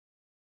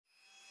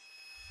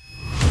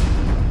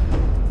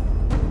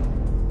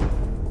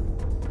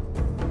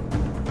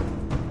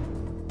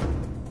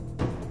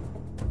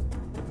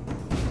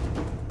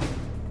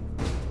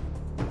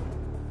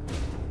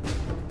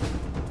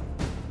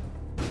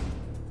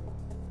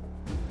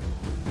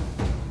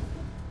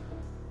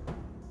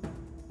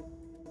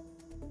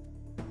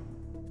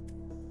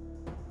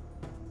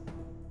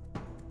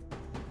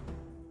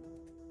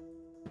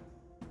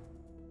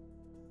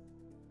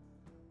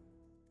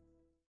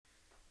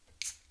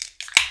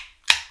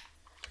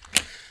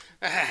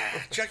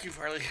Chucky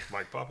Farley.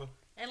 Mike Papa.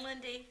 And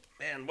Lindy.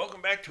 And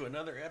welcome back to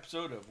another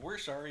episode of We're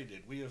Sorry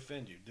Did We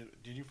Offend You.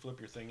 Did you flip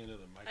your thing into the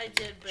mic? I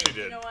did, but She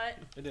did. you know what?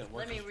 It didn't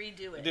work. Let me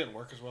redo It it. didn't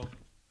work as well.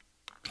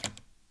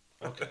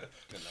 Okay.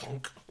 Good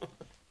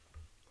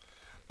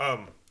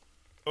enough.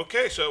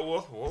 Okay, so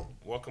we'll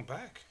welcome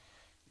back.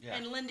 Yeah.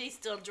 And Lindy's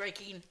still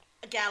drinking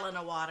a gallon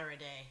of water a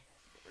day.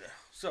 Yeah.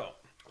 So.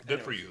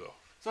 Good for anyways. you though.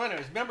 So,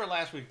 anyways, remember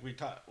last week we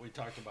talked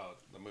about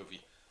the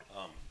movie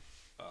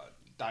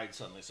Died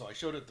Suddenly. So I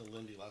showed it to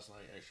Lindy last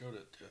night. I showed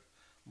it to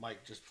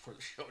Mike just before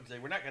the show today.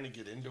 We're not going to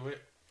get into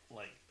it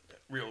like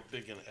real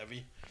big and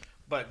heavy,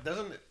 but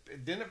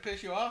didn't it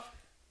piss you off?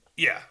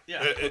 Yeah.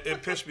 Yeah.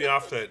 It pissed me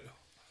off that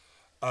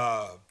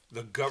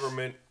the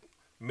government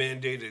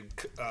mandated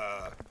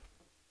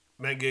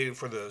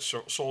for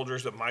the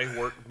soldiers that my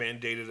work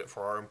mandated it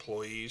for our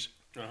employees.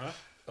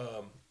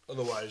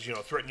 Otherwise,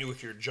 threaten you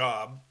with your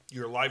job,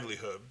 your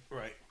livelihood,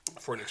 Right.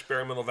 for an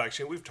experimental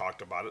vaccine. We've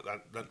talked about it.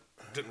 That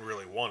didn't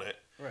really want it.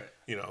 Right.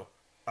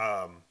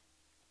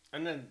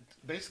 And then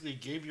basically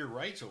gave your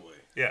rights away.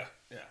 Yeah.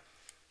 Yeah.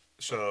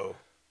 So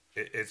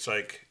it's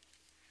like,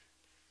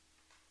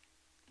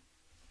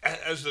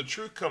 as the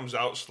truth comes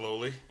out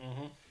slowly,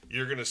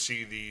 you're going to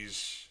see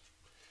these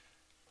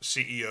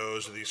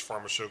CEOs of these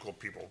pharmaceutical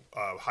people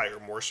hire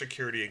more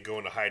security and go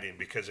into hiding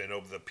because they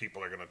know the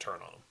people are going to turn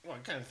on them. Well, I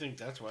kind of think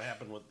that's what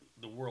happened with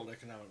the World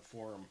Economic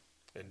Forum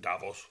In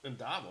Davos.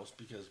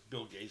 because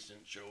Bill Gates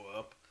didn't show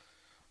up.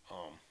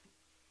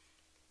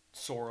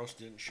 Soros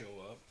didn't show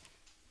up.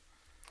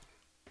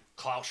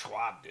 Klaus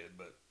Schwab did,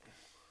 but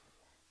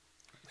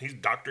He's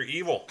Dr.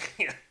 Evil.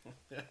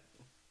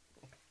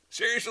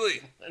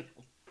 Seriously.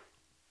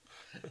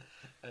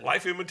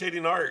 Life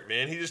imitating art,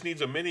 man. He just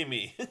needs a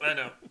mini-me. I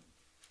know.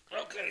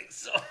 Okay,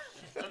 so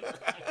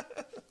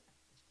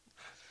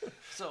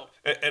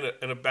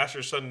and a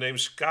bastard son named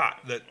Scott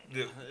that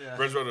Yeah.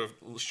 runs around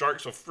with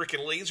sharks with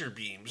freaking laser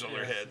beams on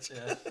their heads.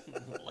 Yeah.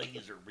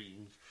 Laser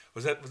beams.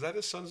 Was that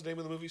his son's name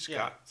in the movie? Scott?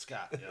 Yeah,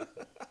 Scott,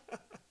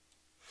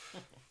 yeah.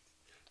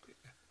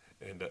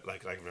 And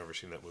like I've never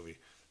seen that movie.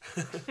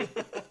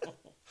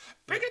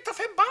 Bring it to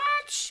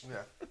Finbots!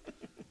 Yeah.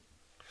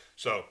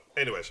 So,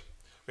 anyways,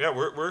 yeah,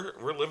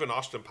 we're living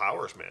Austin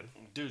Powers, man.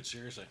 Dude,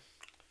 seriously.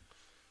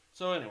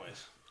 So,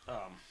 anyways,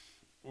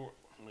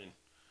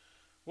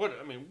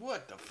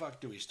 what the fuck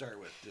do we start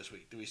with this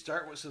week? Do we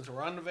start with, since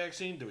we're on the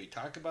vaccine, do we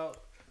talk about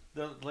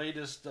the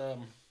latest,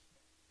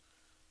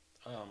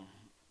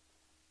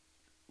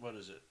 what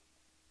is it?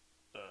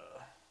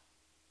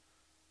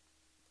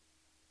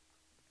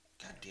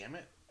 God damn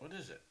it. What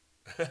is it?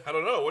 I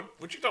don't know.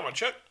 What you talking about,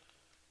 Chuck?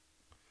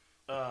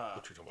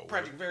 What you talking about?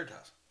 Project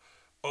Veritas.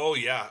 Oh,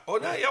 yeah. Oh,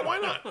 no, yeah, why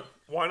not?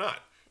 Why not?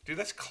 Dude,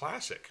 that's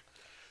classic.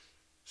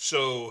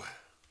 So,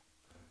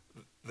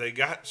 they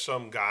got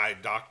some guy,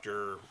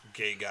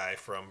 gay guy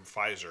from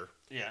Pfizer,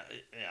 Yeah.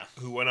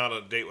 who went out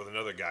on a date with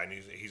another guy, and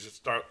he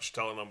starts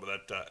telling them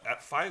that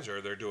at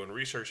Pfizer, they're doing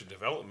research and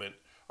development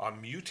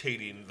on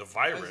mutating the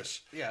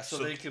virus. Yeah, so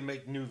they can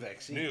make new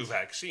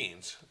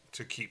vaccines.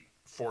 To keep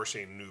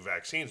forcing new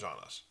vaccines on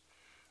us.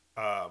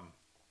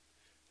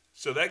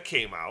 So that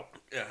came out,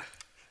 Yeah.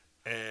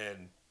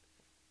 and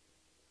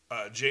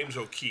James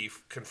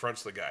O'Keefe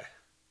confronts the guy.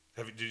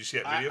 Did you see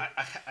that video?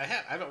 I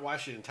haven't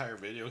watched the entire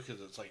video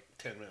because it's like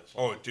 10 minutes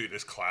Oh, long. dude,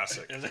 it's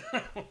classic.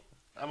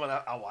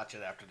 I'll watch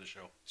it after the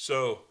show.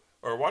 So,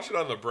 or watch it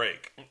on the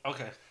break.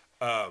 Okay.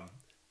 I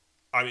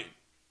mean,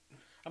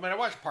 I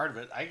watched part of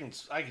it. I can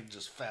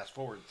just fast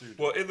forward through.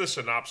 well, in the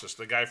synopsis,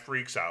 the guy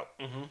freaks out,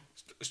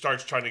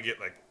 starts trying to get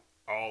like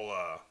all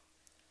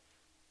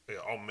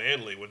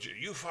manly.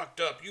 You fucked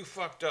up. You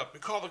fucked up.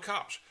 Call the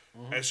cops.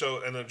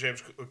 And then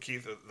James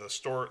O'Keefe,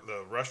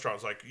 the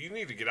restaurant's like, you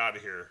need to get out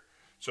of here.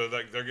 So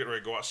they're getting ready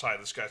to go outside.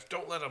 This guy's,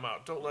 don't let him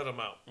out. Don't let him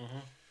out.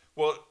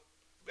 Well,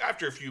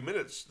 after a few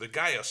minutes, the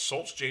guy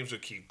assaults James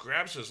O'Keefe,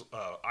 grabs his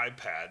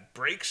iPad,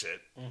 breaks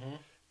it,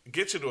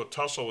 gets into a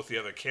tussle with the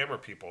other camera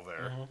people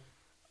there.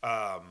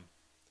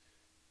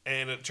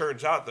 And it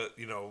turns out that,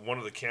 one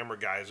of the camera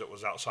guys that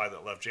was outside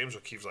that left James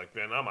O'Keefe's like,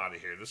 man, I'm out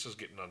of here. This is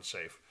getting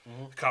unsafe.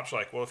 The cops are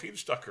like, well, if he'd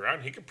stuck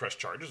around, he could press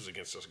charges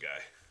against this guy.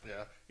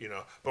 Yeah.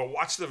 But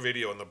watch the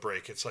video in the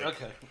break. It's like,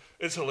 Okay.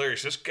 It's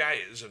hilarious. This guy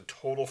is in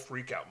total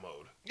freak out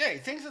mode. Yeah, he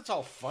thinks it's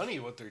all funny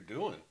what they're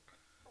doing.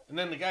 And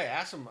then the guy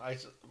asked him, I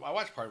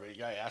watched part of it, the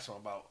guy asked him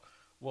about,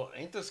 well,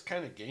 ain't this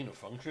kind of gain of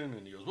function?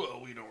 And he goes,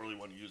 well, we don't really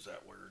want to use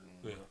that word.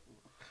 And,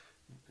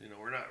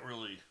 we're not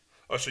really...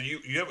 Oh, so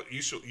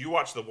you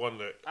watched the one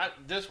that...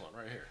 this one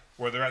right here.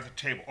 Where they're at the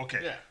table. Okay.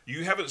 Yeah.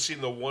 You haven't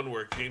seen the one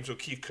where James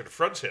O'Keefe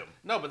confronts him.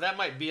 No, but that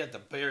might be at the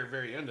very,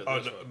 very end of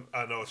this one.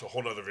 I know, it's a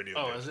whole other video.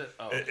 Oh, dude. is it?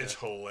 Oh, okay. It's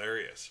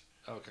hilarious.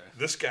 Okay.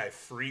 This guy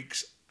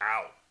freaks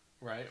out.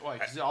 Right? Why?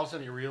 Because all of a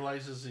sudden he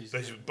realizes he's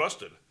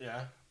busted.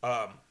 Yeah.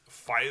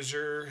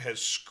 Pfizer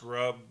has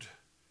scrubbed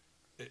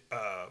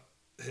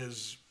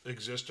his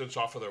existence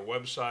off of their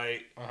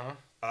website.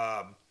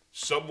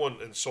 someone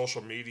in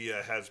social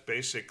media has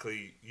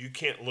basically, you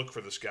can't look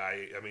for this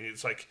guy. I mean,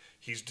 it's like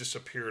he's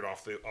disappeared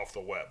off the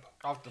web.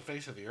 Off the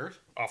face of the earth?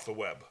 Off the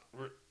web.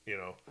 Re- You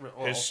know,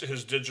 well-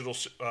 his digital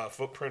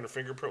footprint or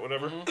fingerprint,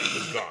 whatever,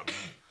 is gone.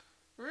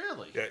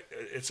 Really? Yeah,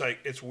 it's like,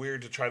 it's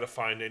weird to try to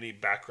find any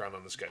background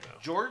on this guy now.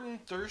 Jordan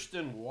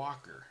Thurston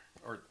Walker.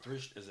 Or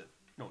is it?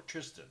 No,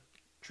 Tristan.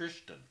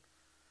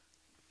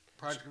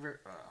 Project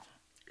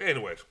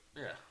Anyways,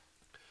 yeah.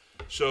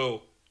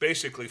 so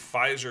basically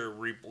Pfizer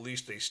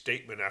released a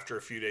statement after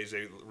a few days.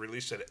 They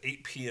released it at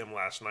 8 p.m.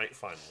 last night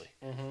finally.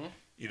 Mm-hmm.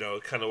 You know,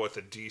 kind of what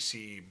the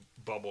DC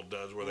bubble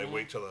does, where they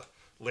wait till the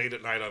late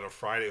at night on a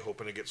Friday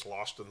hoping it gets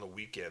lost in the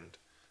weekend.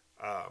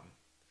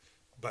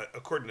 But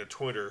according to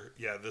Twitter,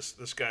 yeah,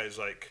 this guy's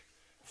like,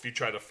 if you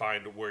try to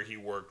find where he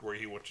worked, where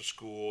he went to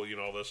school, you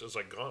know, all this, it's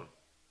like gone.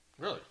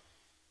 Really?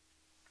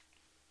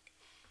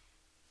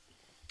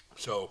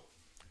 So,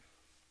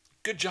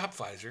 good job,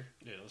 Pfizer.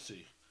 Yeah, let's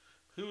see.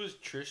 Who is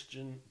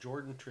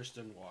Jordan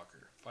Tristan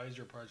Walker?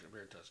 Pfizer Project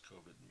Veritas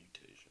COVID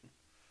mutation.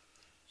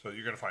 So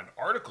you're going to find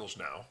articles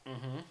now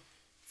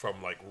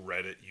from like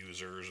Reddit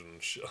users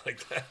and shit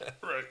like that.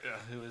 Right, yeah.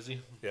 Who is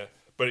he? Yeah,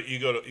 but you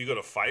go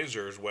to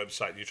Pfizer's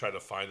website and you try to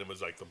find him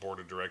as like the board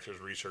of directors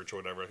research or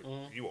whatever.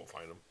 You won't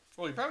find him.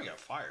 Well, he probably got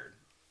fired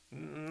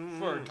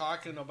for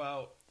talking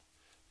about.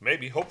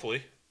 Maybe,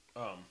 hopefully.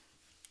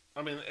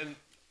 I mean, and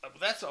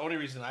that's the only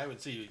reason I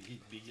would see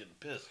he'd be getting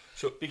pissed.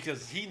 So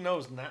because he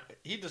knows not,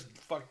 he just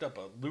fucked up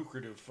a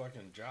lucrative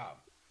fucking job.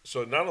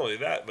 So not only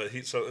that, but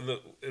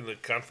in the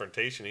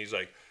confrontation, he's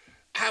like,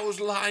 "I was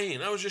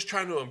lying. I was just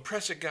trying to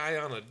impress a guy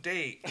on a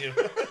date." You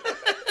know?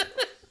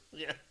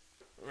 Yeah,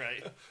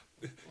 right.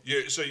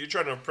 So you're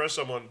trying to impress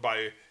someone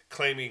by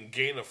claiming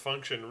gain of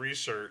function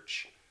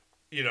research,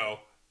 you know,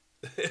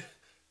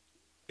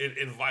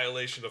 in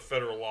violation of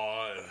federal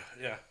law. And,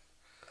 Yeah.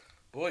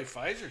 Boy,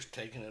 Pfizer's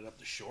taking it up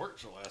the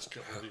shorts the last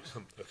couple of weeks.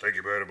 thank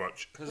you very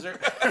much. Because they're.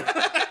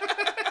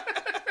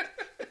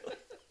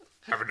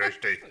 Have a nice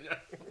day.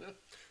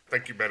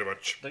 Thank you very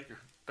much. Thank you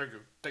very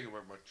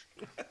much.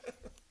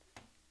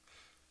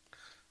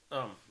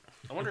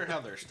 I wonder how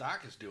their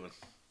stock is doing.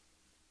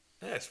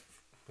 Yes.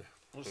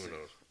 We'll Who see.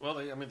 knows? Well,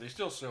 they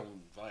still sell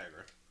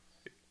Viagra.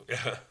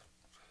 Yeah.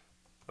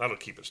 That'll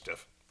keep it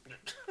stiff.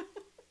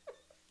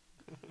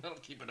 That'll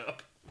keep it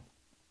up.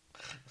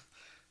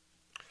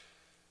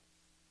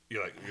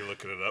 You're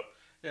looking it up.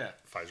 Yeah.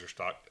 Pfizer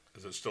stock,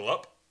 is it still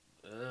up?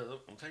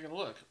 I'm taking a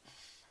look.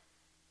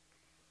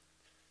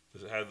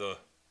 Does it have the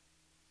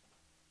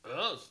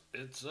Oh,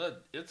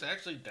 it's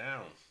actually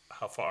down.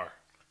 how far?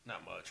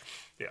 Not much.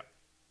 Yeah.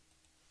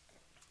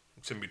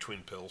 It's in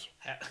between pills.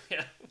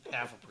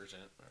 Half a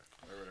percent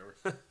or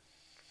whatever.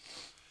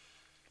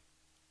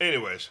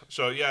 Anyways,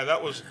 so yeah,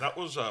 that was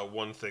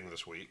one thing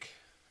this week.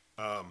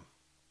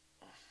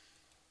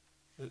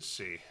 Let's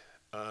see.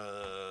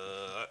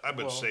 I've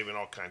been saving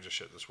all kinds of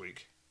shit this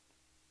week.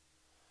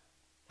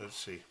 Let's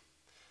see.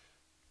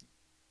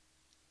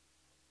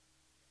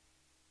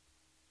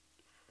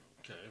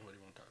 Okay, what do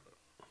you want to talk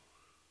about?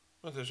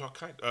 Well, there's all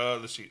kinds.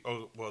 Let's see.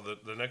 Oh, well,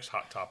 the next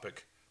hot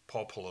topic,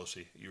 Paul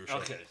Pelosi. You were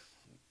saying.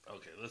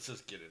 Okay, let's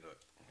just get into it.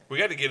 We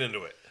got to get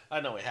into it.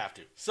 I know we have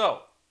to.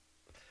 So,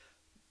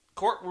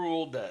 court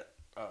ruled that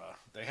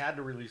they had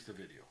to release the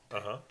video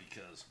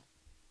because,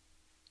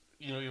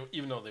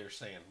 even though they're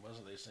saying,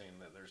 wasn't they saying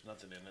that there's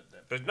nothing in it,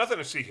 that There's nothing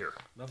to see here.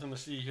 nothing to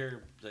see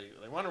here,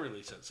 they want to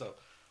release it. So,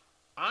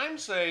 I'm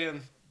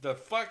saying the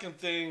fucking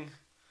thing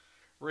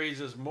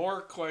raises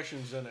more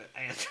questions than it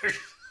answers.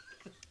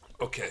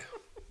 Okay.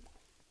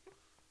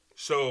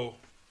 So,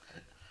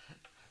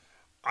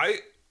 I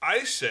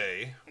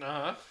say,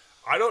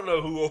 I don't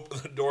know who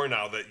opened the door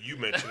now that you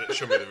mentioned it.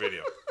 Show me the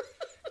video,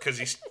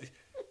 because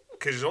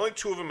there's only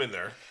two of them in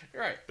there.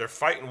 Right. They're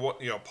fighting.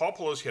 Paul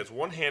Pelosi has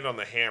one hand on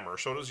the hammer.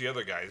 So does the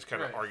other guy. He's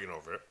kind of Right. arguing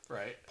over it.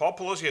 Right. Paul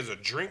Pelosi has a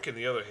drink in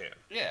the other hand.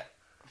 Yeah.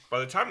 By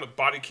the time the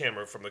body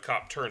camera from the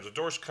cop turns, the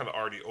door's kind of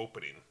already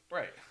opening.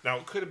 Right. Now,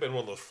 it could have been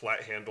one of those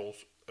flat handles,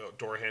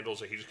 door handles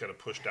that he just kind of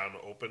pushed down and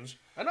opens.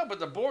 I know, but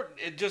the board,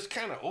 it just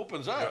kind of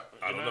opens up.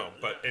 I don't know.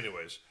 But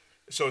anyways,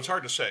 so it's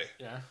hard to say.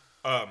 Yeah.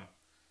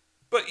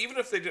 But even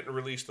if they didn't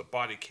release the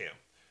body cam,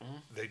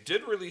 they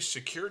did release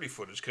security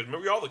footage. Because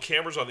remember all the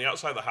cameras on the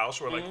outside of the house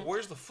were like,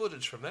 where's the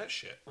footage from that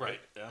shit? Right.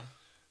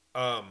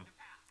 Yeah.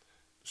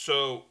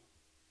 So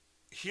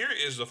here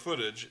is the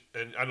footage,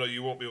 and I know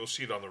you won't be able to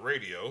see it on the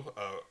radio,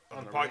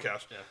 on the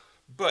podcast. Yeah.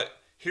 But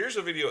here's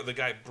a video of the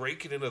guy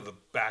breaking into the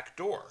back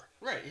door.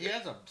 Right. He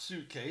has a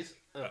suitcase,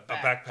 a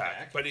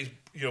backpack. But he's,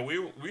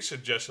 we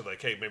suggested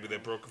like, hey, maybe they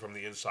broke it from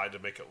the inside to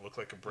make it look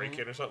like a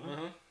break-in or something.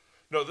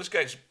 No, this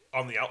guy's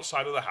on the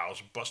outside of the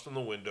house, busting the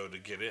window to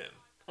get in.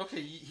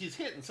 Okay, he's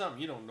hitting something.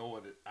 You don't know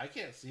what it. I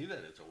can't see that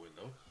it's a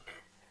window.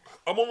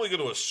 I'm only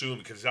going to assume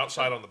because he's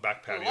outside on the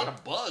back patio. A lot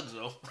of bugs,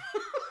 though.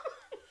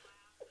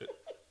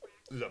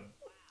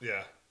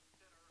 Yeah,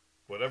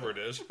 whatever it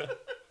is.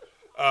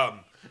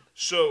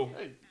 So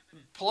Hey,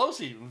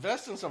 Pelosi,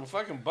 invest in some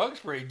fucking bug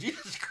spray.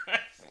 Jesus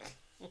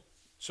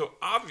Christ.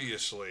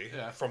 obviously,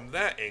 Yeah. from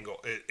that angle,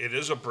 it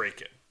is a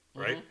break-in,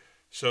 right?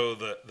 So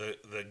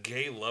the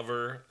gay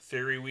lover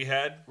theory we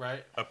had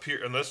Right.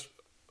 appear unless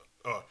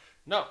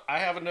No, I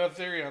have another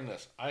theory on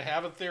this. I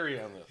have a theory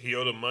on this. he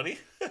owed him money.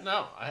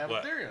 No, I have a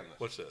What? theory on this.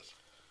 What's this?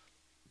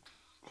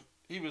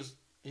 He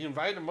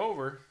invited him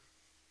over,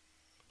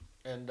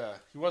 and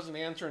he wasn't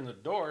answering the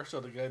door, so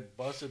the guy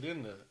busted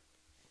in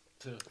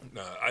to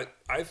No,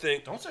 I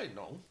think. don't say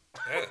no.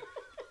 Yeah.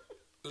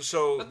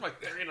 So That's my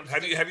theory, and I'm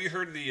have you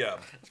heard the?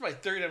 That's my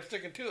theory, and I'm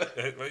sticking to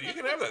it. Well, you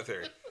can have that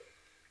theory.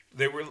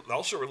 They were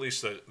also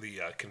released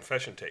the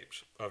confession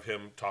tapes of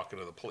him talking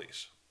to the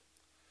police,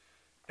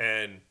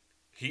 and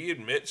he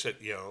admits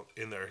that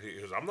in there he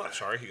goes, "I'm not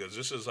sorry." He goes,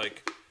 "This is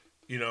like,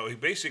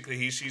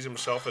 he sees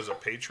himself as a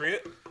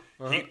patriot."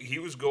 He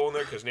was going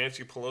there because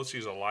Nancy Pelosi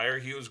is a liar.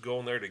 He was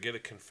going there to get a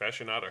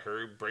confession out of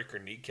her, break her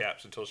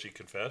kneecaps until she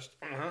confessed.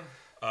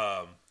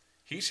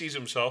 He sees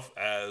himself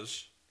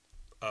as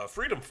a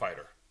freedom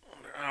fighter.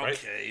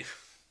 Okay.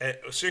 And,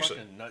 seriously,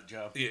 Fucking nut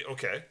job. yeah,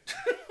 okay.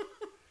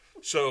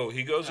 So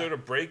he goes there to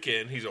break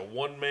in. He's a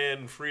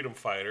one-man freedom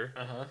fighter,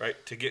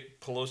 right? To get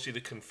Pelosi to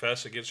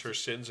confess against her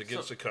sins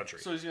against the country.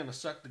 So he's gonna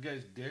suck the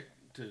guy's dick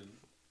to.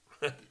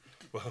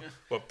 Well,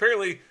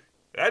 apparently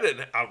that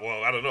didn't.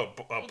 Well, I don't know.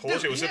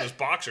 Pelosi dude, was in yeah. his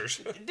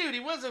boxers. Dude, he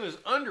was in his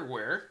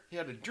underwear. He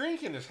had a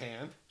drink in his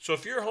hand, So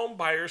if you're home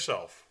by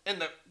yourself,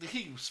 and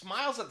he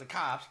smiles at the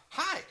cops.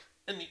 Hi,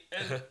 and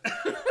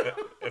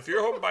if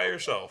you're home by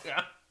yourself,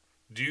 yeah,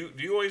 do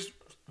you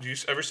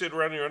ever sit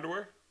around in your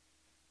underwear?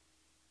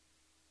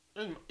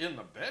 in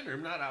the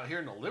bedroom, not out here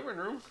in the living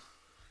room.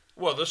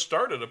 Well, this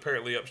started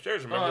apparently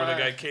upstairs. Remember when the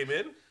guy right. came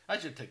in? I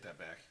should take that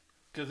back.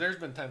 Because there's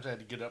been times I had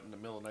to get up in the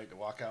middle of the night to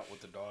walk out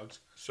with the dogs.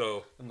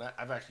 So And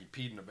I've actually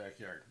peed in the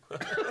backyard.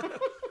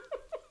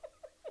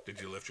 did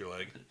you lift your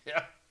leg?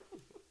 Yeah.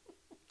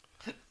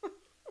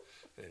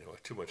 Anyway,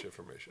 too much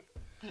information.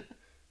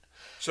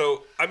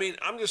 So I mean,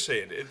 I'm just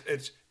saying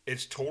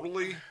it's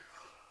totally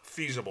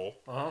feasible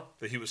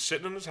that he was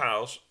sitting in his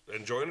house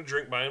enjoying a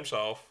drink by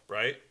himself,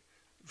 right?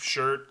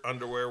 Shirt,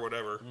 underwear,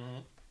 whatever.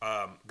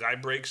 Guy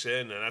breaks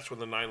in, and that's when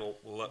the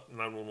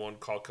 911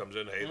 call comes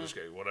in. Hey, this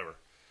guy, whatever.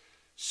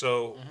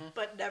 So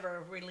But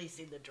never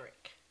releasing the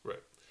drink. right.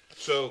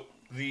 So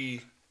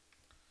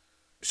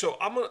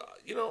I'm gonna,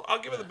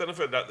 I'll give it the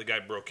benefit of that. The guy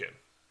broke in,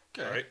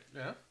 Okay. Right.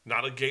 Yeah.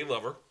 not a gay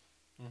lover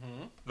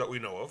that we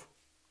know of.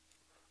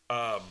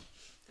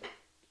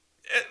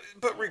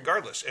 But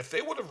regardless, if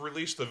they would have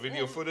released the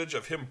video footage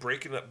of him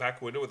breaking that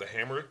back window with a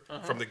hammer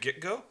from the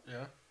get-go,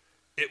 Yeah.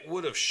 it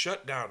would have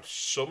shut down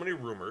so many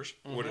rumors,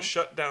 would have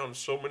shut down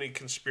so many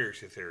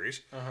conspiracy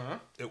theories,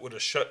 it would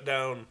have shut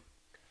down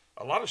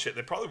a lot of shit.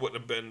 They probably wouldn't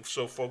have been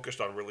so focused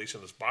on releasing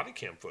this body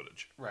cam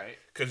footage. Right.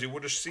 Because you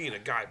would have seen a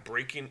guy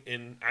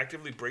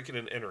actively breaking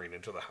and entering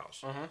into the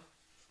house.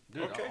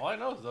 Dude, Okay. all I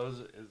know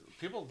is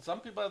some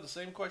people have the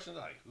same questions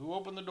like, who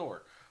opened the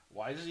door?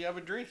 Why does he have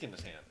a drink in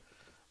his hand?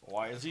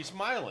 Why is he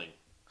smiling?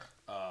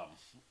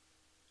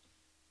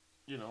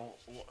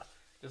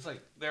 It's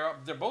like they're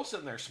both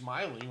sitting there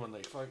smiling when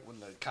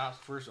the cops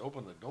first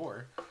open the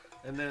door,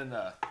 and then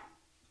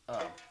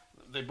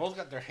they both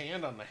got their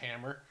hand on the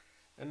hammer,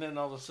 and then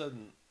all of a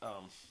sudden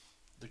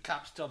the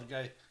cops tell the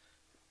guy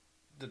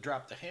to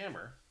drop the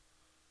hammer,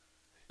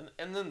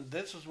 and then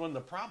this is when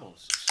the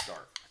problems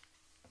start.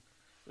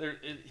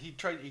 He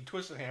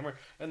twists the hammer,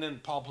 and then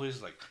Paul Police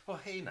is like, oh,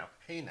 hey now,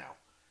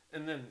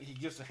 and then he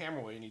gets the hammer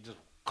away and he just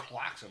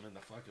clocks him in the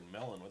fucking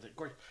melon with it. Of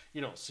course,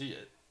 you don't see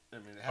it. I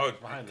mean, it happens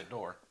behind the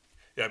door.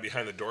 Yeah,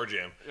 behind the door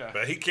jam. Yeah.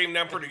 But he came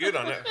down pretty good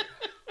on that.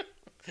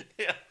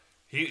 Yeah.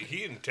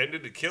 He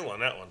intended to kill on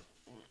that one.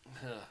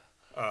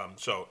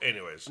 So,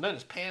 anyways. And then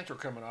his pants were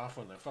coming off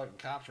when the fucking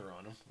cops were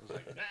on him. It was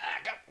like,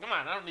 come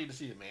on, I don't need to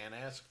see a man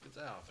ass.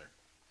 Get out there.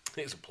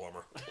 He's a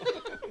plumber.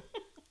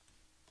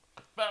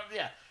 But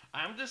yeah,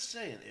 I'm just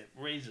saying it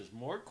raises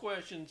more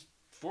questions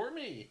for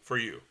me For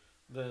you.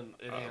 than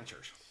it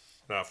answers.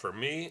 Now, for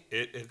me,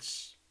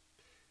 it's...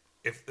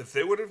 If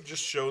they would have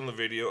just shown the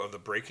video of the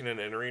breaking and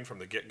entering from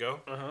the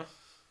get-go,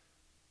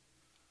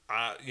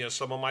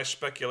 some of my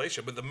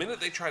speculation, but the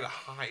minute they try to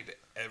hide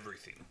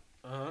everything,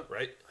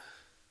 right?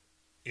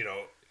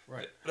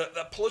 Right.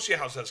 That Pelosi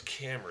house has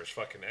cameras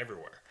fucking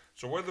everywhere.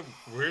 So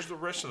where's the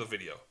rest of the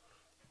video?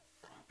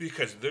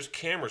 Because there's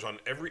cameras on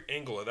every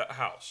angle of that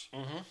house.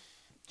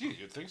 Gee,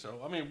 you'd think so.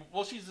 I mean,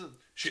 well, she was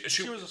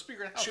a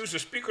speaker of the house. She was the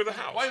speaker of the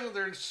house. Why isn't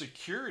there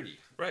security?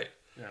 Right.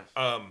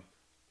 Yeah.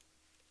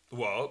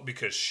 Well,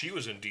 because she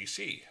was in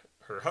D.C.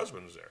 Her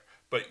husband was there.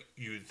 But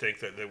you'd think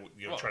that they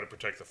would try to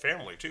protect the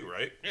family too,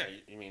 right? Yeah,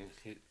 you mean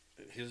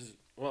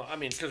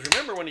because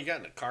remember when he got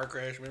in a car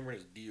crash? Remember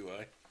his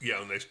DUI?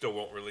 Yeah, and they still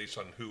won't release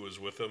on who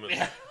was with him.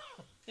 And,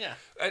 Yeah.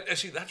 and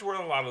see, that's where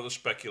a lot of the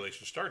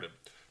speculation started.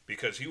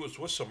 Because he was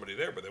with somebody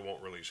there, but they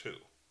won't release who.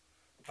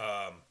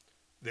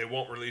 They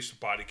won't release the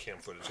body cam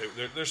footage.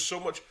 There's so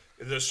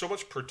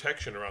much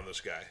protection around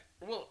this guy.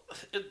 Well,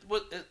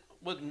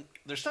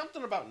 there's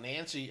something about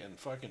Nancy and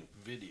fucking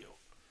video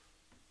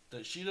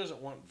that she doesn't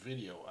want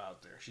video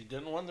out there. She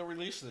didn't want to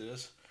release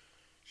this.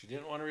 She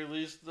didn't want to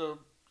release the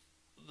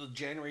the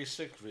January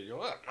 6th video.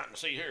 Well, not to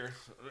see here.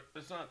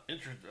 It's not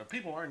interested.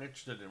 People aren't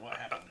interested in what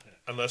happened.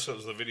 Unless it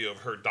was the video of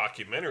her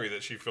documentary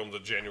that she filmed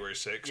on January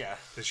 6th. Yeah.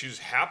 That she just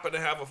happened to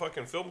have a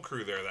fucking film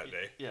crew there that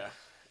day. Yeah,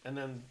 and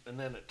then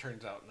it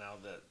turns out now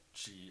that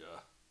she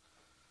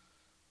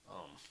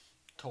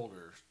told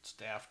her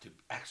staff to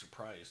act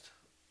surprised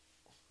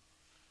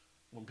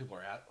when people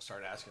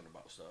start asking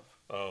about stuff.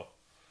 Oh.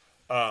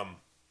 Yeah.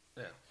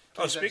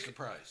 Oh, Please act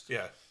surprised.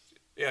 Yeah.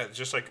 Yeah,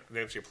 just like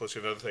Nancy Pelosi,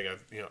 another thing I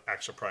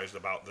act surprised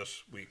about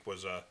this week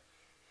was,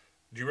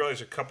 do you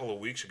realize a couple of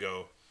weeks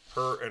ago,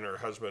 her and her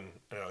husband,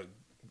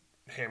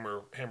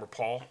 Hammer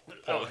Paul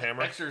the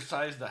Hammer?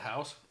 Exercise the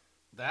house?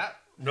 That?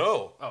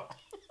 No. Oh.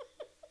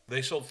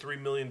 They sold $3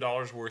 million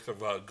worth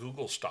of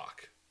Google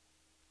stock.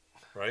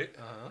 Right?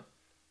 Uh-huh.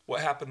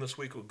 What happened this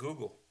week with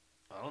Google?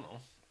 I don't know.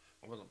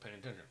 I wasn't paying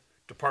attention.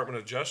 Department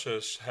of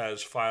Justice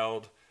has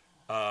filed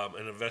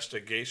an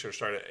investigation, or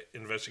started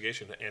an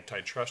investigation, an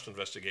antitrust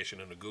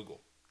investigation into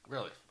Google.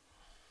 Really?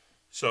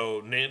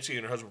 So Nancy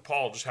and her husband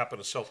Paul just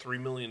happened to sell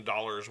 $3 million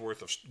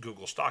worth of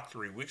Google stock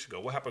 3 weeks ago.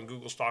 What happened to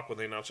Google stock when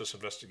they announced this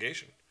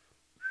investigation?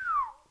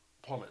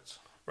 Plummets.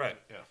 Right.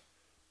 Yeah.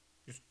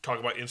 You talk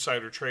about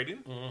insider trading.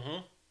 Mm-hmm.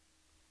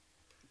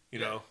 You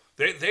know,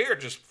 they are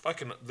just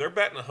fucking. They're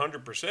betting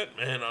 100%,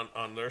 man,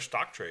 on their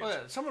stock trades. Well,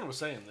 yeah, someone was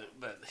saying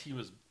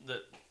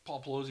that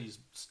Paul Pelosi's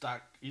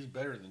stock, he's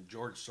better than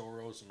George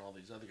Soros and all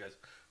these other guys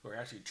who are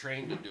actually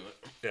trained to do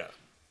it. Yeah,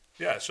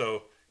 yeah.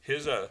 So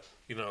his,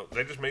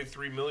 they just made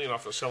 $3 million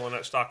off of selling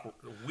that stock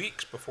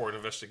weeks before an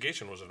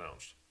investigation was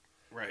announced.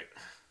 Right.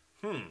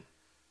 And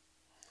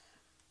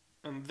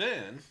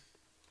then,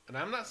 and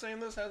I'm not saying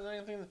this has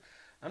anything.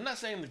 I'm not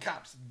saying the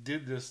cops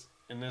did this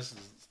and this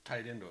is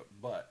tied into it,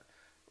 but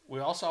we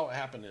all saw what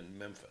happened in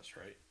Memphis,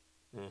 right?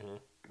 Mm-hmm.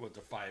 With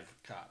the 5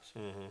 cops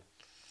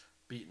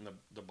beating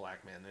the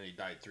black man, and he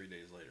died 3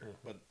 days later.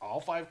 But all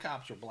 5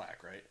 cops are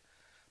black, right?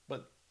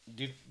 But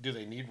do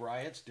they need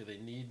riots? Do they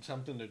need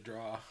something to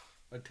draw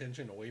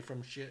attention away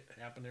from shit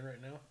happening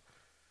right now?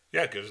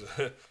 Yeah, because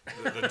the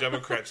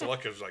Democrats'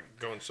 luck is like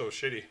going so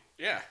shitty.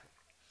 Yeah.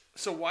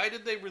 So why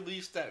did they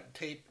release that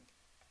tape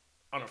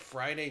on a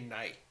Friday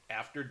night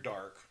after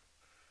dark?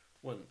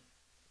 When,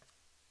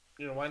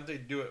 why didn't they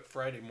do it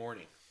Friday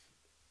morning?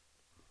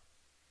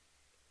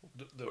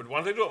 Why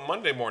don't they do it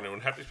Monday morning when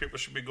half these people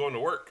should be going to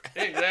work?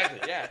 Exactly.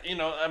 Yeah.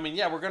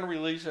 We're gonna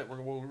release it.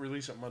 We'll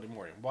release it Monday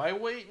morning. Why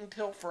wait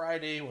until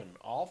Friday when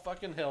all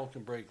fucking hell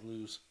can break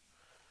loose?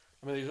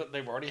 I mean,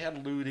 they've already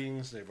had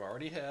lootings. They've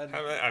already had.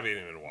 I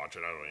didn't even watch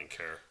it. I don't even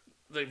care.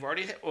 They've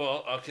already had.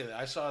 Well, okay.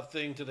 I saw a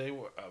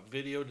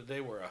video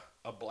today where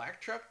a black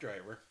truck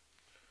driver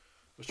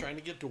was trying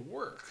to get to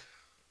work,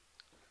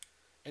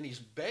 and he's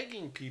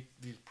begging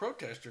these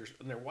protesters,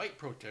 and they're white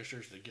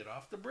protesters, to get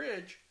off the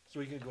bridge so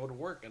he can go to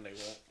work, and they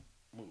won't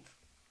move.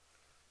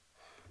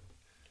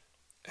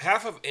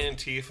 Half of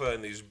Antifa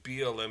and these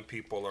BLM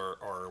people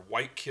are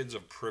white kids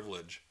of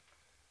privilege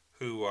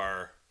who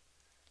are,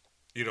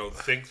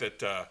 think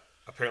that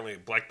apparently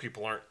black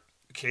people aren't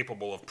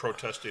capable of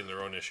protesting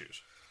their own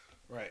issues.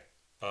 Right.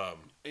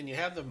 And you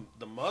have the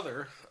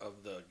mother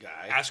of the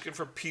guy asking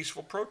for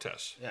peaceful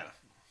protests. Yeah.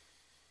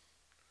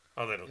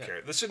 Oh, they don't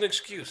care. This is an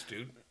excuse,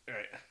 dude.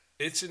 Right.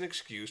 It's an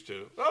excuse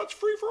to, it's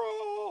free for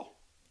all.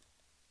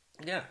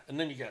 Yeah, and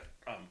then you got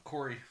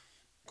Cory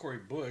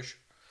Bush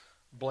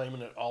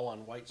blaming it all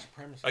on white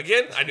supremacy.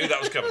 Again, I knew that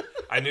was coming.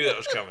 I knew that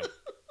was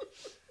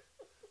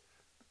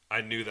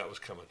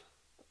coming.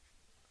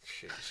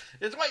 Jeez.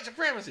 It's white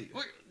supremacy.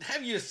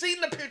 Have you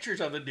seen the pictures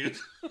of the dude?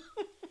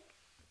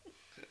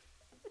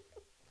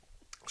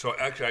 So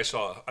actually, I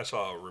saw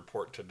a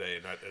report today,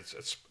 and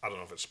it's I don't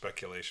know if it's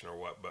speculation or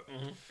what, but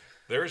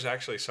there's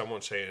actually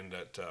someone saying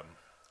that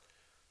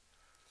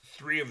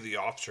 3 of the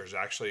officers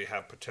actually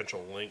have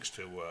potential links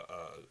to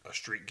a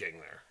street gang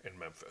there in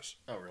Memphis.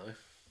 Oh, really?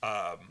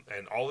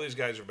 And all these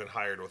guys have been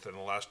hired within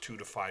the last 2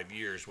 to 5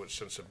 years,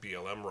 since the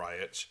BLM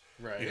riots.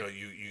 Right.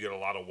 You get a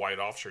lot of white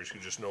officers who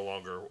just no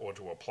longer want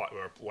to apply,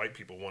 or white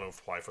people want to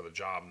apply for the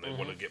job, and they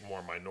want to get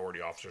more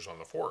minority officers on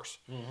the force.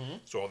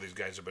 So all these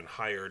guys have been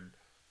hired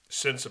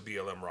since the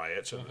BLM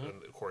riots, and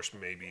of course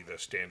maybe the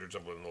standards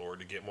of the Lord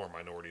to get more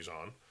minorities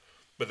on.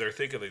 But they're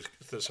thinking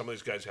that some of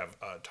these guys have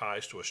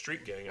ties to a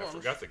street gang. I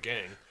forgot the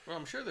gang. Well,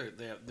 I'm sure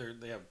they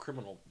have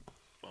criminal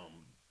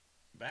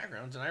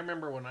backgrounds. And I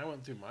remember when I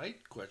went through my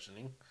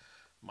questioning,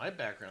 my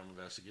background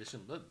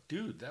investigation, but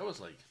dude, that was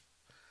like,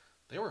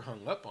 they were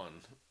hung up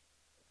on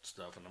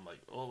stuff. And I'm like,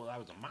 oh, well, I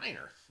was a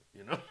minor,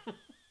 Yeah,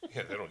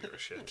 they don't give a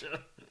shit.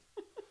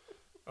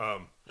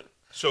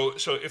 So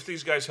if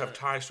these guys have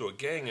ties to a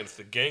gang, and if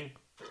the gang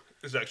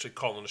is actually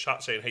calling the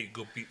shot saying, hey,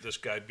 go beat this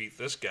guy.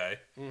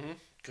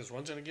 Because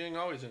one's in a gang,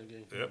 always in a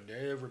gang. Yep. You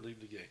never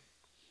leave the gang.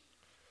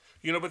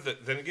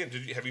 But then again,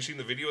 have you seen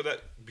the video of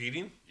that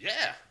beating?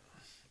 Yeah.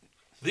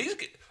 Here's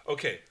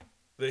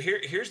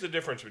the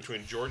difference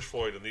between George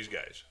Floyd and these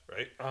guys,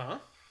 right? Uh-huh.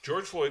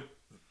 George Floyd,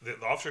 the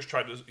officers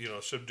tried to,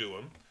 subdue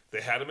him.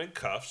 They had him in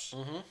cuffs.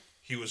 Mm-hmm.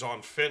 He was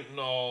on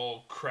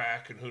fentanyl,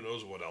 crack, and who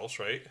knows what else,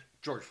 right?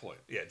 George Floyd.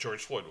 Yeah,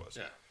 George Floyd was.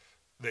 Yeah.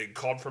 they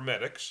called for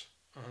medics,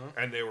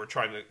 and they were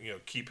trying to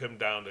keep him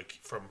down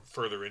from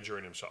further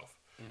injuring himself.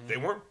 They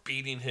weren't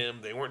beating him.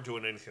 They weren't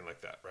doing anything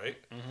like that, right?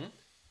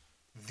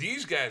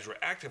 These guys were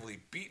actively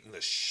beating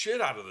the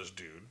shit out of this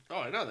dude. Oh,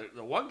 I know.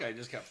 The one guy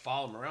just kept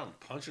following him around and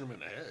punching him in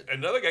the head.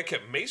 Another guy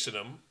kept macing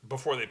him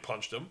before they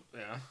punched him.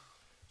 Yeah.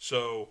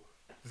 So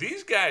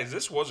these guys,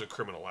 this was a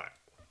criminal act.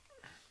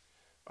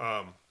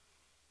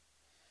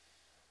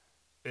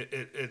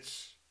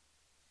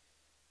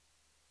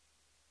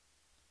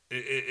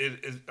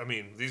 I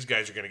mean, these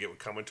guys are going to get what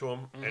coming to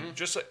them, and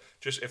just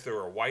if they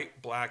were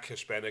white, black,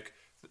 Hispanic,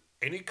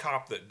 any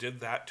cop that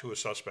did that to a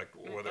suspect,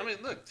 whether I mean,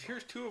 look,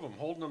 here's two of them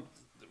holding him.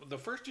 The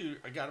first two,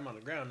 I got him on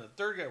the ground. The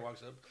third guy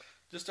walks up,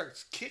 just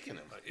starts kicking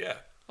him. yeah,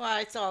 Well,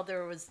 I saw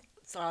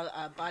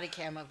a body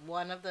cam of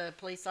one of the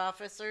police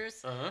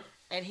officers,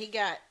 and he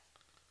got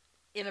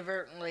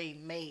inadvertently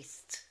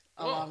maced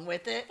along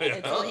with it,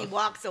 and so he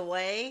walks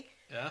away.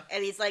 Yeah.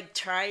 And he's like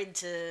trying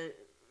to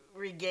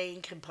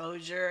regain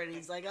composure, and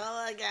he's like,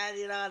 "Oh my God,"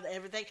 and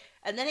everything.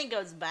 And then he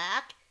goes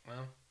back,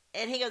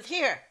 and he goes,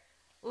 "Here,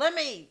 let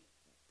me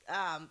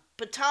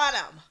baton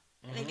him."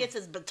 And he gets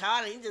his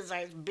baton, and he just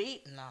starts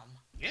beating them.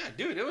 Yeah,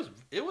 dude, it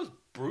was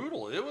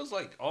brutal. It was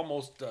like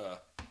almost. And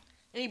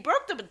he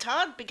broke the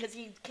baton because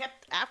he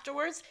kept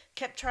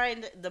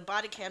trying. The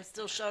body cam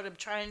still showed him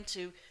trying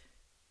to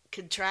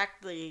collapse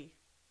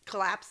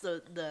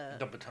the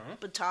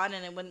baton,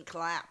 and it wouldn't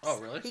collapse. Oh,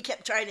 really? He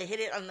kept trying to hit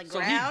it on the So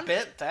ground. he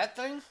bent that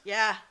thing?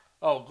 Yeah.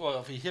 Oh, well,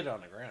 if he hit it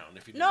on the ground.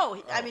 If he No,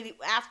 didn't- I mean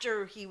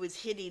after he was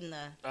hitting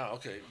the. Oh,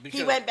 okay.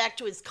 He went back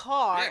to his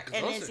car, Yeah, 'cause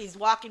and those as are- he's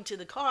walking to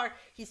the car,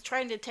 he's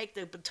trying to take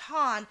the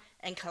baton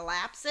and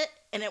collapse it,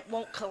 and it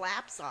won't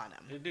collapse on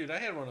him. Hey, dude, I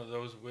had one of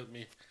those with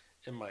me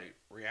in my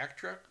React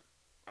truck.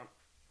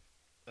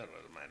 That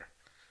doesn't matter.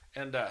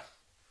 And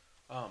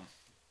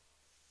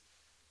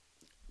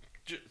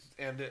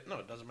no,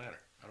 it doesn't matter.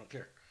 I don't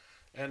care.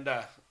 And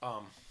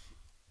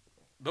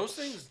those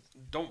things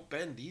don't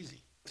bend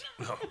easy.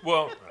 no.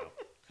 Well,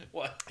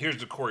 What? here's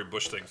the Cori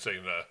Bush thing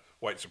saying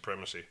white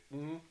supremacy.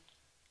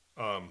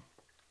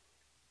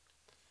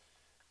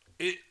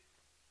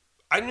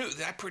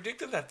 I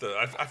predicted that.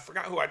 I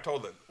forgot who I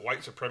told that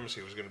white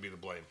supremacy was going to be the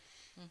blame.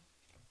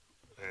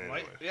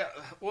 Anyway,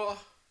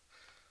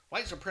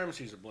 White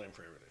supremacy is to blame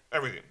for everything.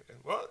 everything.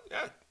 Well,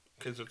 yeah,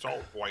 because it's all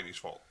Whitey's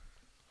fault.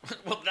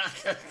 Well,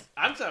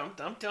 I'm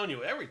telling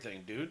you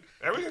everything, dude.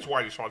 Everything's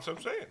Whitey's fault.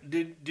 That's what I'm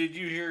saying. Did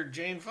you hear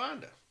Jane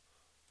Fonda?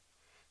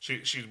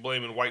 She's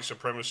blaming white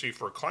supremacy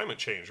for climate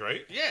change,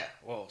 right? Yeah.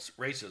 Well,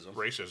 racism.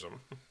 Racism.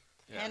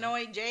 Yeah.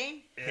 Hanoi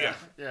Jane? Yeah.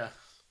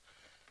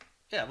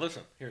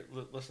 Listen here.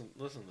 Listen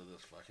to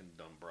this fucking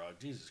dumb broad.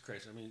 Jesus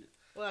Christ. I mean,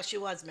 Well, she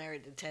was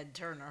married to Ted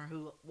Turner,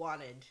 who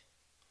wanted.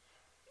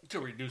 to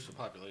reduce the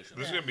population.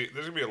 There's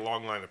gonna be a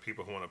long line of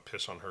people who want to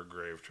piss on her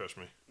grave. Trust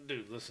me.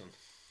 Dude, listen.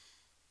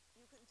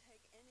 You can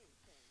take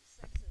anything,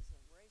 sexism,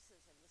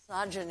 racism,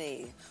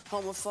 misogyny,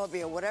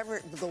 homophobia,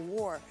 whatever, the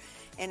war,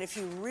 and if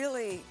you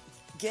really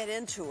get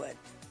into it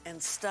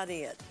and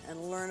study it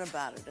and learn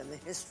about it and the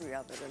history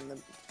of it and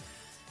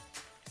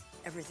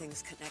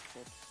everything's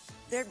connected.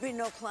 There'd be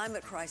no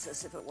climate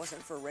crisis if it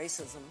wasn't for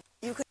racism.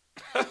 You could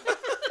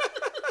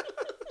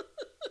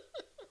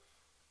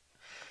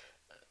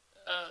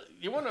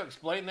You want to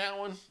explain that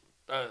one?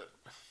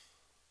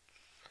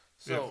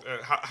 So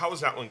How is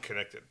that one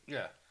connected?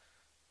 yeah,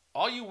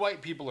 all you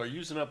white people are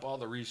using up all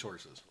the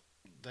resources.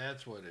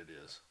 That's what it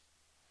is.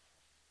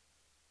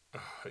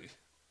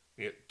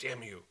 Yeah,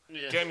 damn you.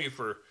 Yeah. Damn you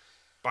for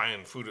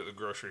buying food at the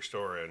grocery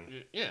store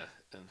and Yeah.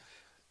 And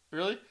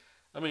really,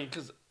 I mean,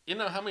 because you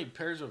know how many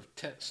pairs of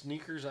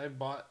sneakers I've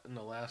bought in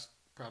the last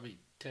probably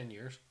 10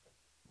 years?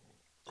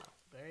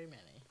 Very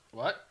many.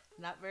 What?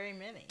 Not very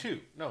many. 2.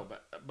 No,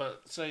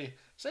 but say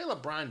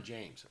LeBron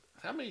James.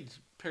 How many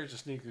pairs of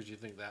sneakers do you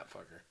think that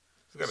fucker?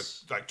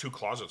 he's got like 2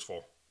 closets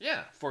full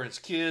Yeah, for his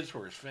kids,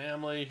 for his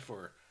family,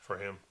 for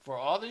him.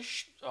 all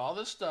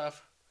this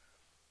stuff,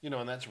 you know,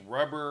 and that's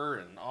rubber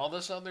and all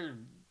this other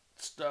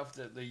stuff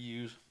that they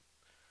use.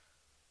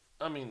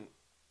 I mean,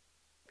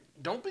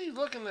 don't be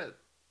looking at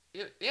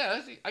it.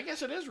 Yeah, I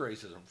guess it is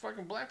racism.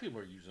 Fucking black people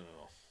are using it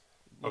all.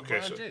 Okay,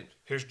 LeBron so James.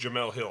 Here's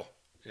Jamel Hill.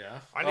 Yeah.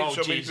 I need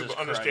so many Jesus people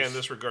to understand Christ.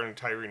 this regarding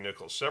Tyree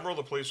Nichols. Several of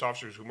the police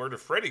officers who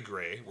murdered Freddie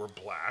Gray were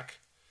black.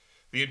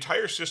 The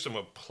entire system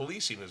of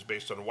policing is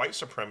based on white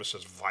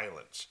supremacist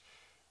violence.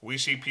 We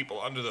see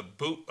people under the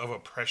boot of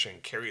oppression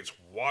carry its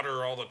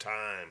water all the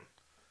time.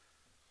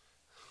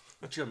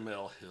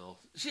 Jamel Hill.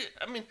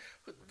 I mean,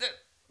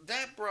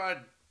 that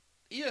broad,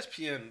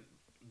 ESPN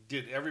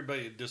did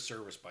everybody a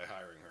disservice by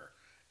hiring her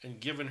and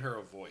giving her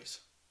a voice.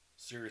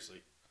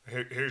 Seriously.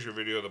 Here's your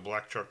video of the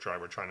black truck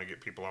driver trying to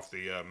get people off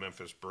the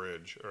Memphis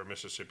Bridge, or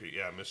Mississippi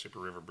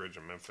River Bridge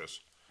in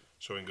Memphis,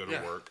 so he can go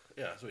to work.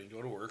 Yeah, so you can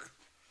go to work.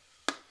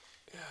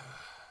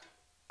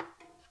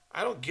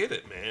 I don't get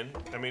it, man.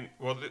 I mean,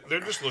 well, they're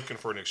just looking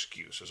for an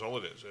excuse. Is all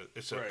it is.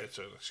 It's Right. it's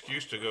an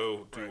excuse to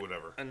go do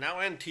whatever. And now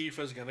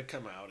Antifa's going to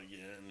come out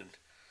again.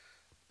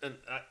 And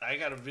I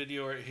got a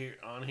video right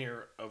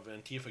here of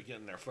Antifa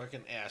getting their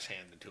fucking ass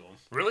handed to them.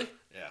 Really?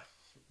 Yeah.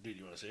 Dude,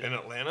 you want to see it? In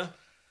Atlanta?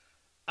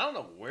 I don't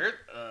know where.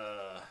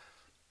 I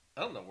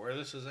don't know where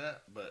this is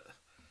at, but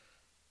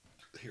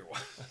here.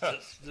 All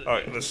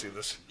right, let's see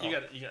this. You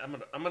got.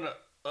 I'm gonna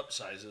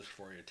upsize this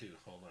for you too.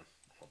 Hold on.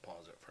 I'll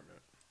pause it for a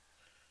minute.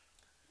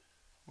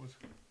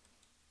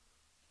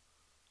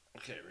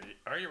 Okay, ready?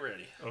 Are you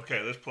ready?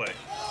 Okay, let's play.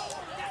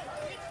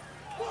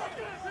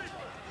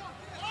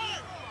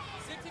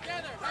 Sit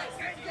together. Hey,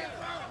 sit together.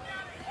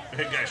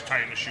 Hey guys,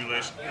 tying the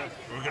shoelace.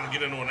 We're gonna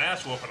get into an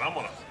ass whooping. I'm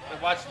gonna.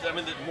 And watch. I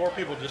mean, more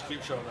people just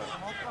keep showing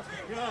up.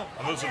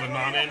 Are those are the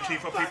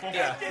non-Antifa people?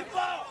 Yeah.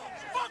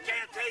 Fuck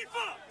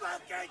Antifa!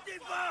 Fuck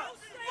Antifa!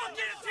 Fuck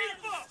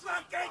Antifa!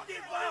 Fuck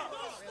Antifa!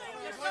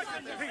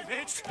 Hey,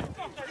 bitch!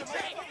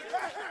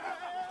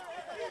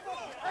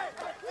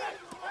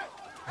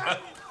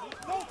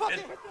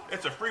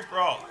 It's a free for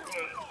all.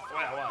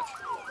 Wow, watch.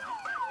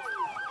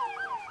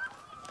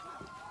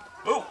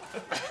 Oh,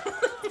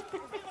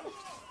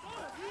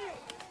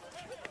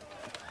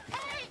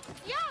 Hey,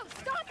 yo,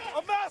 stop it!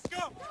 Unmask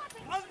them!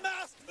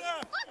 Unmask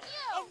them! Fuck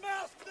you!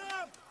 Unmask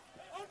them!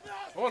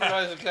 Unmask I wonder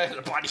why this guy has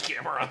a body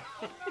camera on.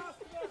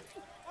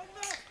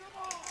 Unmask them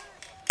all!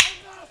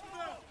 Unmask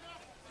them!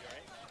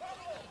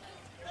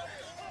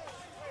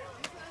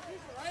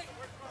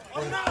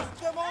 Unmask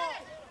them all!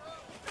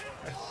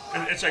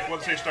 it's like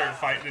once they start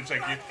fighting, it's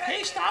like,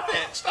 hey, stop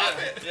it, stop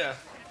it. Yeah.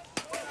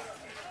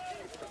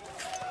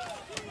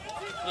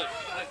 Look,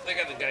 they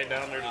got the guy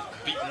down there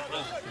just beating.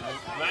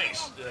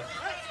 Nice. Yeah.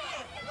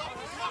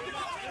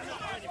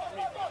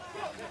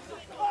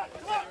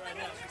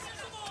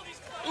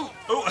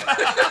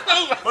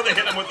 Oh, well, they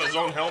hit him with his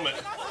own helmet.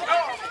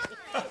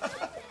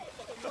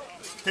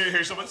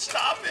 Here's someone,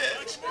 stop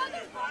it.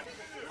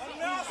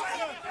 Unmask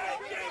them!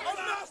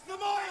 Unmask them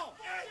all!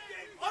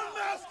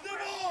 Unmask them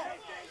all!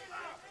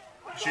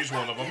 She's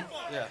one of them.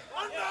 Yeah.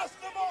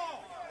 Unmask them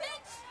all!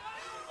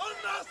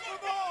 Unmask them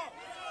all!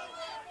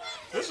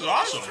 This is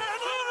awesome. Bring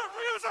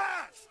his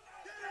ass!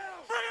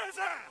 Bring his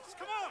ass!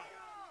 Come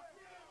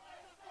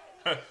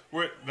on!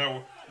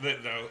 No,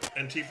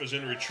 Antifa's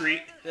in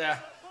retreat. Yeah.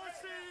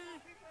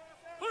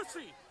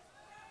 Pussy!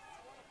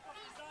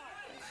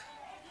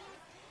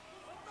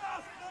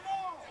 Unmask them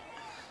all!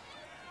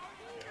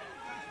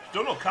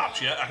 Don't know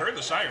cops yet. I heard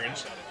the sirens.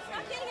 Stop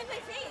getting in my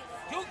face!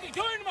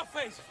 You're in my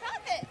face.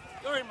 Stop it!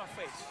 You're in my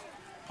face.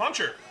 Punch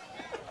her.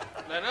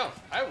 I know.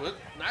 I would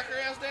knock her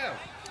ass down.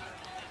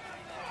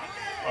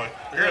 Oh,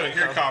 here it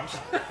comes.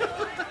 You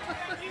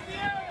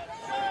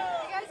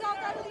guys all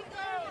gotta leave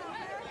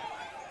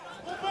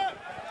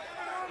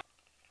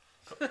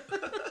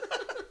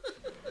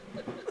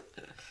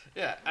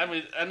Yeah. I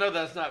mean, I know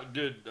that's not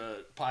good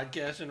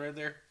podcasting right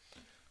there.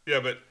 Yeah,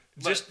 but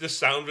just the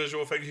sound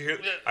visual effect you hear.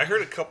 Yeah. I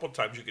heard a couple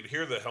times you could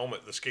hear the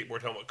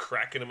skateboard helmet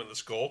cracking him in the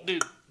skull.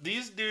 Dude,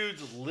 these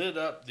dudes lit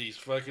up these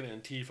fucking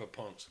Antifa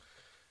punks.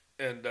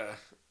 And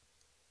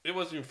it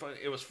wasn't even funny.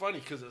 It was funny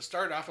because it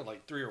started off with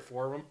like 3 or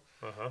 4 of them.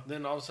 Uh-huh.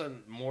 Then all of a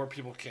sudden, more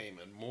people came,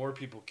 and more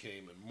people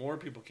came, and more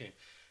people came.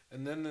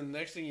 And then the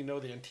next thing you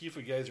know, the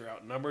Antifa guys are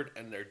outnumbered,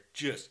 and they're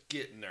just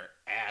getting their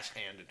ass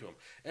handed to them.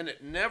 And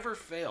it never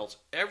fails.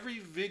 Every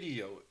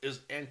video is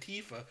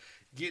Antifa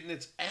getting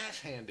its ass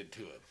handed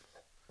to it.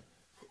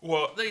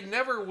 Well, They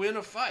never win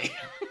a fight.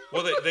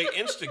 they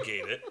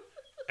instigate it,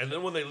 and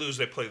then when they lose,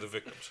 they play the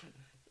victims.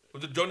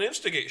 Don't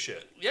instigate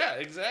shit. Yeah,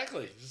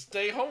 exactly.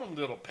 Stay home,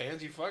 little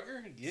pansy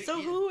fucker. So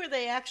who were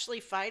they actually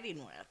fighting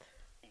with?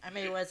 I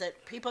mean, was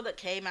it people that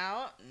came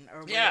out?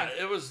 Or were Yeah, they-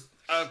 it was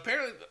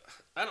apparently.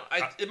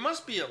 It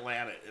must be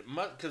Atlanta. It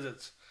must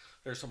because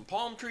there's some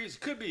palm trees.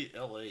 It could be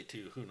L.A.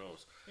 too. Who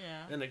knows?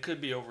 Yeah. And it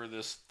could be over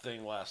this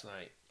thing last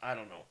night. I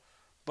don't know.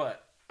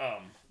 But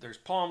there's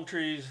palm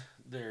trees.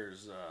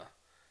 There's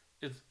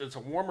it's a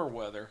warmer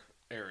weather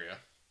area.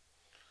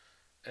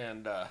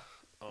 And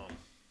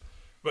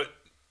But,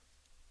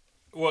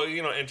 well,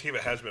 Antifa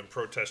has been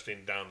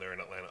protesting down there in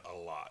Atlanta a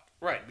lot.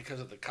 right because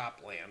of the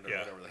cop land or Yeah.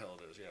 whatever the hell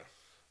it is. Yeah.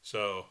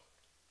 So,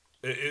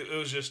 it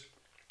was just,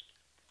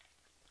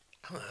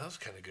 I don't know, that was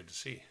kind of good to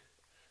see.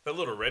 That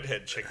little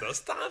redhead chick, though,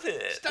 stop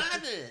it.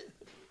 Stop it.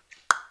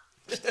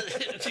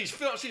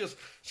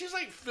 She's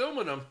like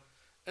filming them,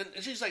 and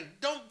she's like,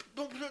 don't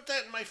put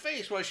that in my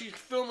face while she's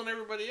filming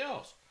everybody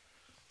else.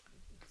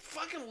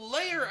 Fucking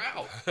lay her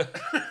out.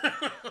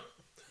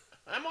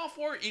 I'm all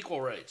for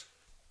equal rights.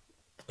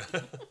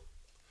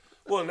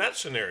 Well, in that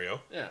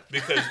scenario, Yeah.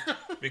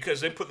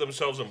 because they put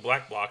themselves in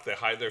black bloc, they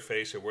hide their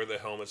face, they wear their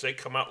helmets, they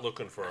come out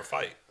looking for a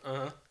fight.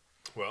 Uh-huh.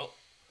 Well,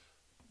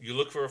 you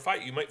look for a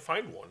fight, you might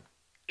find one.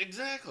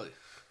 Exactly.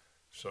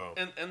 So,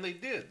 And they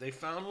did. They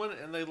found one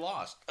and they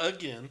lost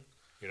again.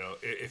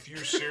 if you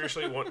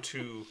seriously want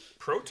to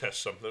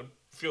protest something,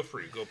 feel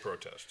free, go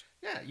protest.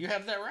 Yeah, you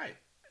have that right.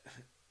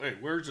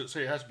 Wait, where does it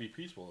say it has to be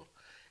peaceful?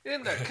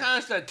 In the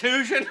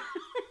Constitution.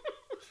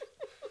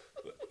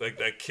 Like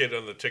that kid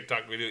on the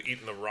TikTok video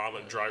eating the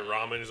dry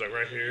ramen. He's like,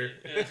 right here.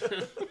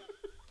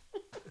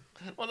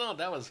 Well, no,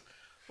 that was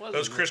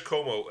Chris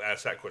Como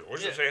asked that question. Where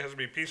does it say it has to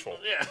be peaceful?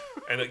 Yeah.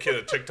 And the kid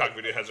in the TikTok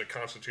video has a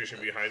Constitution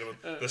behind him.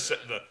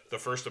 The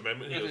First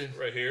Amendment. He goes,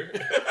 right here.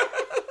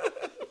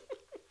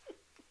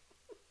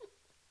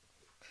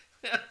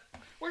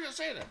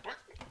 say that. What?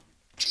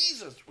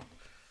 Jesus.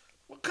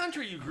 What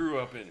country you grew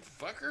up in,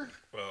 fucker?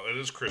 Well, it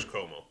is Chris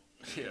Cuomo.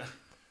 Yeah.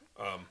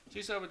 Do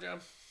you still have a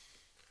job?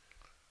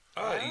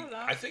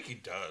 I think he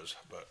does,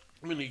 but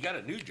I mean, he got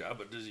a new job,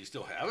 but does he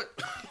still have it?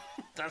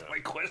 That's my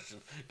question.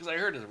 Because I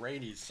heard his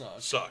ratings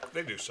suck.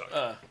 They do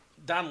suck.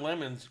 Don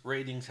Lemon's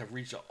ratings have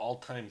reached an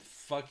all-time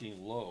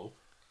fucking low.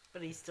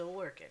 But he's still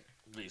working.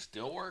 He's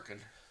still working.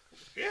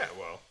 Yeah,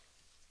 well.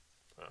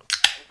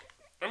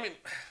 I mean,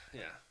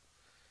 yeah.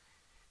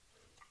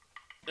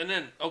 And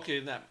then, okay,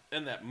 in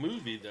that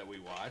movie that we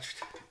watched,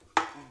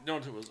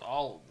 notice it was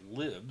all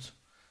libs.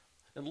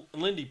 And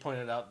Lindy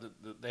pointed out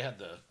that they had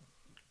the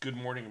Good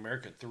Morning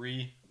America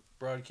 3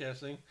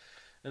 broadcasting,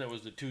 and it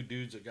was the two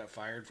dudes that got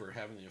fired for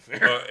having the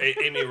affair.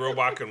 Amy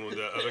Robach and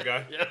the other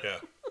guy? Yeah.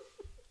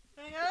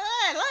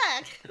 Hey,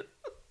 look.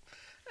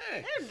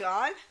 Hey. They're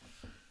gone.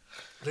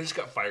 They just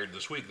got fired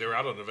this week. They were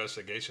out on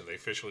investigation. They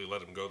officially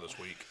let him go this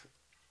week.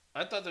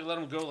 I thought they let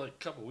him go like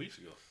a couple weeks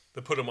ago.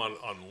 They put him on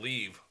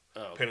leave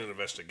Oh. pending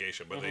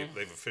investigation, but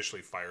they've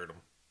officially fired him.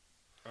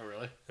 Oh,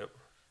 really? Yep.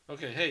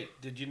 Okay, hey,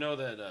 did you know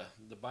that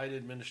the Biden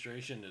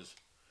administration is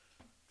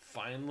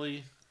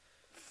finally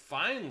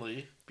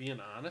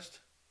being honest?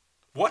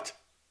 What?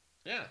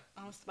 Yeah.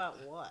 Honest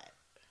about what?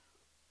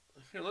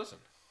 Here, listen.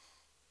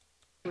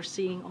 We're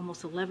seeing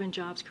almost 11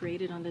 jobs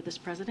created under this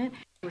president.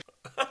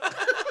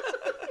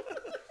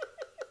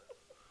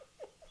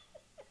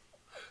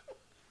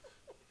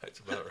 That's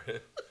about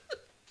right.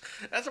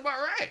 That's about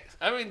right.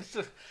 I mean,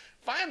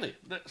 finally,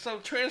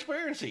 some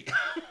transparency.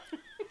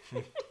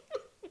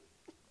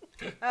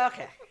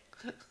 Okay.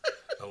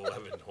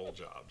 11 whole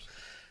jobs.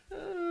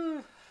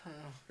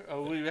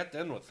 Oh, we have to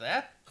end with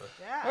that?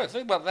 Yeah. All right,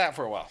 think about that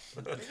for a while.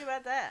 Think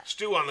about that.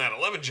 Stew on that.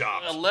 11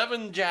 jobs.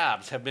 11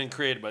 jobs have been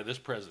created by this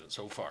president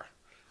so far.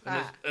 And,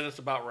 Ah. and it's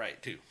about right,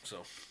 too.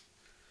 So,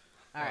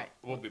 All right.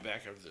 we'll be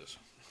back after this.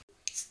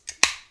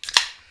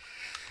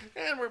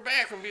 And we're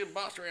back from being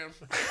bossed around.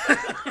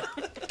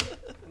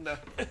 No.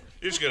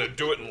 You're just going to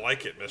do it and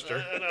like it,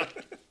 mister.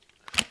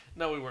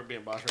 No, we weren't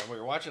being bossed around. We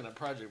were watching a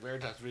Project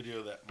Veritas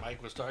video that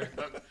Mike was talking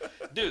about.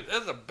 Dude,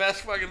 that's the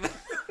best fucking thing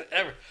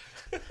ever.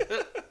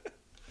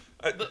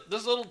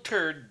 This little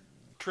turd,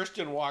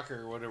 Tristan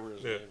Walker, or whatever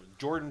his name is,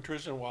 Jordan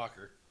Tristan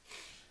Walker,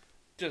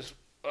 just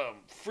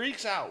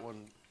freaks out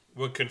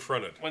When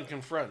confronted.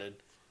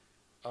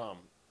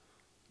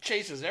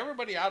 Chases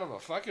everybody out of a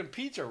fucking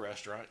pizza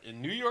restaurant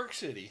in New York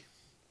City.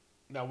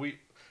 Now,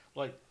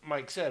 like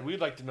Mike said, we'd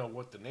like to know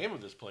what the name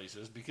of this place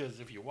is, because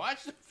if you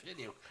watch the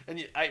video,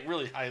 and I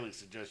really highly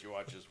suggest you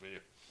watch this video.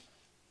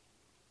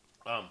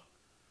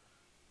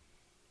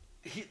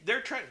 They're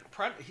trying.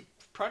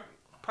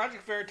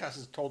 Project Veritas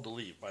is told to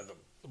leave by the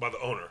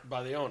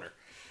owner.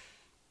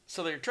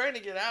 So they're trying to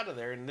get out of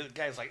there, and the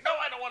guy's like, "No,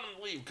 I don't want him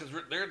to leave," because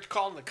they're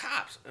calling the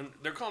cops, and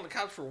they're calling the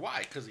cops for why?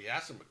 Because he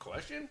asked them a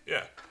question.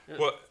 Yeah.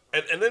 Well,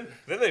 and then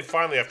they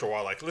finally, after a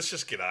while, like, let's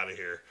just get out of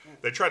here.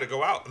 They try to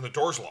go out, and the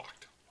door's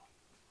locked.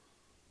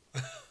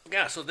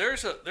 Yeah. So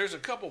there's a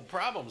couple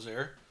problems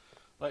there,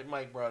 like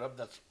Mike brought up.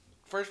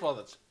 First of all,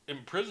 that's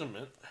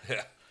imprisonment.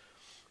 Yeah.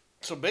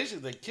 So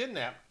basically, they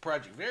kidnapped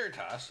Project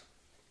Veritas.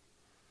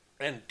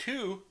 And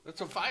 2, that's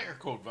a fire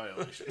code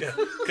violation. Yeah.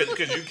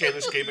 Because you can't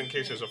escape in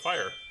case there's a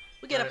fire.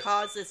 We gotta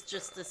pause this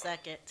just a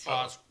second.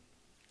 Pause.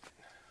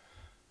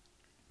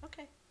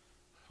 Okay.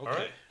 All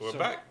right, we're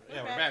back.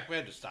 Yeah, we're back. We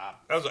had to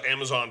stop. That was an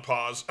Amazon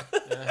pause.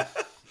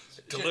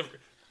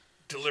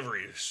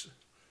 Deliveries.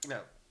 No.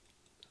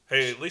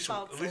 Hey, at least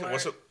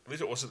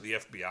it wasn't the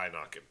FBI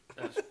knocking.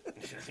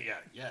 Yeah,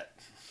 yet.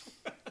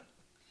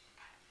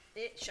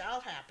 It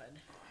shall happen.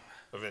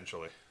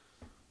 Eventually.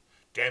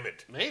 Damn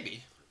it.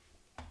 Maybe.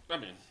 I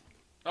mean,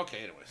 okay,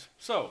 anyways.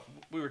 So,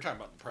 we were talking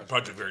about the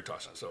Project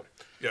Veritas. So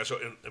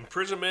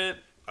imprisonment,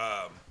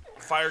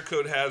 fire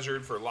code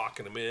hazard for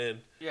locking him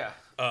in. Yeah.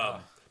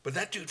 But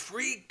that dude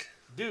freaked.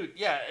 Dude,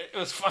 yeah, it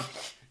was funny.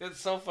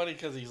 It's so funny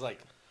because he's like,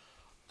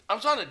 I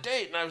was on a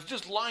date and I was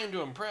just lying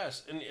to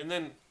impress. And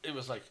then it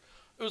was like,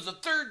 it was the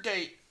third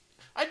date.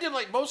 I did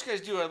like most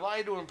guys do. I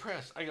lied to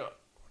impress. I go,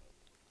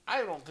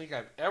 I don't think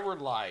I've ever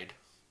lied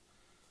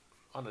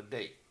on a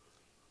date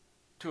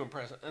to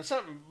impress. And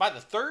something by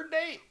the third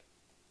date,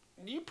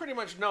 you pretty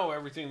much know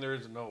everything there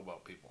is to know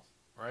about people,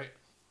 right?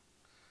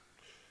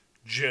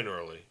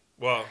 Generally.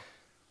 Well,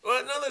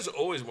 no, there's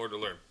always more to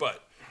learn.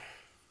 But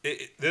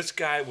this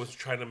guy was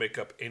trying to make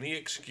up any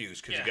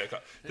excuse because he got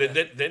caught.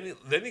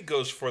 Then he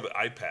goes for the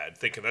iPad,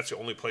 thinking that's the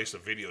only place the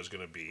video is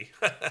going to be.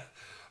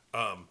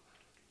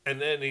 And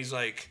then he's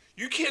like,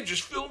 "You can't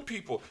just film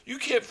people. You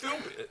can't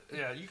film."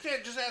 Yeah, you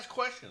can't just ask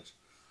questions.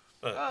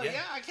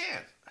 Yeah, I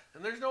can.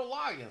 And there's no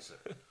law against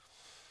it.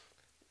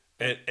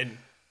 And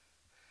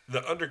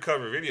the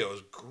undercover video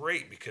is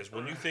great because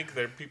when you think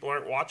that people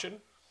aren't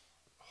watching,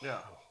 yeah.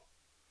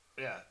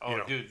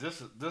 Oh, dude,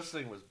 this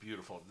thing was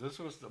beautiful. This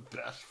was the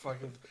best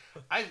fucking.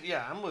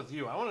 I'm with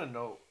you. I want to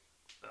know.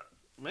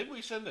 Maybe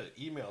we send an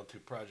email to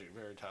Project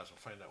Veritas and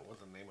find out what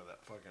the name of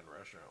that fucking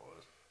restaurant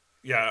was.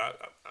 Yeah,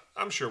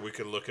 I'm sure we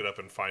could look it up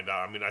and find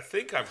out. I mean, I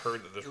think I've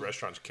heard that this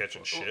restaurant's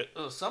catching shit.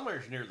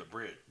 Somewhere's near the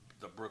bridge.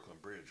 the Brooklyn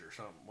Bridge or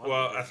something.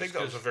 Well, I think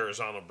that was the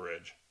Verrazano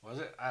Bridge. Was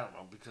it? I don't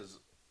know because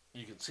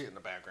you can see it in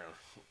the background.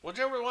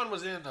 Whichever one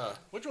was in.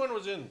 Which one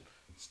was in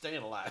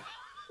Staying Alive?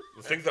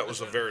 I think that was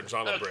the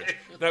Verrazano Bridge.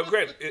 Now,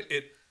 granted,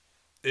 it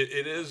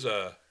is.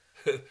 Oh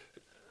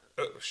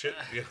shit!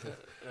 Yeah.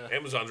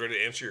 Amazon's ready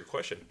to answer your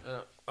question.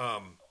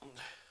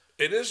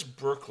 It is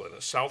Brooklyn,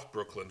 South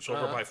Brooklyn, so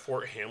over by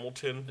Fort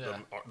Hamilton,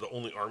 the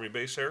only Army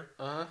base there.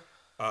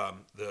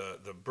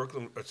 The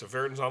Brooklyn, it's a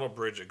Verrazano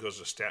Bridge. It goes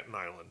to Staten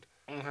Island.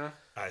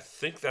 I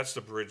think that's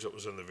the bridge that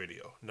was in the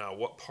video. Now,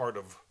 what part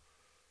of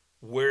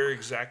where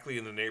exactly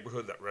in the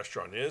neighborhood that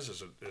restaurant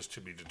is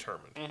to be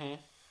determined.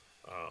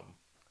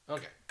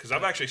 Okay. Because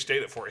I've actually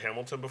stayed at Fort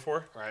Hamilton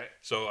before. Right.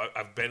 So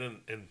I've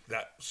been in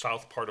that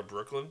south part of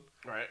Brooklyn.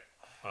 Right.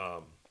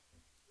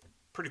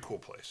 Pretty cool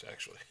place,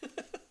 actually.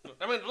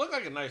 I mean, it looked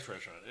like a nice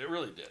restaurant. It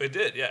really did. It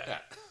did, yeah.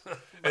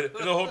 And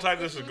the whole time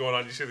this is going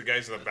on, you see the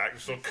guys in the back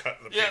still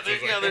cutting the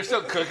pizzas. They're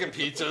still cooking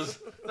pizzas.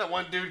 That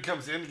one dude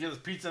comes in to get his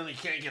pizza and he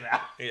can't get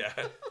out. Yeah.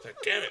 It's like,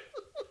 damn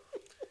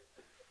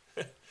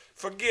it.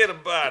 Forget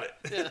about it.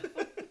 Yeah.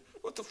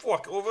 What the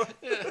fuck, over?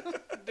 Yeah.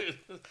 Dude,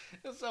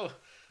 it's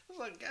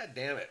like, God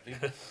damn it,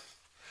 people.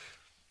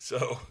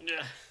 So,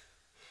 yeah.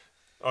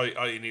 All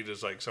you need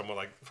is like someone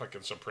like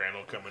fucking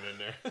Soprano coming in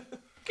there.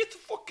 Get the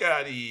fuck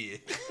out of here.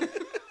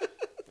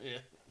 Yeah.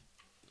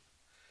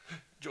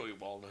 Joey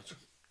Walnuts.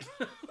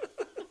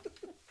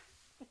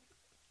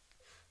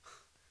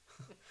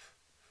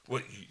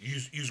 What,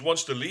 you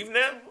wants to leave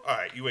now? All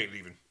right, you ain't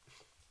leaving.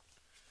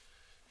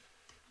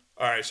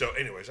 All right, so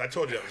anyways, I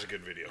told you that was a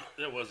good video.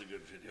 That was a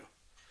good video.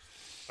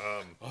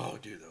 Oh,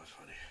 dude, that was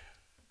funny.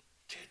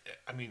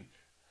 I mean,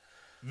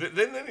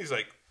 then he's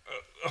like,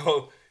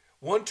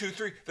 1, 2,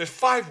 3. There's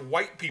 5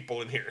 white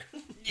people in here.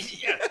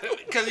 Yeah,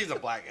 because he's a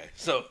black guy.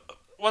 So,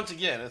 once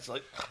again, it's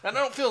like, I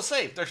don't feel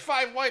safe. There's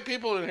 5 white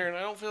people in here, and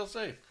I don't feel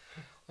safe.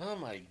 Oh,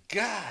 my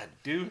God,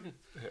 dude.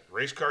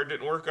 Race card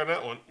didn't work on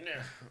that one.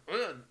 Yeah.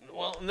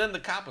 Well, and then the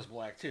cop was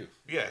black, too.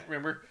 Yeah.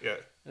 Remember? Yeah.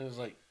 It was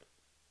like,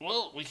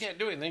 well, we can't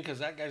do anything because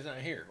that guy's not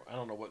here. I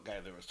don't know what guy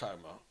they was talking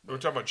about. We were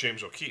talking about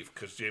James O'Keefe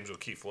because James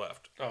O'Keefe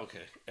left. Oh,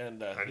 okay.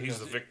 And he's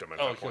the victim at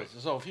that point.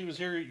 So if he was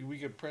here, we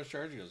could press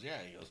charge? He goes, yeah.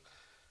 He goes,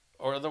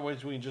 or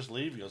otherwise we can just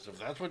leave. He goes, if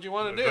that's what you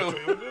want to do. That's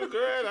what you want to do,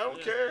 great. I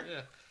don't care.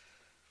 Yeah.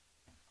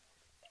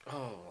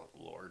 Oh,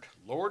 Lord.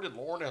 Lord and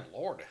Lord and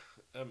Lord.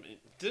 I mean,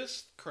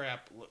 this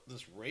crap,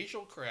 this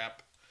racial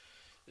crap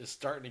is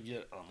starting to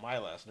get on my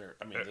last nerve.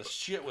 I mean, this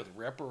shit with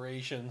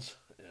reparations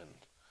and...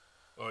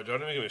 Oh,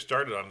 don't even get me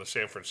started on the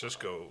San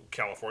Francisco,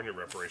 California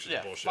reparations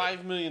bullshit.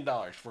 $5 million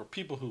for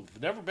people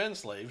who've never been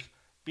slaves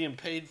being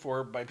paid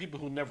for by people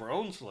who never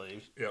owned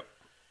slaves. Yep.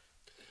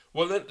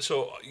 Well, then,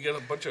 so you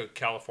got a bunch of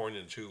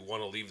Californians who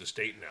want to leave the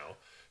state now.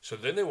 So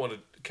then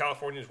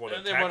Californians want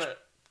to tax people.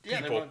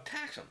 Yeah, they want to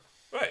tax them.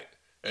 Right.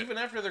 Even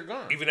after they're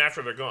gone. Even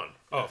after they're gone.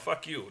 Oh,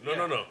 fuck you.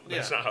 No.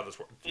 That's not how this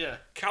works. Yeah.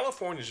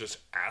 California's just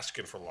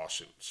asking for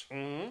lawsuits.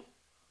 Mm-hmm.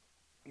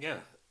 Yeah.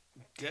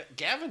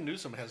 Gavin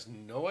Newsom has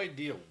no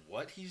idea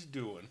what he's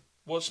doing.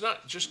 Well, it's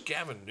not just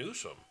Gavin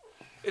Newsom.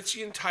 It's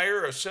the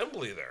entire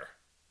assembly there.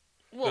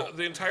 Well,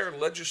 the entire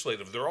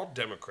legislative, they're all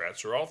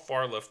Democrats. They're all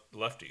far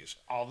lefties.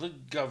 All the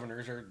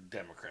governors are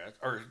Democrats.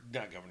 Or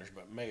not governors,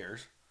 but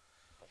mayors.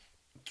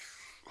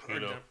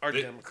 Are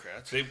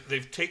Democrats.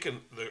 They've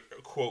taken the,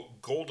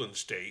 quote, Golden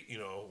State,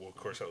 well, of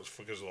course that was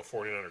because of the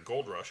 49er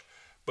gold rush,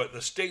 but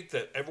the state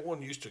that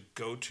everyone used to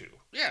go to.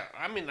 Yeah,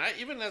 I mean,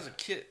 even as a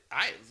kid,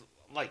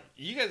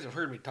 you guys have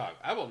heard me talk.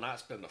 I will not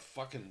spend a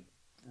fucking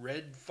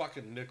red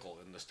fucking nickel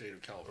in the state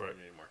of California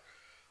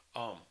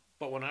anymore.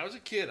 But when I was a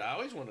kid, I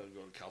always wanted to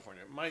go to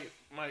California. My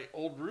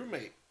old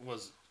roommate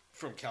was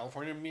from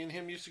California. Me and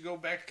him used to go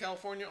back to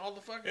California all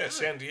the fucking time.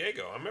 San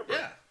Diego. I remember.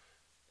 Yeah,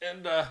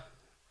 and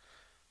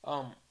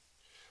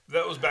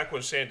that was back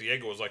when San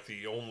Diego was like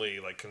the only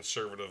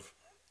conservative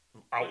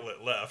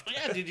outlet left.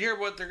 Yeah, did you hear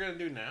what they're going to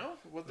do now?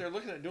 What they're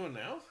looking at doing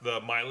now?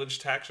 The mileage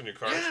tax on your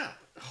cars? Yeah.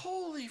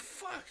 Holy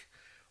fuck.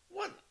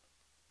 What?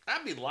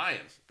 I'd be lying.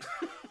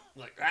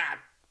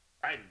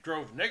 I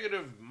drove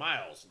negative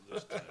miles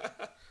this time.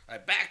 I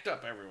backed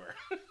up everywhere.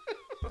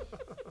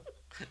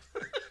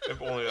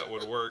 If only that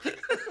would work.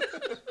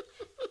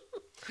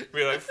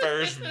 Be like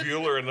Ferris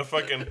Bueller in the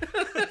fucking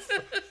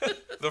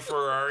the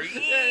Ferrari.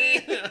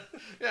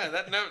 Yeah.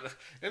 That never.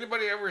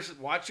 Anybody ever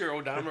watch your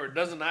odometer? It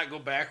does not go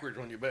backwards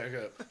when you back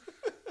up.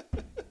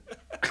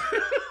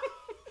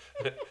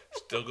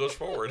 Still goes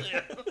forward.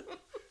 Yeah.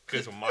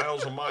 Because a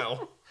mile's a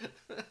mile,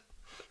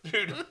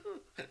 dude.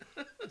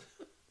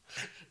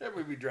 That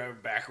would be driving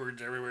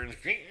backwards everywhere.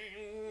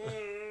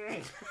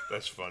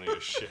 That's funny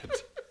as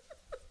shit.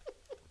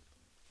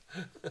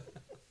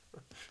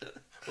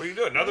 What are you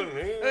doing? Nothing.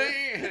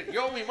 Hey, you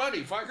owe me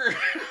money, fucker.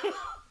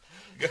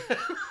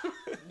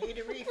 Need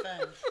a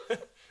refund.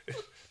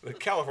 The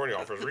California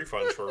offers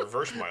refunds for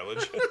reverse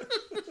mileage.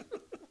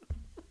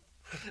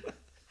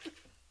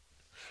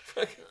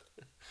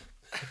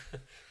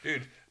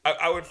 Dude,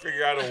 I would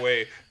figure out a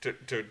way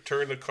to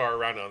turn the car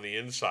around on the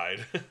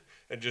inside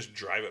and just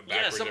drive it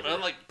Yeah,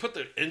 backwards. like put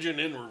the engine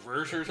in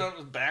reverse or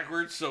something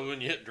backwards, so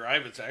when you hit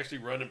drive, it's actually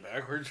running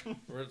backwards.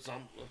 Or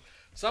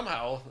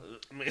somehow,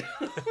 I mean,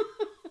 I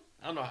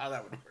don't know how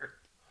that would work.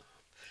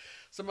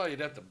 Somehow you'd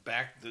have to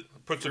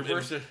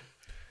reverse it.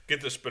 Get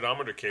the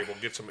speedometer cable,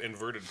 get some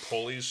inverted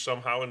pulleys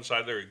somehow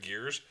inside their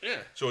gears. Yeah.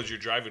 So as you're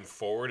driving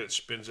forward, it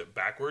spins it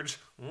backwards.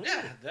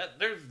 Yeah,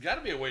 there's got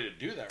to be a way to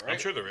do that, right? I'm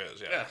sure there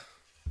is. Yeah.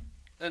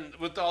 And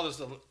with all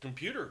this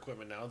computer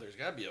equipment now, there's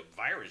got to be a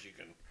virus you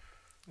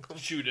can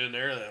shoot in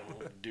there that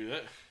will do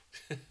that.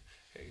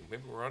 Hey,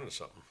 maybe we're onto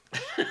something.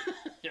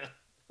 Yeah.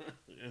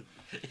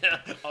 Yeah.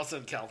 All of a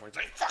sudden, California's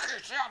like,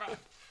 fucker,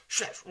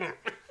 shut up.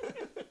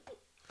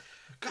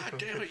 God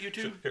damn it, you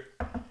two.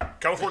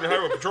 California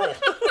Highway Patrol.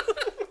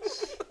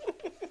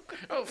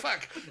 Oh,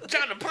 fuck.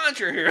 John the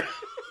Puncher here.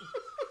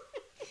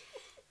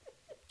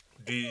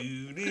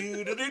 Do,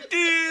 do, do, do,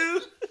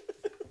 do.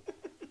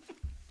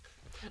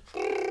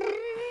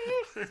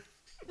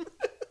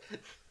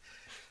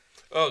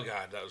 Oh,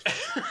 God, that was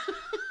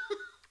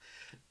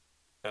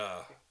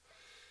fun.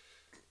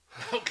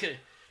 Okay.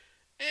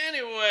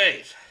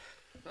 Anyways,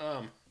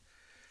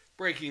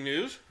 breaking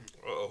news.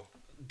 Uh-oh.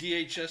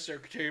 DHS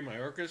Secretary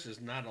Mayorkas is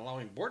not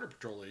allowing Border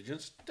Patrol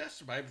agents to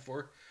testify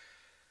before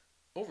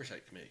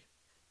Oversight Committee.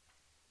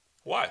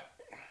 Why?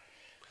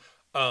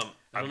 I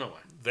don't know why.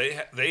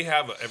 They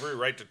have every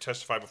right to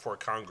testify before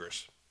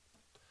Congress.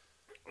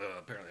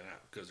 Apparently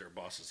not, because their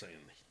boss is saying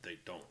they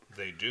don't.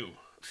 They do.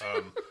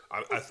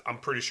 I'm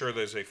pretty sure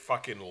there's a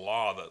fucking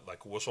law that, like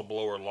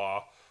whistleblower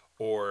law,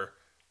 or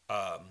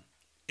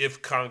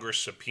if Congress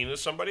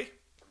subpoenas somebody,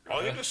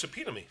 all you have to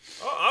subpoena me.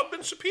 Oh, I've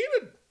been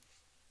subpoenaed.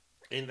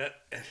 And that,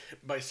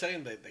 by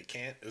saying that they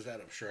can't, is that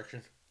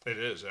obstruction? It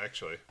is,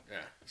 actually. Yeah.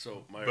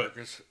 So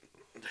Mayorkas.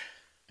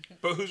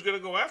 But who's going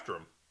to go after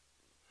him?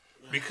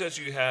 Because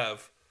you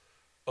have,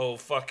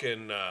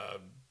 fucking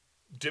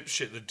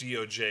dipshit, the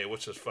DOJ.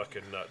 What's his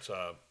fucking nuts?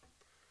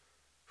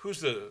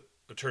 Who's the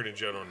Attorney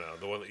General now?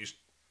 The one that used.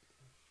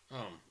 The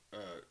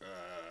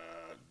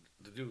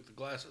dude with the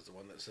glasses, the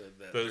one that said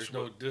that There's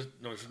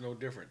there's no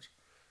difference.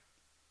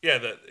 Yeah,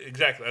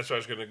 exactly. That's where I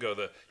was going to go.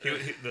 The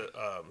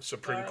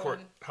Supreme Court,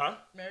 huh?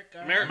 Merrick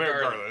Garland.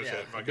 Merrick Garland. That's Yeah.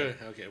 it. Fucking, Good.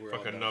 Okay, we're all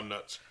fucking done.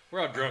 numbnuts. We're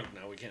all drunk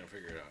now. We can't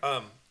figure it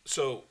out.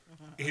 So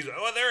he's like,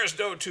 well, there is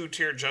no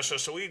two-tier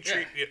justice, so we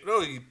treat you. No,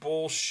 you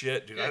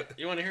bullshit, dude. Yeah.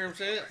 You want to hear him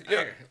say it? Yeah.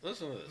 Here,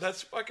 listen to this.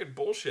 That's fucking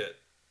bullshit.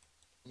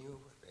 They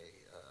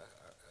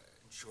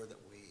ensure that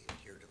we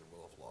adhere to the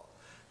rule of law.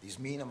 These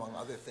mean, among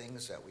other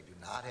things, that we do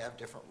not have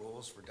different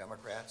rules for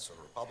Democrats or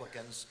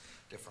Republicans,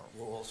 different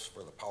rules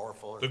for the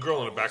powerful. Or The girl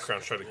in the powerless,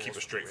 background's trying to different keep a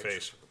rules straight for the rich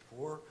face. or for the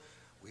poor.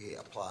 We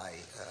apply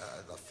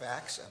the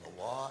facts and the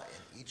law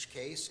in each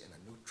case in a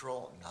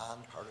neutral,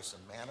 nonpartisan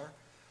manner.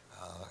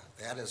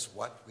 That is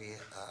what we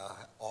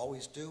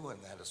always do, and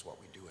that is what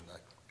we do in the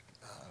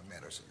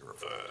matters that you're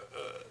referring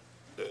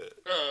to.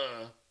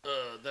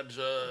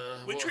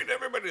 We treat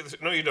everybody the same.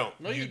 No, you don't.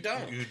 No, you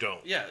don't. You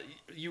don't. Yeah,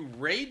 you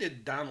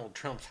raided Donald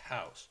Trump's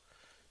house.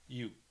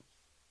 You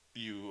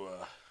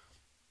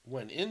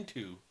went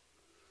into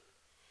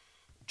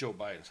Joe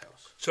Biden's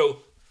house.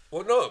 So,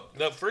 well,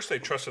 no. First, they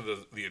trusted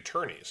the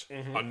attorneys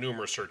on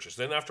numerous searches.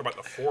 Then, after about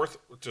the fourth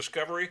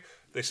discovery,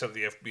 they sent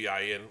the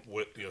FBI in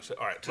with, said,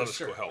 all right, let us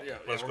go help. Yeah,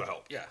 Let's go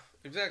help. Yeah,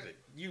 exactly.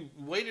 You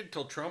waited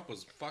till Trump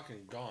was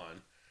fucking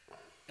gone,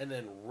 and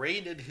then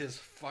raided his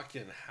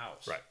fucking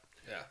house. Right.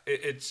 Yeah.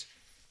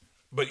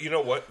 But you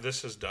know what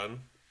this has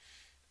done?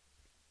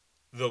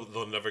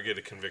 They'll never get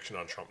a conviction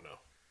on Trump now.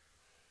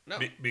 No.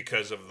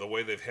 Because of the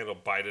way they've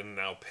handled Biden and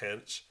now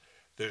Pence,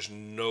 there's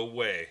no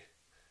way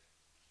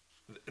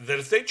that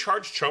if they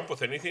charge Trump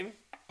with anything,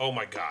 oh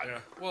my God. Yeah.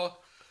 Well,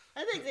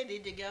 I think they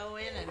need to go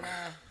in and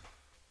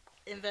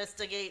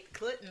investigate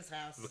Clinton's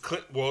house.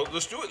 Well,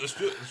 let's do it. Let's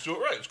do it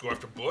right. Let's go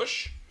after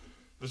Bush.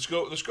 Let's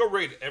go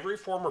raid every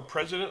former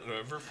president and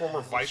every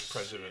former vice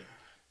president,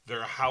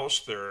 their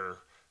house, their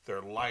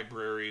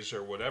libraries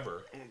or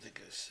whatever, I don't think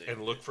I see.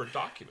 and look for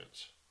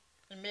documents.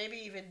 And maybe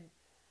even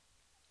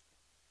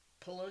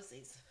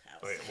Pelosi's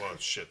house. Oh, yeah, well,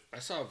 shit. I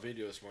saw a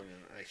video this morning,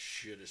 and I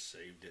should have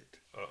saved it.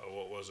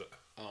 What was it?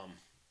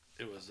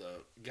 It was a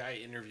guy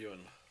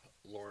interviewing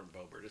Lauren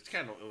Boebert. It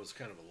was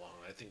kind of a long.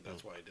 I think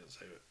that's why I didn't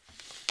save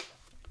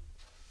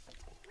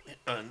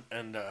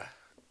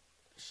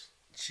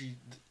it.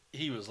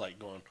 He was like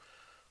going.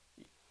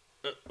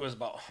 It was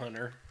about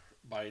Hunter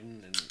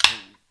Biden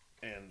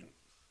and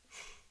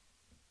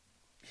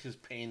his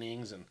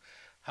paintings and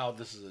how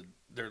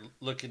they're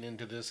looking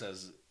into this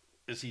as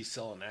is he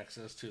selling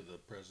access to the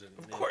president?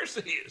 Of course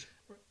he is.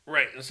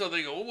 Right. And so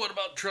they go, well, what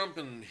about Trump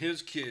and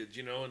his kids,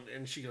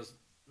 And she goes,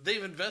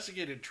 they've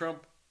investigated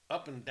Trump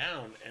up and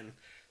down, and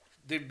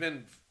they've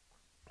been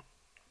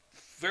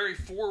very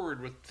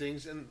forward with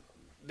things, and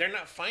they're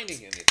not finding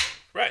anything.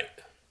 Right.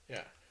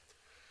 Yeah.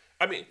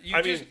 I mean,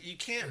 you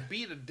can't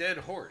beat a dead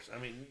horse. I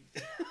mean,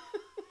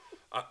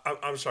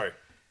 I'm sorry.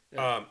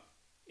 Yeah.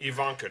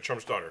 Ivanka,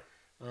 Trump's daughter.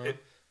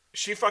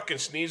 She fucking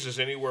sneezes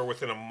anywhere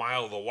within a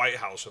mile of the White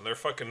House, and they're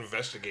fucking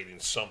investigating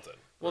something.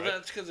 well, right?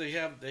 that's because they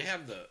have the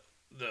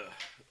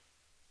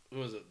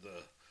was it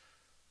the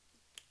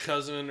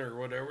cousin or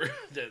whatever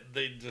that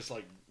they just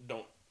like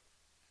don't,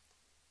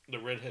 the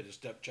redheaded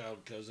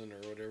stepchild cousin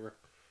or whatever.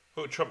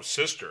 Who? Trump's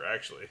sister,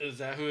 actually. Is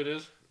that who it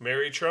is?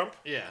 Mary Trump?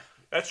 Yeah.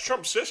 That's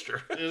Trump's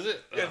sister. Is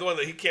it? Yeah, the one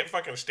that he can't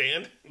fucking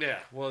stand. Yeah.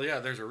 Well, yeah.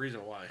 There's a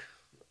reason why.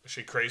 Is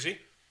she crazy?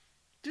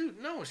 Dude,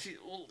 no.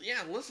 Well,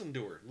 yeah. Listen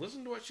to her.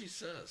 Listen to what she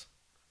says.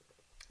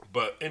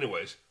 But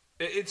anyways,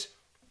 it's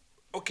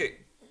okay.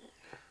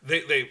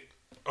 They.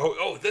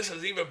 Oh, this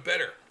is even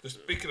better.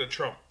 Speaking of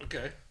Trump.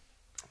 Okay.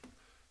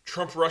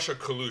 Trump-Russia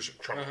collusion.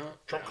 Trump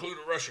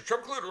colluded Russia.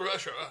 Trump colluded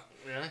Russia.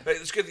 Yeah. Hey,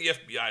 let's get the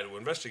FBI to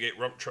investigate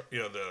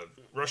the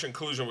Russian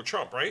collusion with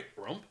Trump, right?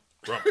 Rump,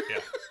 yeah.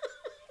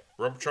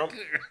 Rump Trump.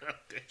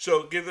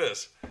 So, get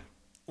this.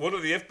 One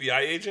of the FBI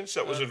agents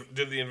that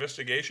did the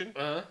investigation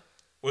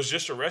was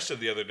just arrested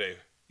the other day.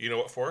 You know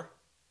what for?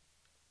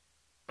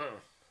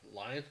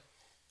 Lying?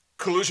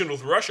 Collusion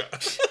with Russia.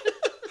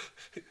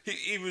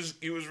 He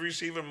was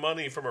receiving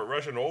money from a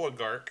Russian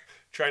oligarch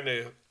trying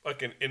to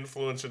fucking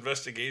influence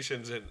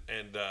investigations and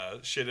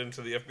shit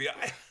into the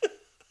FBI.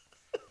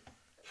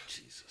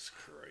 Jesus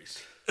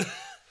Christ.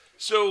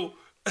 So,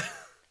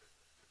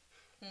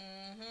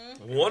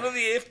 one of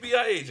the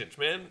FBI agents,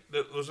 man,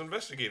 that was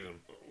investigating him.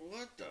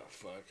 What the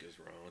fuck is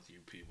wrong with you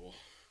people?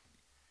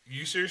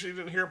 You seriously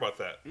didn't hear about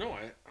that? No,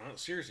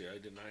 seriously, I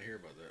did not hear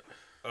about that.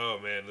 Oh,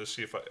 man, let's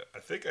see if I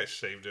think I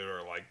saved it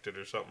or liked it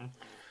or something.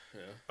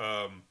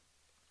 Yeah.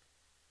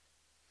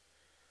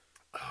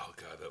 Oh,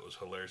 God, that was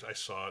hilarious. I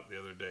saw it the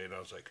other day, and I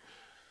was like,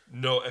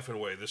 no effing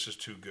way. This is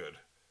too good.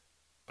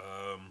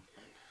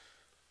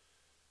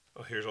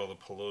 Here's all the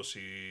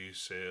Pelosi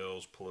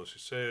sales.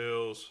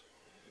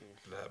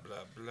 Blah,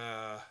 blah,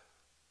 blah.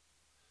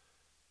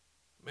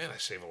 Man, I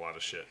save a lot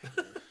of shit.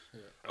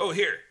 Yeah. Oh,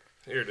 here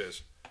it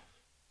is.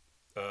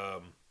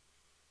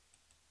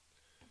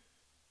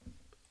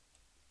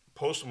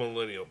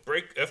 Post-millennial.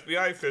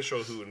 FBI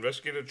official who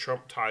investigated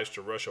Trump ties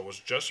to Russia was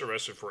just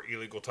arrested for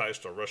illegal ties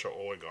to Russia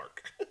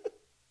oligarch.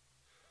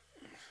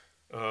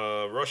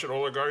 Russian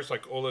oligarchs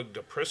like Oleg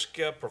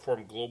Deripaska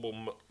performed global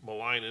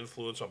malign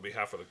influence on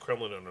behalf of the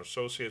Kremlin and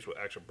associates with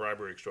acts of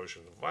bribery,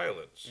 extortion, and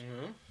violence.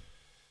 Mm-hmm.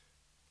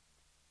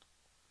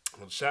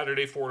 On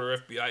Saturday,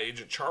 Florida FBI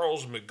agent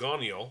Charles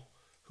McGonigal,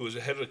 who is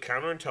the head of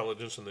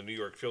counterintelligence in the New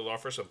York field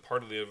office and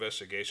part of the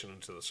investigation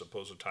into the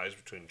supposed ties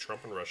between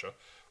Trump and Russia,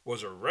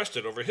 was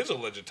arrested over his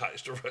alleged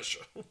ties to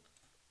Russia.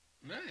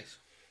 Nice.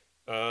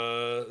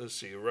 Let's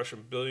see, a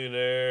Russian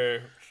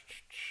billionaire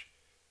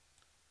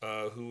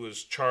who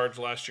was charged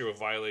last year with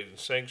violating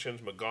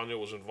sanctions. McGonigal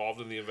was involved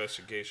in the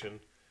investigation.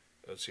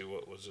 Let's see,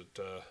 what was it?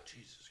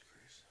 Jesus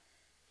Christ.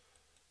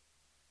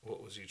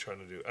 What was he trying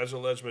to do? As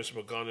alleged, Mr.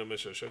 McGonigal and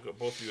Mr. Shukla,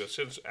 both U.S.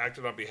 citizens,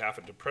 acted on behalf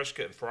of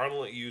Deripaska and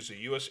fraudulently used a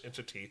U.S.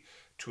 entity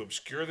to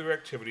obscure their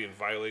activity in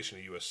violation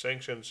of U.S.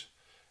 sanctions.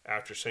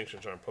 After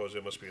sanctions are imposed,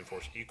 they must be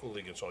enforced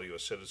equally against all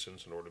U.S.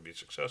 citizens in order to be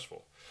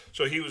successful.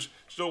 So he was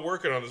still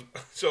working on this.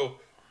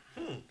 So,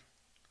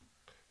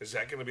 is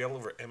that going to be all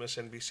over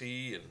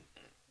MSNBC?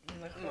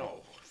 And No.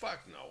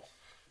 Fuck no.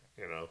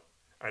 you know,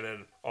 and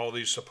then all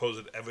these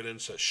supposed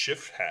evidence that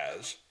Schiff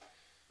has,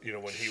 you know,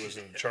 when he was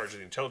in charge of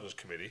the Intelligence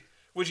Committee,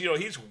 which, you know,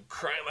 he's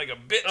crying like a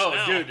bitch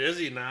now. Dude, is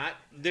he not?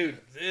 Dude,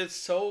 it's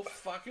so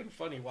fucking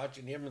funny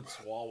watching him and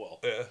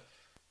Swalwell. Yeah.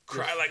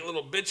 Cry like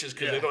little bitches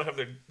because they don't have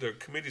their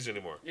committees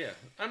anymore. Yeah,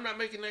 I'm not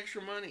making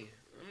extra money.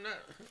 I'm not.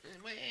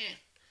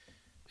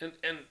 And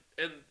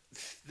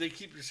they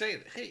keep saying,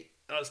 hey,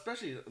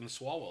 especially in the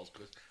Swalwells,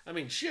 because I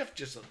mean, Schiff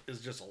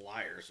is just a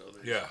liar, so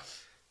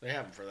they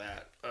have him for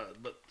that.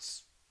 But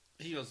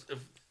he goes,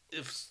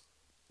 if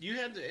you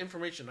had the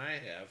information I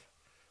have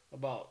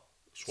about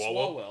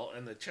Swalwell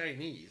and the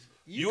Chinese,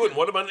 you wouldn't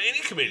want him on any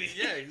committee.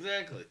 Yeah,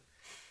 exactly.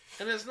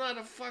 And it's not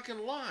a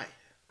fucking lie.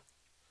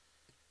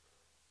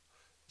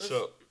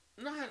 So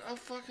not a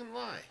fucking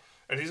lie.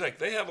 And he's like,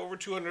 they have over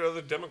 200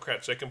 other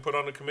Democrats they can put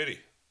on the committee.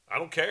 I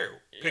don't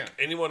care. Pick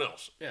anyone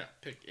else. Yeah,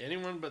 pick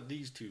anyone but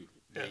these two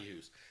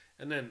yahoos.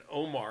 And then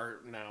Omar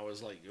now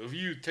is like, if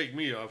you take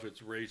me off,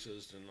 it's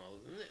racist and all.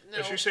 No.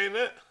 Is she saying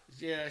that?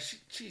 Yeah,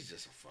 she's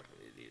just a fucking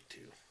idiot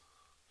too.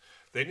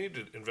 They need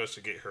to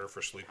investigate her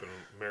for sleeping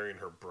and marrying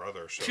her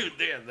brother. So. Dude,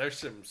 Dan, there's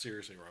something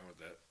seriously wrong with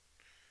that.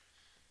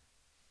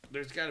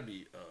 There's got to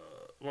be.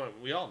 Well,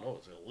 we all know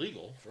it's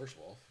illegal. First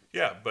of all.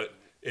 Yeah, but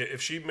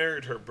if she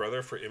married her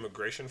brother for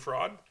immigration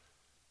fraud,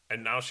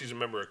 and now she's a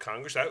member of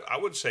Congress, I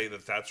would say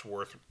that that's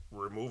worth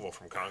removal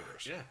from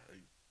Congress. Yeah,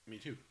 me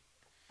too.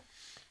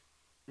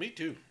 Me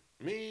too.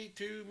 Me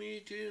too. Me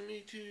too.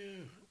 Me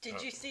too.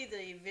 Did you see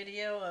the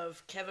video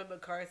of Kevin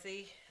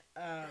McCarthy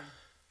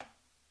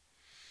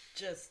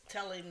just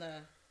telling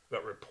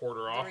that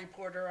reporter off? The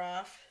reporter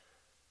off.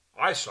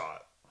 I saw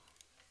it.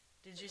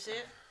 Did you see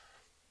it?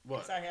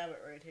 What? 'Cause I have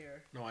it right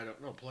here. No, I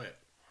don't. No, play it.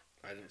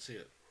 I didn't see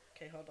it.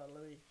 Okay, hold on.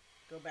 Let me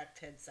go back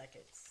 10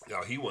 seconds.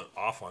 No, he went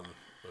off on.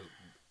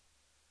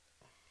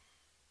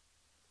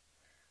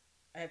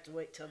 I have to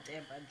wait till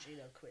Dan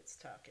Bongino quits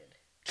talking.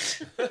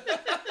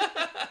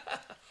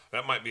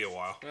 That might be a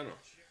while. I know.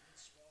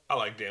 I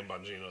like Dan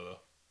Bongino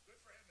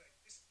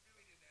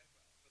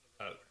though.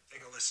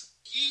 Take a listen.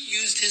 He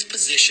used his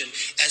position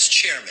as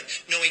chairman,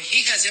 knowing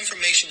he has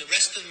information the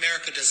rest of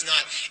America does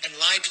not, and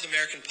lied to the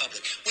American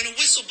public. When a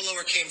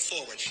whistleblower came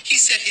forward,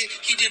 he said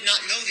he did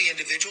not know the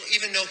individual,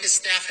 even though his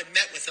staff had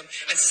met with him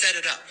and set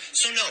it up.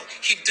 So no,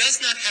 he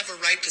does not have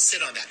a right to sit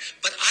on that.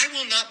 But I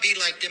will not be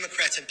like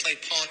Democrats and play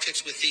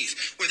politics with these,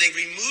 where they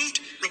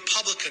removed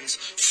Republicans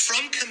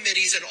from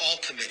committees and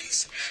all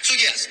committees. So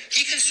yes,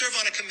 he can serve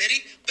on a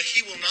committee, but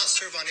he will not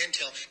serve on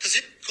Intel, because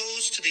it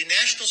goes to the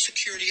national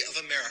security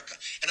of America.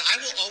 And I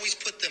will always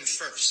put them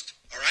first,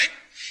 all right?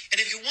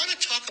 And if you want to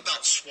talk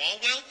about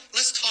Swalwell,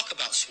 let's talk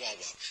about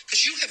Swalwell,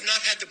 because you have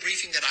not had the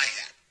briefing that I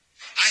had.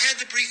 I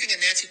had the briefing and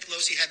Nancy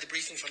Pelosi had the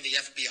briefing from the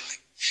FBI.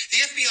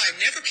 The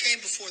FBI never came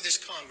before this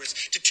Congress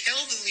to tell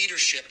the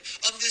leadership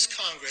of this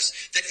Congress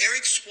that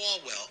Eric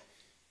Swalwell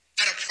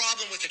had a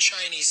problem with a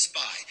Chinese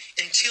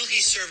spy until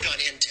he served on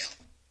Intel.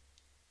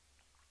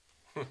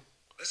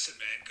 Listen,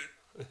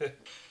 man, good.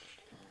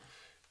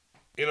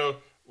 You know,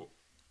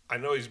 I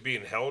know he's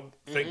being held.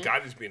 Thank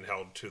God he's being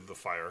held to the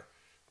fire.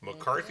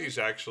 McCarthy's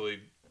actually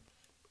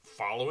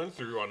following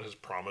through on his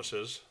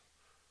promises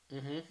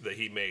that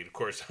he made. Of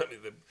course, I mean,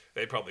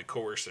 they probably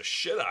coerced the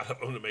shit out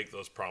of him to make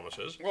those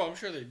promises. Well, I'm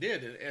sure they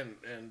did,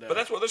 and but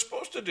that's what they're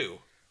supposed to do,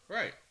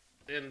 right?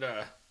 And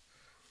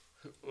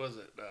was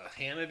it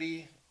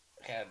Hannity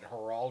had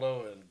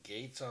Geraldo and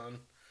Gates on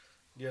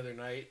the other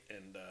night,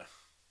 and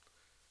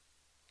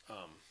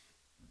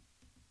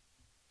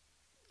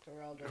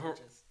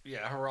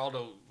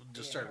Geraldo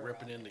just started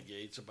ripping into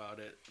Gates about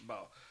it,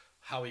 about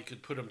how he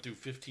could put him through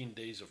 15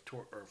 days of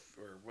or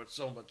what,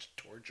 so much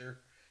torture.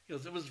 He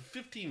goes, it was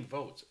 15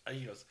 votes.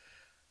 He goes,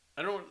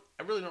 I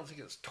really don't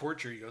think it's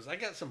torture. He goes, I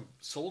got some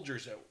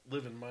soldiers that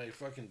live in my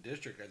fucking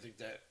district. I think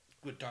that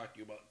would talk to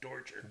you about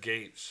torture.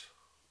 Gates.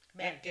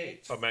 Matt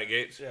Gates. Oh, Matt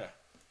Gates? Yeah.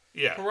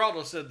 Yeah.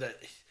 Geraldo said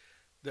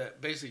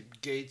that basically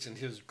Gates and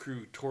his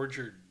crew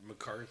tortured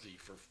McCarthy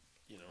for,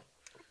 you know.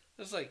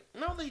 It's like,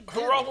 no, they didn't.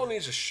 Geraldo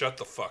needs to shut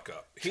the fuck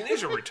up. He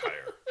needs to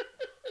retire.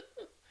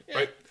 Yeah.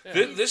 Right?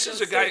 Yeah. This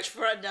is a guy. Search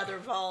for another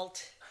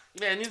vault.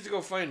 Yeah, he needs to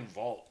go find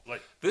Vault.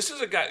 Like, this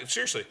is a guy.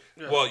 Seriously.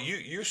 Yeah. Well,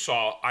 you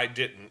saw. I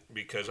didn't,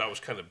 because I was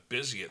kind of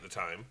busy at the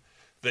time.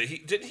 That he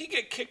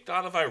get kicked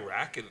out of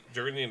Iraq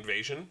during the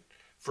invasion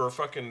for a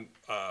fucking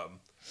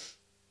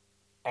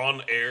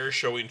on air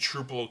showing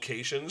troop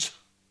locations.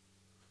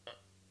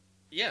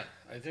 yeah,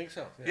 I think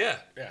so. Yeah.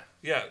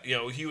 Yeah. You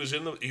know, he was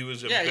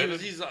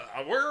embedded. He's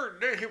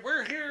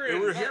we're here.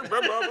 And We're here.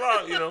 Blah blah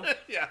blah. You know.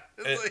 Yeah.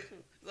 It's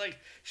like,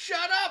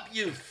 shut up,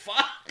 you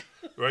fuck.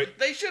 Right.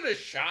 They should have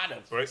shot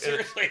him. Right.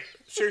 Seriously.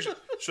 Seriously.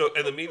 So,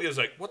 and the media's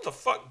like, "What the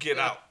fuck? Get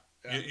out!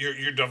 Yeah.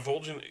 You're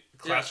divulging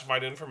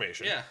classified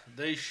information." Yeah,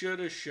 they should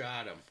have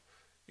shot him.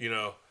 You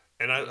know,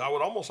 and I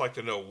would almost like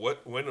to know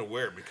what, when, and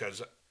where,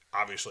 because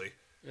obviously,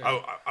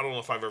 I don't know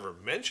if I've ever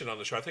mentioned on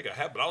the show. I think I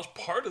have, but I was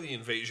part of the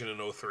invasion in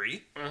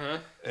 2003.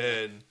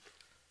 And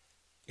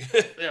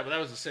yeah, but that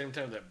was the same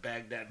time that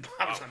Baghdad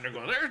bombs on. They're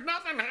going, "There's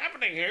nothing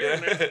happening here." Yeah.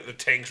 And The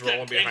tanks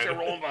rolling behind them.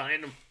 rolling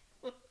behind them.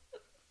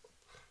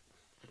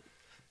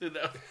 Dude,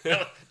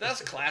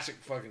 that's classic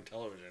fucking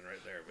television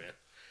right there, man.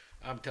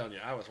 I'm telling you,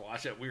 I was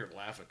watching it. We were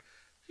laughing.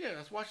 Yeah, I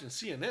was watching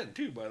CNN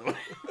too, by the way.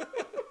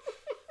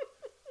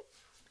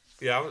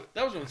 Yeah,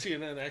 that was when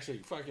CNN actually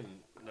fucking.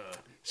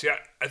 See,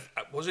 I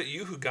was it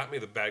you who got me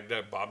the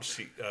Baghdad Bob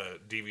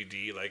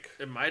DVD? Like,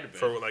 it might have been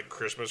for like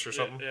Christmas or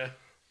something. Yeah.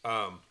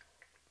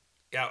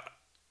 Yeah,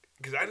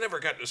 because I never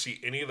got to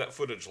see any of that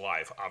footage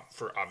live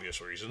for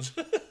obvious reasons.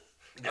 I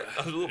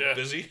was a little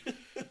busy.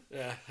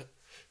 Yeah.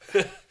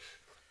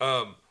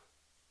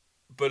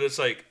 But it's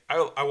like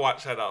I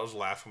watched that. I was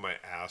laughing my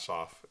ass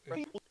off.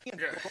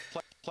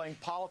 Playing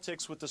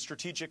politics with the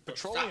Strategic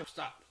Petroleum.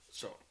 Stop.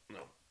 So no,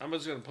 I'm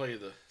just gonna play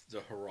the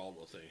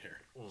Geraldo thing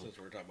here since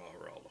we're talking about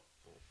Geraldo.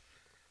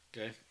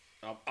 Okay,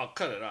 I'll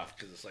cut it off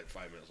because it's like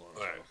 5 minutes long.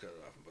 So right. I'll cut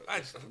it off.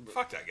 But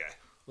Fuck that guy.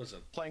 Listen.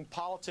 Playing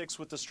politics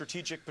with the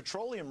Strategic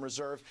Petroleum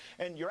Reserve.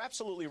 And you're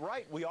absolutely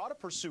right. We ought to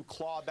pursue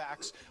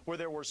clawbacks where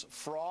there was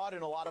fraud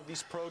in a lot of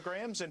these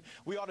programs. And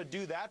we ought to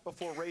do that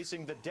before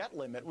raising the debt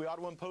limit. We ought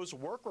to impose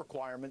work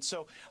requirements.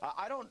 So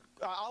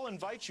I'll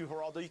invite you,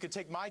 Geraldo. You could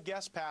take my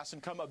guest pass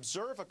and come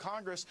observe a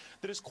Congress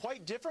that is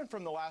quite different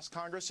from the last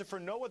Congress, if for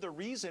no other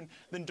reason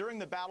than during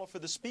the battle for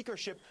the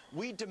speakership,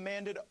 we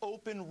demanded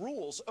open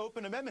rules,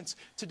 open amendments.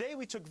 Today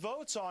we took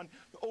votes on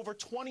over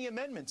 20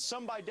 amendments,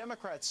 some by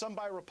Democrats, some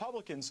by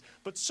Republicans.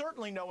 But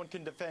certainly no one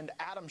can defend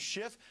Adam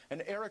Schiff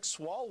and Eric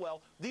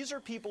Swalwell. These are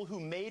people who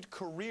made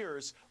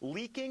careers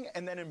leaking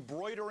and then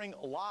embroidering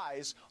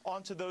lies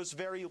onto those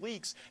very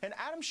leaks. And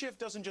Adam Schiff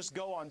doesn't just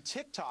go on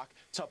TikTok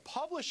to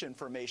publish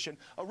information.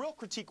 A real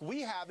critique we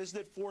have is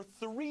that for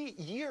 3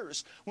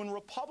 years, when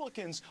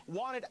Republicans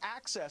wanted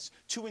access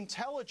to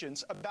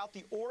intelligence about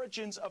the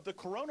origins of the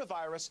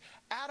coronavirus,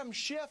 Adam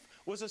Schiff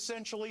was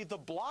essentially the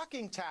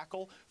blocking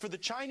tackle for the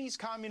Chinese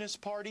Communist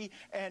Party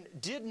and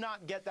did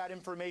not get that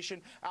information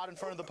out in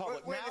front of the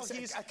public. Wait now a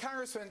second.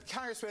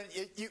 Congressman,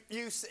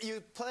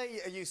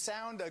 you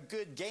sound a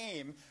good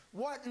game.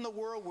 What in the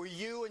world were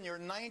you and your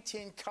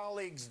 19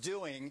 colleagues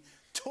doing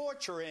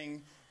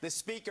torturing the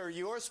speaker,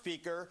 your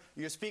speaker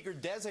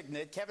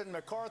designate, Kevin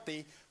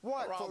McCarthy.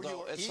 What, for Geraldo,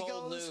 your it's egos?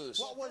 old news.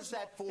 What was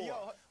that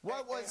for?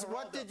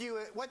 What did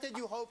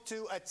you hope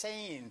to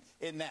attain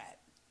in that?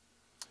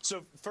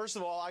 So, first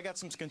of all, I got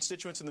some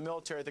constituents in the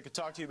military that could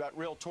talk to you about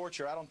real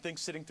torture. I don't think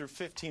sitting through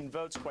 15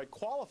 votes quite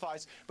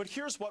qualifies, but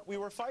here's what we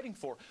were fighting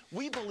for.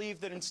 We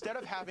believe that instead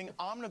of having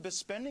omnibus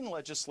spending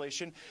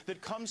legislation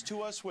that comes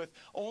to us with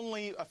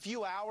only a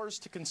few hours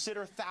to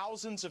consider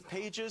thousands of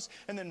pages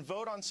and then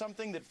vote on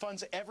something that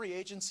funds every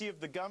agency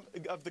of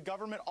the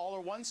government all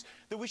at once,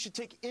 that we should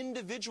take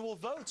individual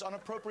votes on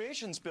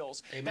appropriations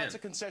bills. Amen. That's a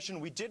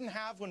concession we didn't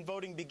have when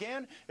voting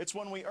began. It's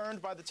one we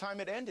earned by the time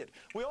it ended.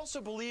 We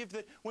also believe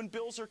that when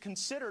bills are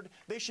considered,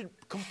 they should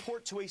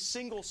comport to a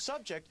single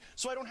subject,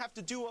 so I don't have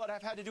to do what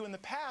I've had to do in the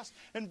past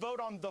and vote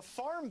on the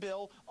farm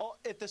bill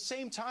at the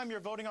same time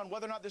you're voting on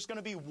whether or not there's going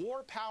to be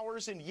war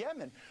powers in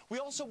Yemen. We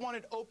also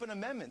wanted open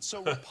amendments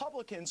so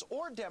Republicans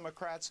or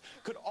Democrats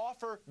could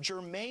offer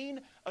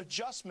germane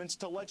adjustments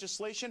to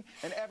legislation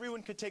and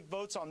everyone could take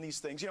votes on these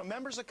things. You know,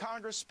 members of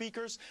Congress,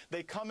 speakers,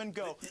 they come and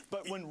go,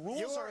 but when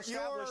rules are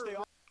established, they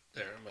all...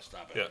 There, I'm going to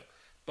stop it. Yeah.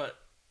 But,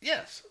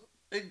 yes,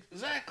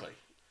 exactly.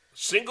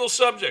 Single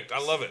subject.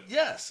 I love it.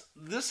 Yes,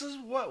 this is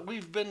what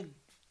we've been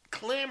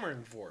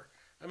clamoring for.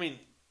 I mean,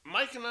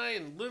 Mike and I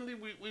and Lindy,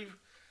 we've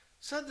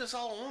said this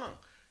all along.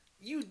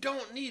 You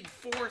don't need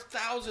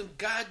 4,000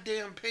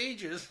 goddamn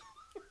pages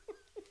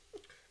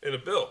in a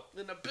bill.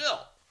 In a bill.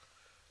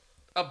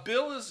 A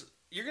bill is,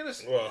 you're going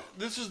to, well,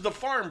 this is the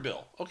farm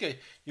bill. Okay,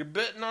 you're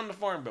betting on the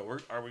farm bill.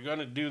 Are we going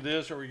to do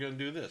this or are we going to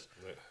do this?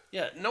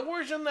 Yeah,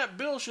 nowhere in that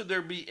bill should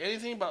there be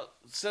anything about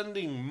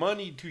sending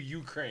money to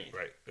Ukraine.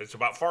 Right. It's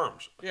about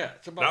farms. Yeah,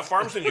 it's about not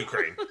farms in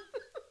Ukraine.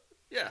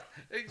 Yeah,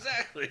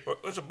 exactly.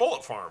 It's a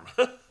bullet farm.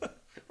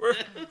 we're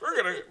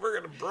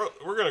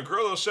gonna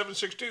grow those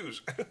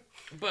 7.62s.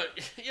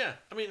 But yeah,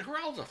 I mean,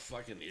 Geraldo's a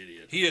fucking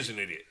idiot. He is an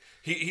idiot.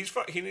 He needs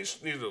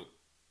to.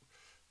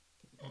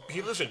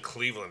 He lives in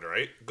Cleveland,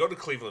 right? Go to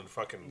Cleveland,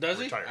 fucking does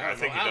retire. He? I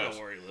think he does. I don't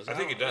know where he lives. I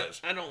think he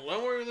does. I don't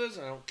know where he lives.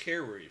 I don't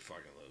care where he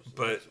fucking lives.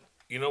 But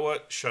you know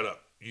what? Shut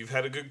up. You've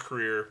had a good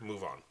career.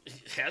 Move on.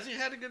 Has he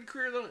had a good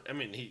career though? I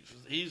mean,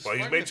 he's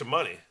made some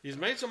money. He's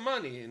made some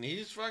money, and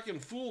he's fucking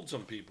fooled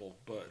some people.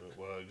 But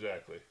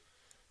exactly.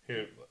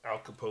 Here, Al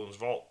Capone's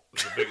vault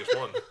is the biggest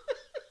one.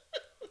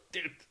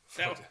 Dude,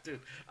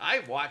 I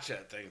watched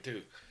that thing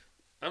too.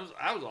 I was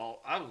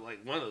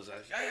like one of those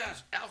guys.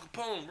 Yes, Al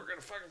Capone. We're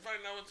gonna fucking find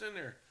out what's in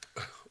there.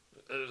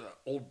 There's an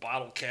old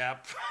bottle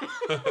cap.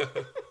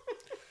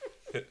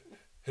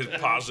 His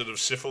positive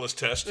syphilis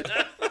test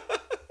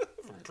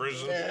from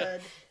prison.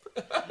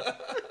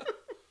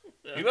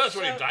 You know that's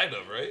what he died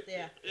of, right?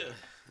 Yeah.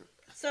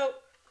 So,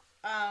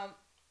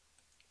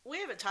 we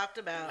haven't talked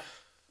about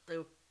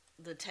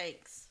the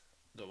tanks.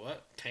 The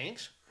what?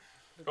 Tanks?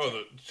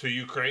 To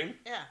Ukraine?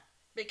 Yeah,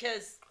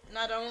 because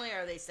not only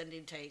are they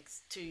sending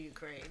tanks to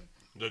Ukraine.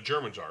 The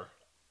Germans are.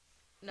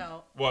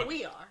 No, what?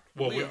 We are.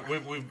 Well,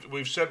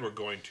 we've said we're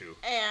going to.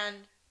 And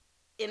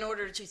in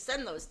order to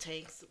send those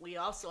tanks, we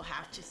also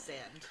have to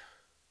send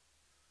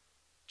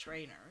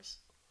trainers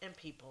and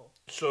people.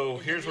 So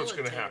here's what's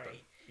going to happen.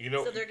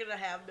 So they're going to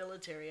have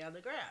military on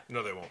the ground.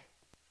 No, they won't.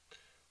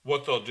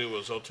 What they'll do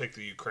is they'll take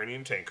the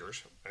Ukrainian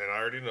tankers, and I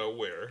already know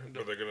where,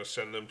 but they're going to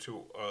send them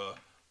to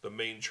the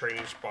main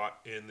training spot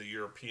in the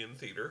European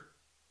theater.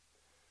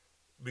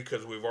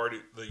 Because we've already,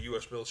 the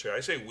U.S. military, I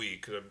say we,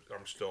 because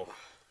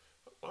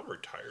I'm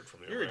retired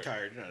from the You're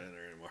retired, you're not in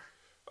there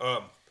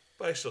anymore.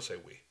 But I still say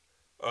we.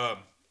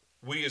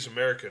 We as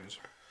Americans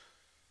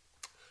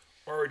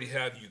already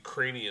have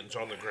Ukrainians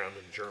on the ground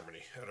in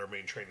Germany at our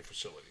main training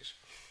facilities.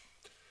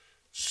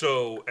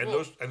 So,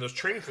 those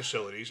training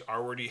facilities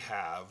already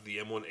have the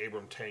M1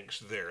 Abrams tanks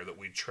there that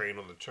we train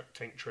on the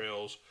tank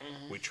trails.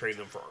 Mm-hmm. We train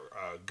them for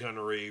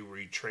gunnery.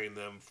 We train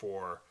them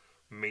for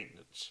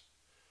maintenance.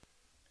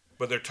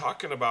 But they're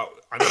talking about,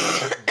 I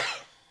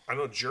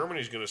know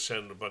Germany's going to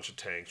send a bunch of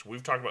tanks.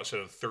 We've talked about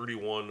sending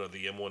 31 of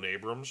the M1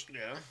 Abrams.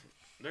 Yeah.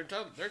 They're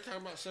talking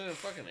about sending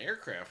fucking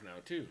aircraft now,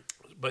 too.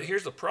 But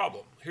here's the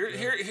problem.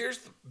 Here's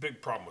the big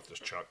problem with this,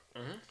 Chuck.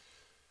 Mm-hmm.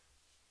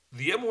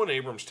 The M1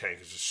 Abrams tank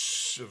is a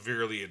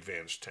severely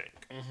advanced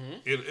tank. Mm-hmm.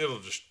 It'll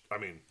just, I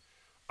mean,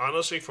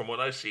 honestly, from what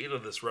I've seen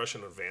of this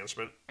Russian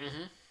advancement,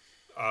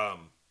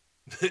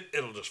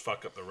 it'll just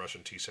fuck up the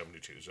Russian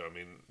T-72s. I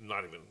mean,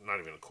 not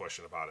even a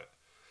question about it.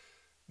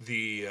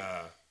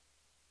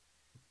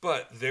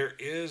 But there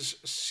is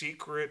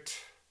secret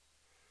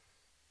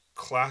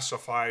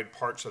classified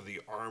parts of the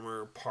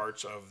armor,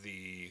 parts of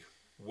the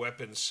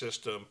weapon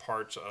system,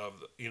 parts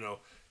of,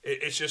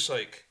 it's just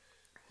like,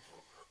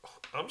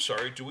 I'm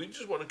sorry, do we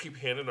just want to keep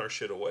handing our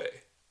shit away?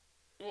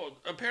 Well,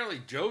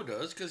 apparently Joe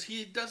does, because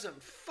he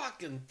doesn't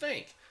fucking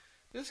think.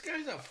 This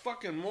guy's a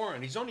fucking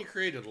moron. He's only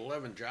created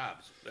 11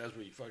 jobs, as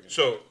we fucking...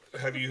 So,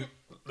 let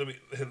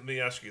me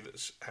ask you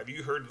this. Have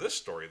you heard this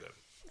story, then?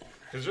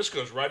 Because this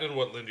goes right into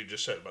what Lindy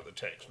just said about the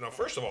tanks. Now,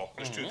 first of all,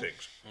 there's two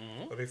things.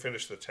 Mm-hmm. Let me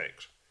finish the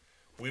tanks.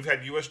 We've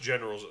had U.S.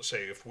 generals that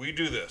say, if we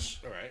do this...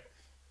 All right.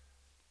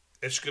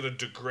 it's going to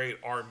degrade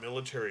our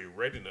military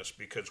readiness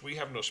because we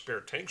have no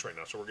spare tanks right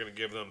now. So we're going to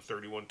give them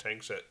 31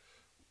 tanks that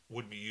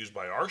would be used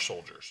by our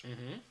soldiers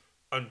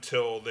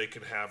until they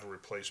can have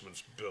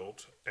replacements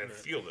built and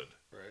fielded.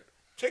 Right.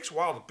 It takes a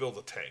while to build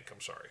a tank.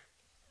 I'm sorry.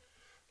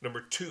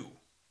 Number 2.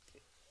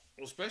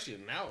 Well, especially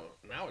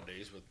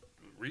nowadays with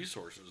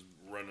resources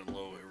running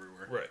low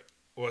everywhere. Right.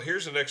 Well,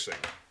 here's the next thing.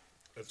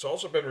 It's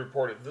also been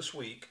reported this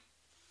week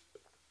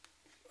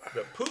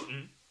that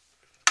Putin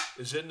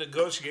is in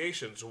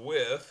negotiations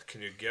with,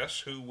 can you guess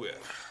who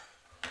with?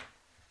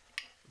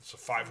 It's a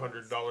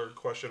 $500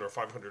 question or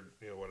 500,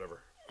 whatever.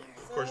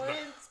 Of course not.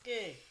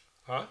 Zelensky.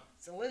 Huh?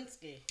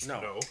 Zelensky.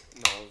 No.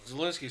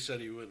 Zelensky said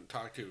he wouldn't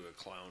talk to a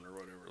clown or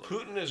whatever.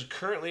 Putin is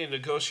currently in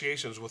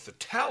negotiations with the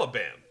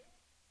Taliban,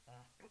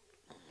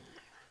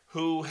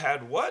 who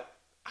had what?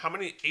 How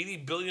many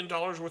 $80 billion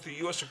worth of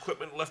U.S.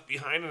 equipment left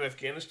behind in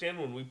Afghanistan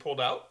when we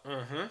pulled out?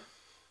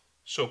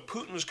 So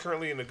Putin is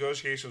currently in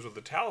negotiations with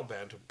the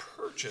Taliban to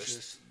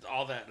purchase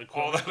all that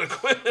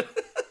equipment.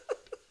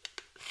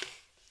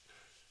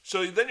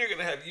 So then you're going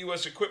to have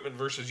U.S. equipment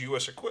versus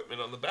U.S.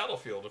 equipment on the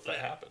battlefield if that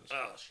happens.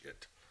 Oh,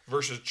 shit.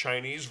 Versus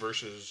Chinese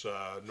versus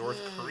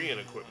North Korean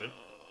equipment.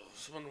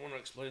 Someone want to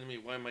explain to me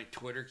why my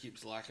Twitter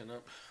keeps locking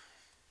up?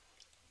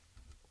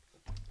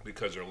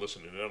 Because they're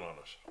listening in on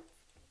us.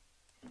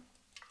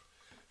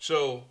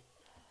 So,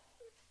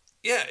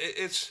 yeah,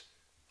 it's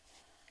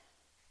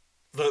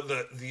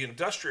the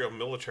industrial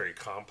military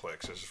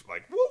complex is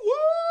like,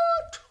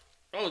 what?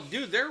 Oh,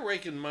 dude, they're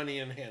raking money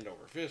in hand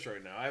over fist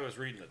right now. I was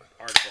reading an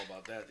article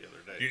about that the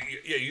other day.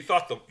 You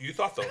thought the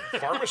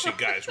pharmacy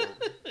guys were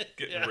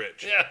getting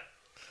rich. Yeah,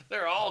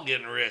 they're all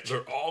getting rich.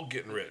 They're all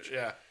getting rich.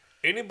 Yeah.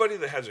 Anybody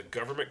that has a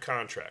government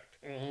contract,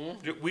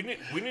 we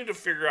need to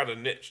figure out a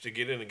niche to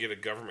get in and get a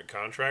government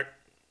contract,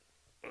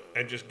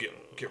 and just get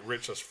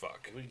rich as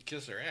fuck. We can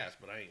kiss their ass,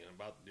 but I ain't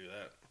about to do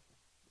that.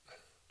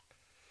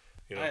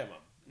 I am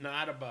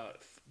not about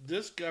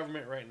this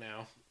government right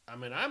now. I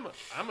mean, I'm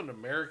an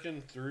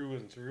American through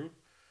and through,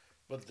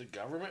 but the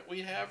government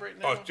we have right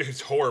now,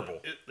 it's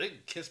horrible. They can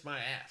kiss my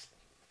ass.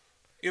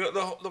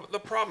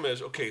 The problem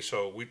is, okay,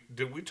 so we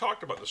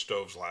talked about the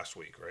stoves last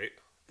week, right?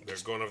 They're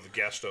going over the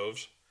gas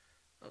stoves.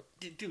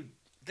 Dude,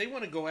 they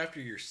want to go after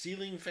your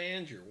ceiling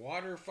fans, your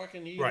water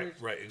fucking heaters.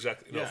 Right,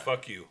 exactly. No,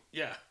 fuck you.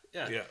 Yeah.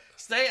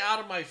 Stay out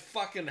of my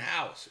fucking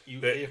house,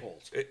 you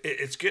a-holes.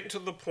 It's getting to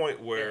the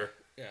point where,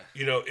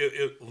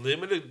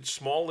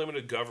 small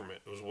limited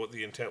government was what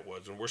the intent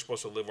was, and we're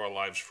supposed to live our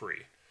lives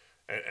free.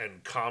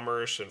 And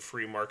commerce and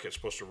free market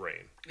supposed to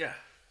reign. Yeah.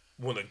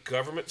 When the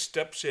government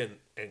steps in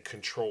and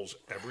controls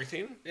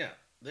everything. Yeah.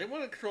 They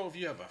want to control if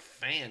you have a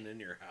fan in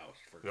your house.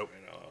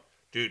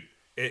 Dude,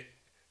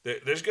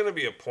 there's going to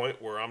be a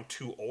point where I'm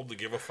too old to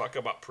give a fuck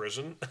about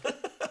prison.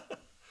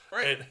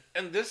 Right.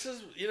 And this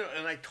is,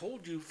 and I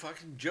told you,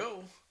 fucking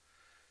Joe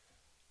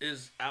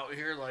is out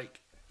here like,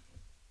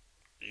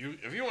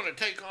 if you want to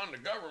take on the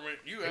government,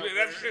 you have.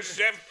 That's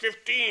just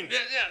F-15.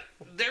 Yeah.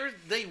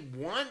 They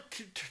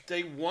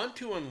want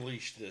to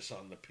unleash this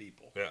on the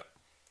people. Yeah.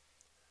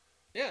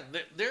 Yeah,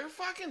 they're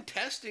fucking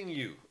testing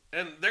you,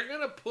 and they're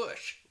gonna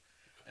push,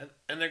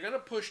 and they're gonna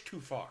push too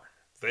far.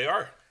 They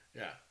are.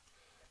 Yeah.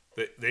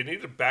 They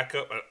need to back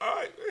up. All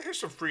right, here's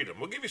some freedom.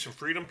 We'll give you some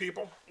freedom,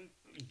 people.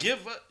 They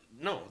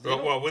don't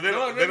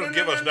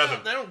give us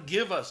nothing. They don't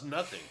give us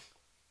nothing.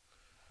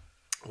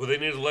 Well, they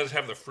need to let us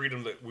have the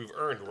freedom that we've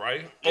earned,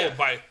 right? Yeah.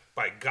 Oh,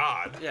 by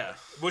God. Yeah.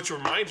 Which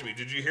reminds me,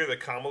 did you hear the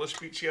Kamala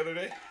speech the other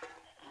day?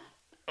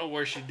 Oh,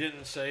 where she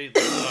didn't say,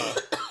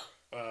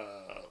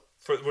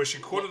 where she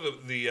quoted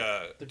the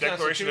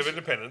Declaration of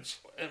Independence,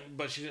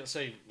 but she didn't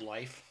say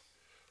life,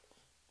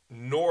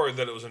 nor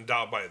that it was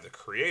endowed by the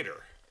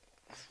Creator.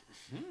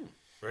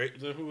 Right?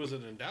 Then who was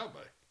it endowed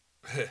by?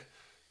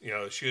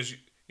 She was.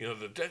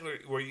 The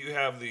Declaration where you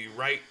have the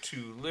right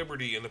to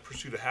liberty and the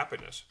pursuit of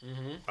happiness.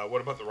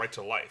 What about the right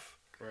to life?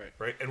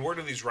 Right. And where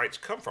do these rights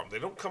come from? They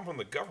don't come from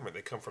the government.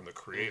 They come from the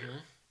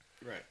Creator.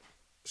 Right.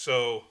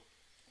 So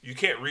you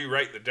can't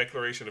rewrite the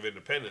Declaration of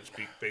Independence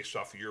based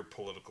off of your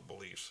political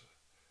beliefs.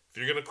 If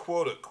you're going to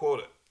quote it.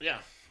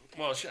 Yeah.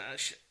 Well,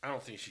 I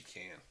don't think she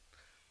can.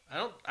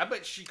 I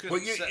bet she couldn't.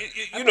 Well,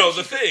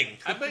 the thing.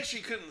 I bet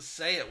she couldn't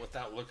say it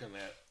without looking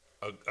at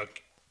a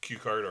cue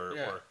card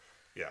or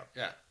Yeah.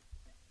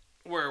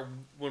 Where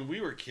when we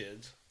were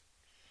kids,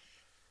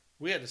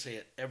 we had to say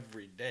it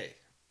every day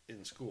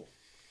in school.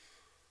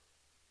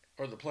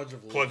 Or the Pledge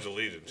of Allegiance. Pledge of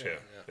Allegiance, yeah.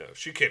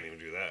 She can't even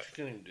do that. She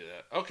can't even do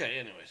that. Okay,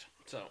 anyways.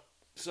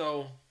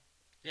 So,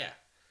 yeah.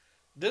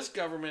 This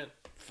government,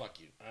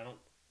 fuck you.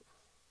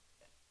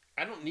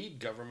 I don't need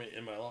government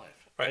in my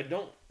life. Right. I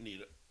don't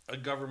need a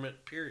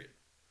government, period.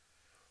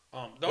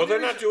 They're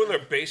not doing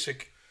their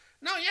basic...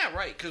 No, yeah,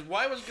 right. Because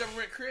why was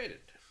government created?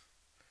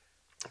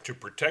 To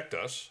protect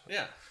us.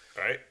 Yeah.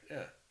 Right?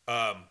 Yeah.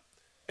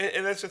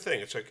 And that's the thing.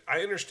 It's like,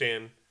 I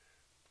understand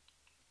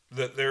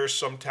that there is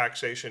some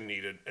taxation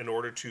needed in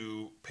order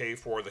to pay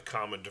for the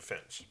common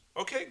defense.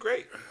 Okay,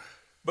 great.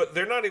 But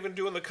they're not even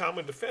doing the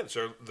common defense.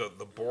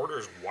 The border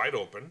is wide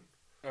open.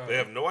 They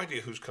have no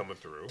idea who's coming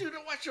through. Dude,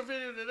 I watched a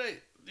video today.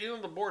 You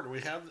know the border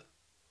we have,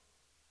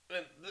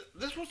 and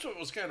this was what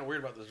was kind of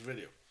weird about this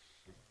video.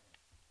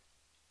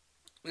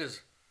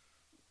 Is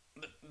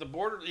the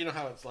border? You know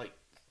how it's like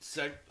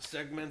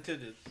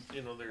segmented.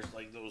 There's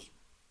like those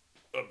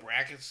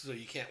brackets so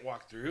you can't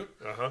walk through.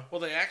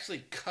 Well, they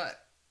actually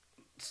cut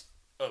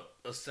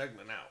a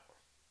segment out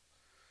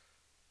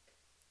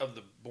of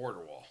the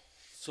border wall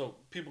so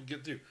people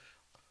get through.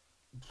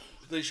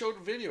 They showed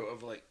a video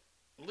of like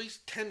at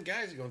least 10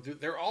 guys going through.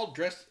 They're all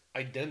dressed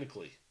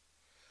identically.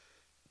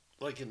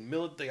 Like in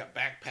they got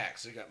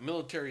backpacks. They got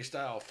military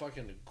style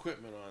fucking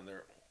equipment on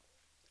there.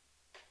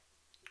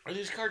 Are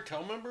these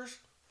cartel members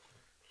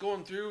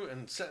going through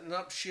and setting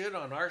up shit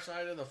on our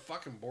side of the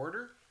fucking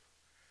border?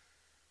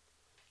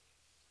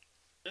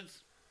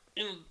 It's,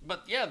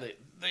 but yeah,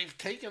 they've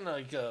taken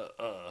like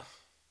a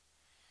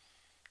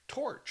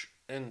torch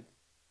and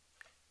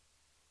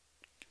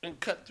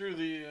cut through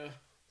the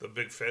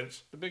big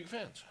fence. The big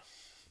fence.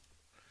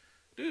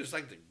 Dude, it's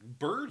like the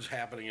birds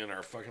happening in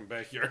our fucking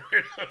backyard.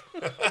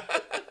 They're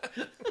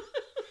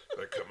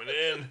coming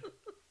in.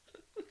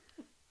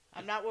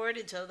 I'm not worried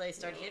until they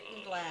start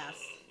hitting glass.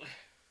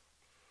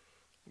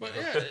 But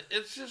yeah,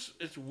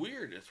 it's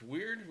weird. It's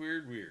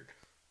weird.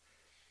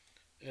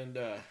 And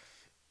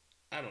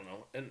I don't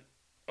know. And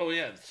oh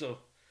yeah, so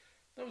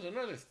that was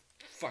another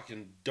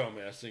fucking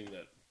dumbass thing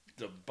that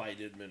the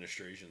Biden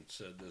administration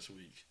said this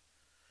week.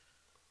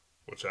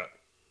 What's that?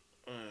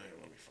 Let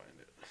me find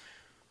it.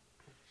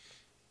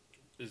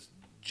 It's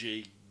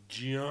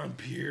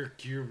Jean-Pierre.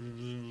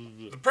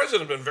 The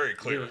president's been very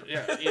clear.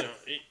 Yeah,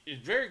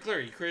 it's very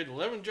clear. He created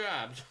 11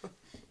 jobs,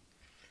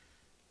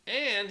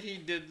 and he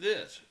did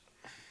this.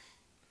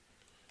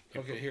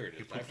 Okay, here it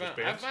is.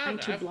 I found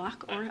to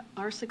block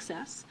our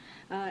success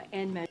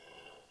and measure.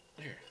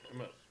 Here,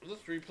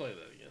 let's replay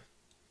that again.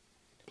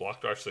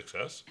 Blocked our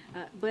success?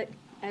 But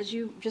as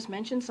you just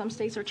mentioned, some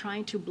states are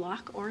trying to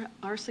block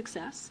our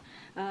success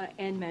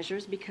and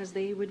measures because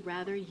they would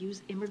rather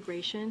use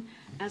immigration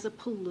as a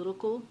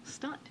political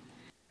stunt.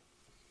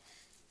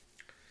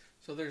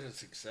 So there's a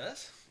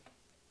success?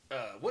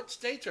 What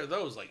states are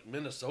those? Like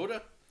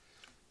Minnesota?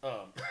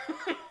 I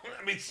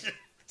mean,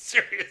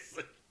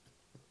 seriously.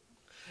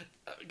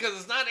 Because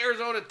it's not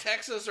Arizona,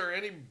 Texas, or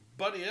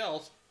anybody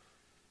else.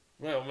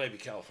 Well, maybe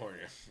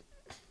California.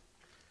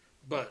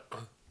 But...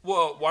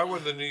 Well, why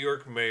would the New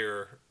York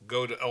mayor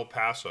go to El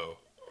Paso?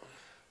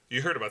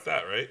 You heard about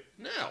that, right?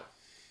 No.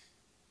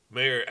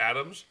 Mayor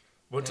Adams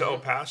went to El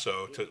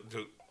Paso to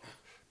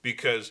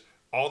because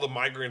all the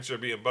migrants that are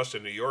being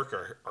busted in New York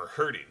are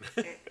hurting.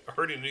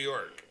 Hurting New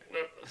York.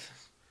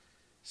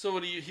 So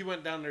he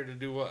went down there to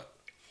do what?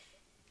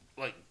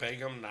 Like beg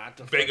them not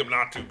to? Beg them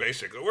not to,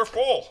 basically. We're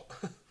full.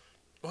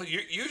 Well,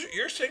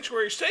 you're a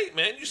sanctuary state,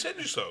 man. You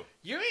said so.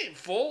 You ain't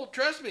full.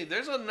 Trust me.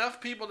 There's enough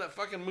people that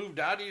fucking moved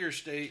out of your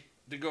state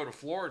to go to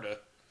Florida,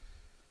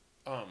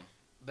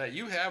 that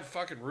you have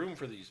fucking room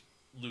for these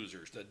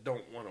losers that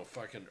don't want to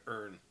fucking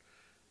earn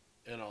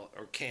and all,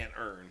 or can't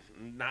earn,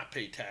 not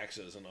pay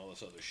taxes and all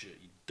this other shit.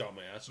 You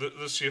dumbass.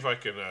 Let's see if I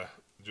can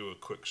do a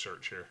quick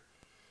search here.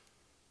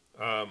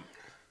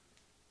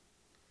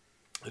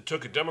 It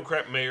took a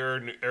Democrat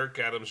mayor, Eric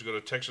Adams, to go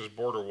to Texas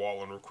border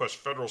wall and request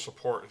federal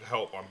support to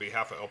help on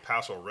behalf of El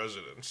Paso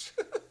residents.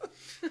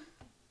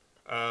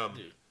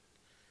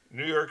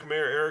 New York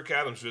Mayor Eric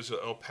Adams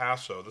visited El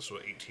Paso, this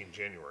was 18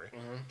 January,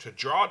 to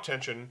draw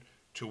attention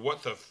to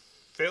what the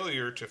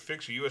failure to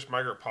fix U.S.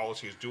 migrant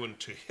policy is doing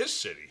to his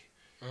city.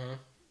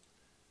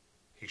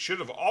 He should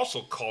have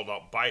also called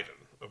out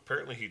Biden.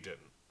 Apparently he didn't.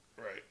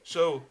 Right.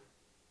 So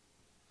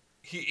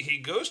he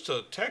goes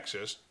to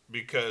Texas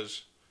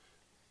because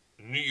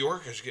New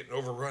York is getting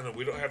overrun and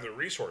we don't have the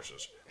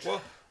resources.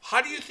 Well, how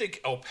do you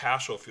think El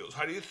Paso feels?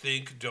 How do you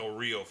think Del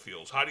Rio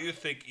feels? How do you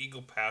think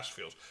Eagle Pass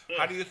feels?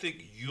 How do you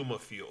think Yuma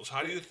feels?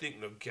 How do you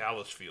think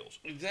Nogales feels?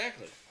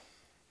 Exactly.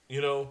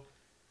 Yeah,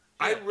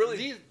 I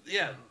really...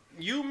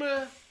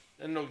 Yuma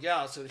and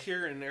Nogales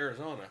here in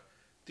Arizona,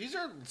 these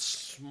are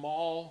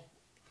small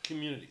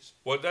communities.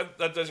 Well, that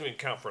doesn't even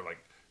count for,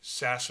 like,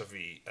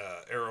 Sassavie,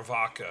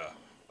 Arivaca,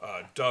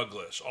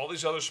 Douglas, all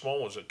these other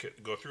small ones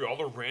that go through, all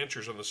the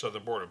ranchers on the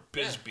southern border,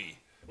 Bisbee,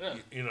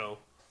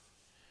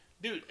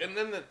 Dude, and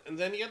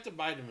then you got the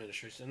Biden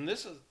administration,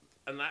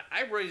 and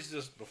I raised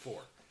this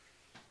before,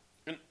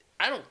 and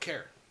I don't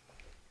care.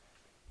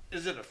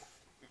 Is it a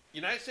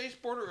United States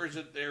border or is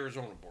it the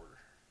Arizona border?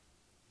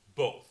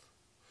 Both.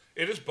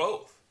 It is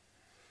both.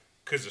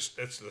 Because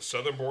it's the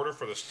southern border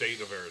for the state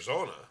of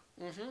Arizona,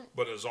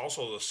 but it's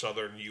also the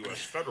southern U.S.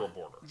 federal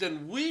border.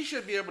 Then we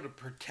should be able to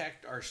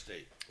protect our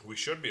state. We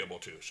should be able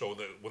to. So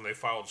that when they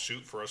filed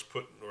suit for us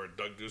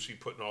Doug Ducey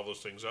putting all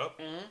those things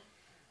up,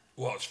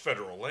 well, it's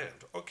federal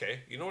land. Okay,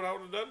 you know what I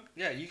would have done?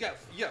 Yeah, you got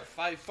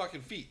 5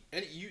 fucking feet,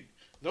 and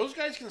those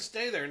guys can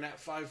stay there in that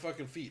 5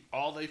 fucking feet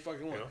all they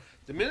fucking want. Yeah.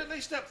 The minute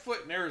they step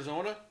foot in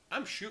Arizona,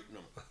 I'm shooting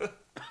them.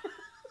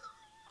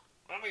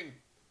 I mean,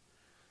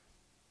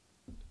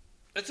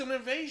 it's an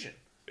invasion.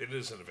 It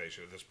is an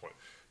invasion at this point.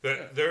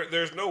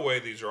 There's no way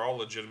these are all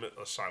legitimate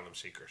asylum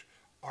seekers.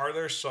 Are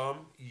there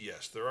some?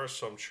 Yes, there are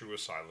some true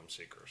asylum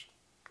seekers.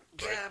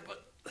 Right? Yeah,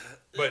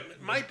 but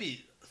it might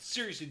be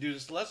seriously, dude.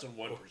 It's less than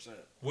 1%.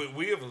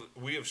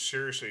 We have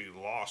seriously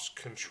lost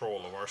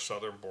control of our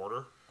southern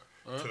border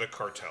to the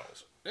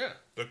cartels. Yeah,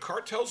 the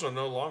cartels are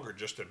no longer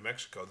just in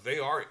Mexico; they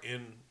are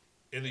in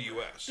the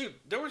U.S. Dude,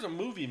 there was a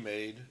movie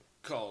made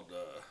called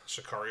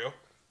Sicario.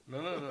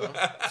 No.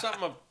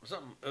 something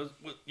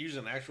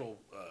using actual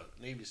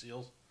Navy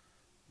SEALs.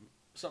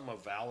 Something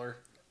of Valor.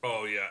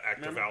 Oh yeah,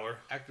 Act of Valor.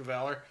 Act of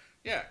Valor.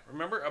 Yeah,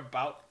 remember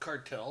about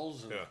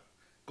cartels and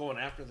going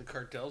after the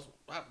cartels?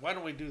 Why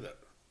don't we do that?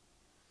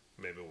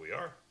 Maybe we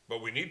are,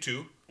 but we need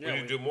to. Yeah, we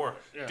need to do more.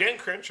 Yeah. Dan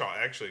Crenshaw,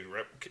 actually,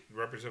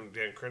 Representative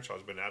Dan Crenshaw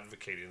has been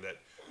advocating that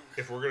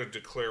if we're going to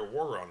declare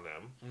war on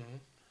them,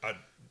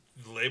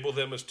 label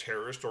them as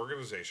terrorist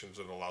organizations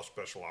and allow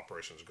special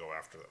operations to go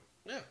after them.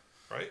 Yeah.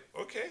 Right?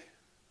 Okay.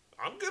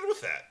 I'm good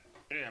with that.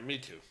 Yeah, me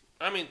too.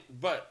 I mean,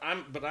 but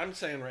I'm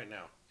saying right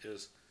now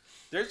is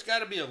there's got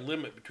to be a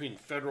limit between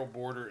federal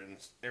border and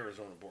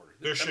Arizona border.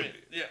 There should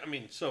be. Yeah, I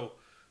mean, so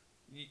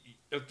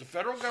if the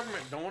federal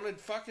government don't want to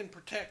fucking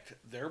protect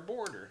their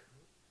border,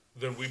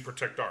 then we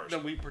protect ours.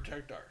 Then we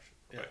protect ours.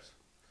 Yes. Right.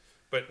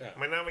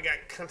 But now we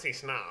got country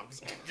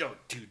snobs. Yo,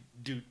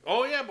 dude.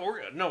 Oh yeah,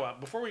 but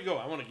before we go,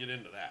 I want to get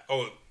into that.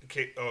 Oh,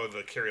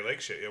 the Carrie Lake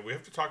shit. Yeah, we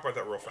have to talk about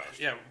that real fast.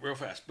 Yeah, real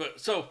fast.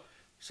 But so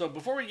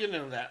before we get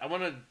into that, I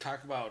want to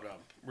talk about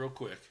real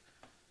quick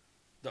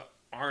the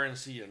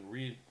RNC and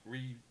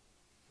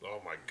Oh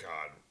my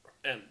God.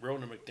 And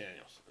Ronna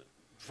McDaniels,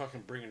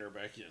 fucking bringing her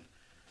back in.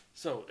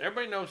 So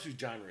everybody knows who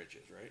John Rich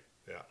is, right?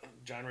 Yeah.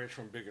 John Rich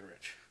from Big and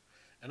Rich,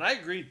 and I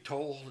agree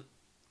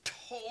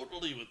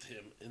totally with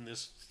him in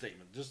this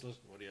statement. Just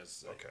listen to what he has to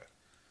say. Okay.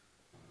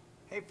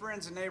 Hey,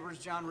 friends and neighbors,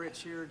 John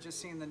Rich here.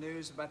 Just seeing the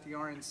news about the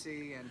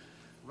RNC and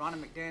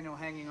Ronna McDaniel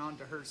hanging on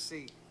to her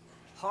seat.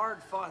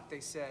 Hard fought,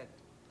 they said.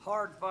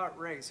 Hard fought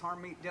race.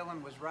 Harmeet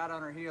Dillon was right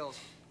on her heels.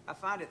 I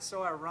find it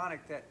so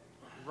ironic that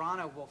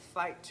Ronna will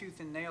fight tooth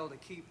and nail to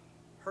keep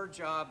her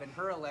job and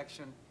her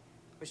election,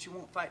 but she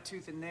won't fight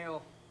tooth and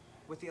nail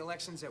with the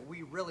elections that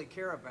we really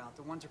care about,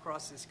 the ones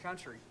across this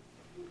country.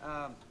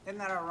 Isn't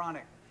that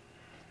ironic?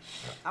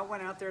 I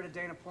went out there to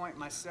Dana Point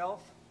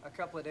myself a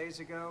couple of days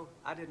ago.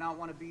 I did not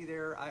want to be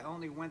there. I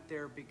only went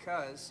there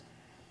because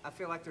I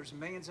feel like there's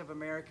millions of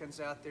Americans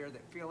out there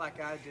that feel like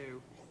I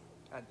do.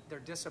 Their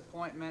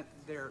disappointment,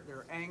 their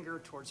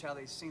anger towards how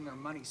they've seen their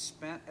money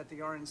spent at the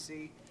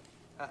RNC,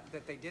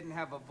 that they didn't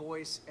have a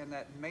voice, and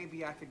that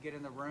maybe I could get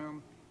in the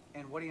room.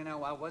 And what do you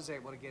know, I was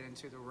able to get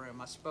into the room.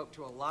 I spoke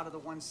to a lot of the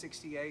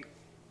 168.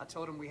 I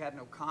told them we had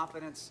no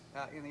confidence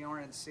in the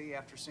RNC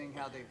after seeing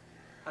how they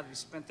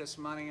spent this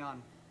money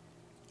on,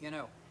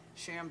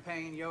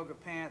 champagne, yoga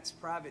pants,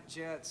 private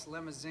jets,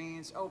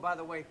 limousines. Oh, by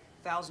the way,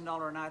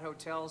 $1,000 a night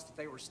hotels that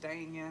they were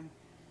staying in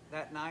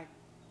that night.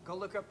 Go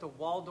look up the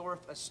Waldorf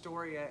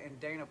Astoria in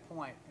Dana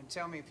Point and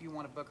tell me if you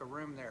want to book a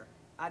room there.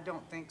 I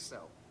don't think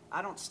so.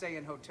 I don't stay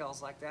in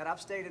hotels like that. I've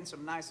stayed in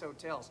some nice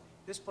hotels.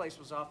 This place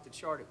was off the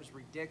chart. It was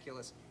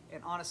ridiculous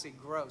and honestly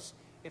gross.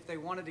 If they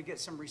wanted to get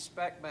some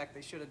respect back,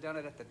 they should have done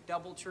it at the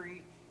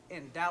Doubletree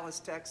in Dallas,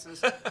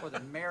 Texas, or the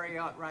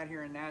Marriott right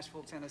here in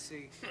Nashville,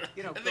 Tennessee.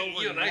 I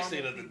think you and I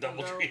stayed at the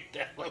Doubletree in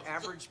Dallas. Where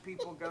average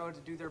people go to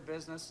do their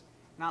business,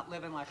 not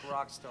living like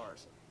rock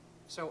stars.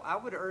 So I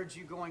would urge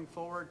you going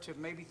forward to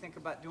maybe think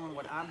about doing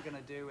what I'm going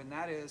to do, and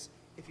that is,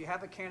 if you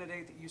have a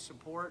candidate that you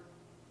support,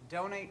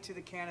 donate to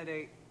the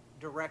candidate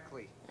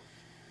directly.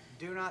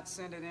 Do not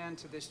send it in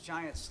to this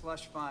giant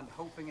slush fund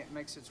hoping it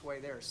makes its way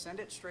there.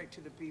 Send it straight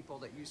to the people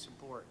that you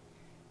support.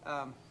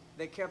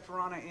 They kept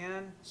Ronna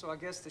in, so I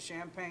guess the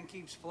champagne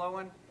keeps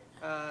flowing.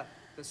 The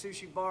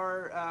sushi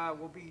bar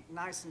will be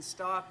nice and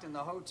stocked, and the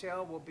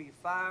hotel will be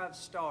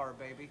 5-star,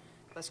 baby.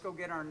 Let's go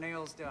get our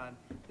nails done.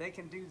 They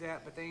can do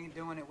that, but they ain't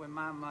doing it with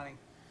my money.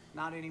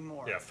 Not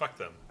anymore. Yeah, fuck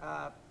them.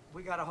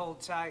 We got to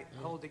hold tight,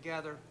 hold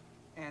together,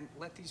 and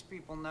let these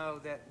people know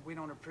that we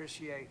don't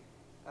appreciate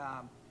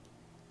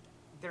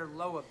their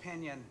low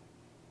opinion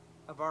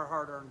of our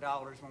hard-earned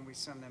dollars when we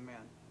send them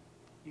in.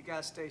 You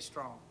guys stay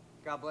strong.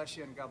 God bless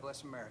you, and God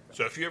bless America.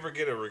 So if you ever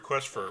get a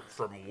request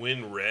from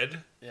Win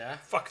Red,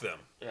 fuck them.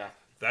 Yeah.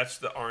 That's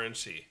the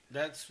RNC.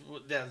 That's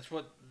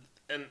what,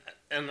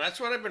 and that's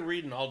what I've been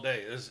reading all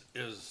day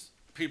is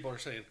people are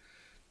saying,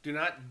 do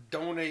not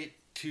donate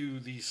to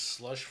these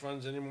slush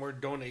funds anymore.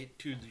 Donate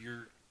to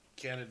your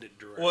candidate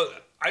directly. Well,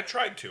 I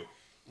tried to.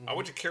 I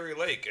went to Carrie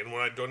Lake, and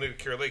when I donated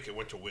to Carrie Lake, it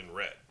went to Win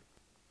Red.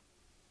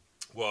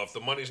 Well, if the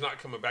money's not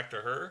coming back to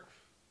her,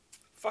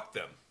 fuck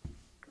them.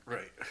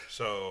 Right.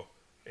 So,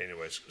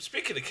 anyways,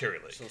 speaking of Carrie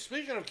Lake. So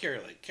speaking of Carrie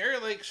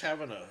Lake's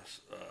having a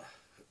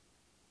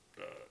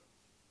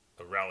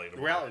rally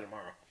tomorrow. Rally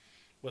tomorrow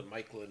with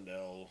Mike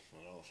Lindell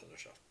and all this other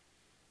stuff.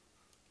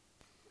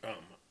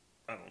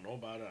 I don't know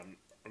about it.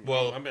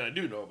 I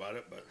do know about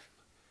it, but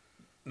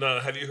no.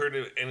 Have you heard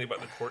any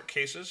about the court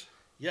cases?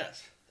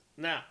 Yes.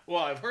 Now,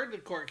 I've heard the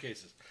court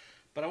cases,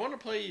 but I want to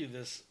play you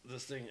this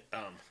thing.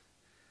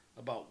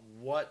 about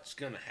what's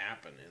going to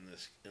happen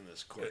in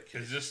this court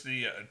case. Is this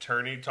the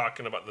attorney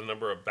talking about the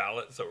number of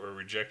ballots that were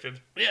rejected?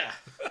 Yeah.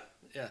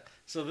 Yeah.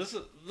 So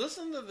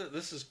listen to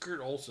this is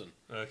Kurt Olson.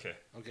 Okay.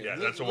 Yeah,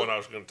 that's the one I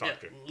was going to talk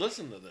to.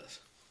 Listen to this.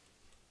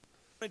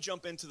 I'm going to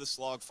jump into the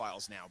slog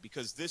files now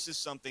because this is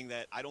something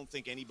that I don't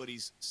think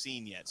anybody's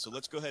seen yet. So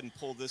let's go ahead and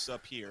pull this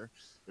up here,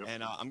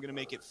 and I'm going to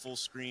make it full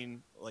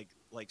screen like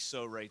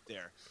so right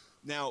there.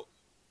 Now,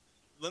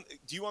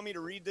 do you want me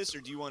to read this, or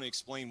do you want to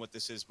explain what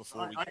this is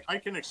before we? I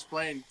can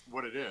explain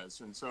what it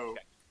is, and so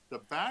the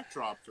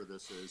backdrop for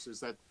this is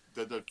that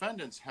the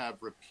defendants have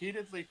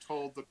repeatedly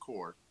told the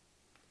court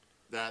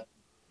that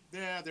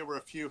there were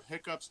a few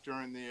hiccups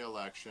during the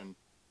election,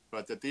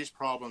 but that these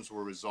problems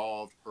were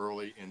resolved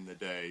early in the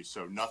day,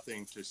 so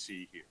nothing to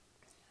see here.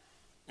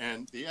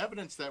 And the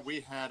evidence that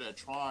we had at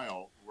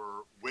trial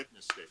were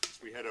witness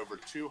statements. We had over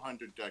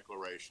 200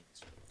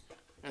 declarations.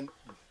 And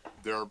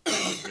they're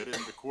admitted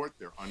into court,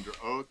 they're under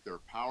oath, they're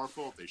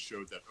powerful. They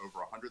showed that over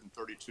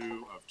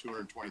 132 of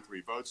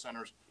 223 vote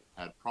centers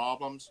had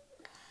problems.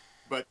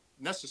 But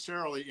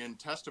necessarily in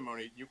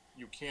testimony,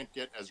 you can't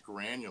get as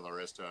granular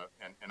as to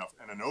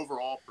an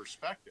overall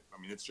perspective.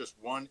 I mean, it's just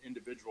one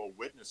individual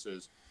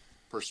witness's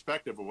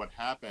perspective of what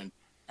happened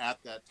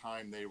at that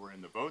time they were in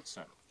the vote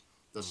center.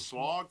 The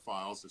slog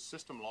files, the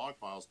system log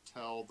files,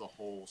 tell the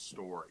whole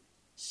story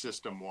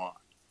system-wide.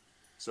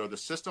 So the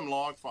system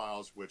log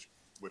files, which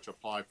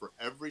apply for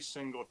every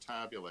single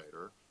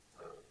tabulator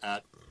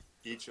at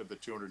each of the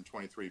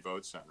 223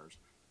 vote centers,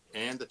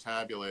 and the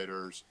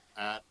tabulators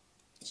at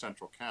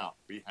Central Count,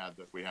 we have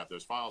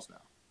those files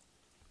now.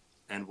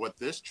 And what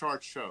this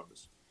chart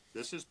shows,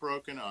 this is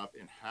broken up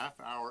in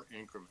half-hour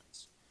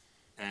increments.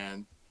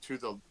 And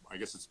to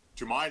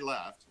my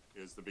left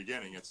is the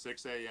beginning at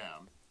 6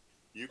 a.m.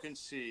 You can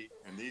see,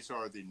 and these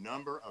are the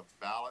number of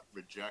ballot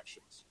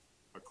rejections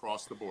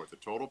across the board, the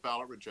total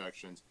ballot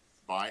rejections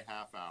by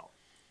half hour.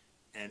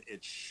 And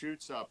it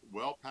shoots up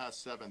well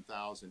past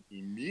 7,000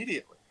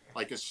 immediately.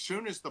 Like as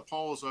soon as the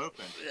polls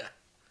open,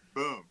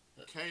 boom,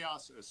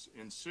 chaos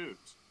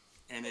ensues.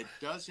 And it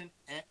doesn't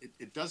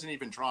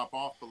even drop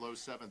off below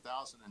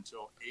 7,000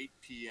 until 8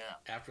 p.m.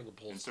 After the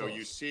polls. And so close.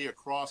 you see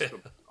across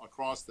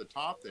the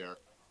top there,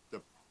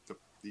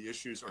 the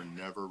issues are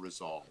never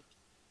resolved.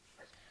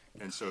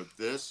 And so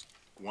this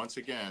once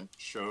again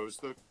shows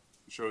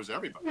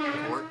everybody, the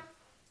court,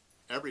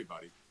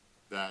 everybody,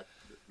 that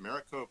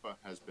Maricopa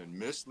has been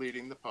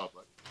misleading the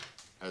public,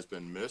 has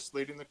been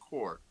misleading the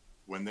court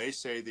when they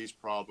say these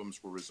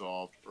problems were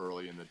resolved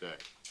early in the day.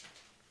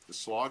 The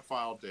slog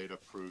file data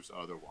proves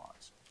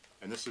otherwise.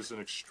 And this is an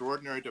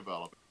extraordinary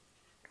development.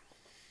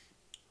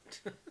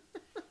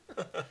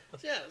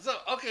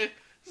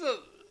 So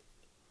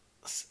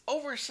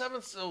over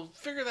 7, so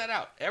figure that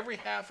out. Every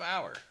half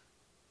hour.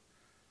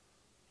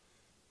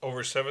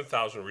 Over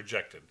 7,000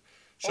 rejected.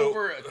 So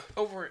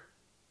Over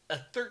a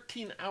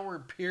 13-hour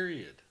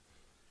period.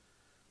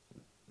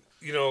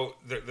 You know,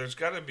 there's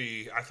got to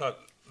be. I thought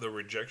the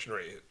rejection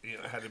rate,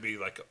 had to be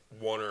like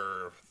 1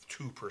 or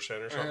 2% or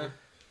something.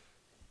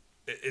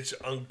 It's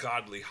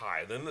ungodly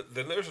high. Then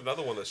there's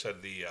another one that said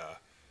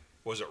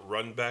was it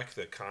Runbeck,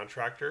 the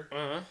contractor,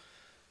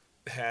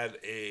 had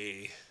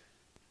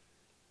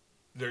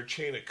their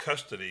chain of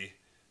custody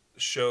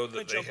showed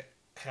that they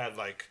had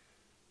like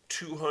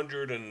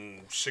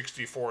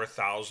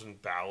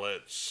 264,000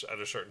 ballots at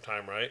a certain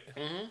time, right?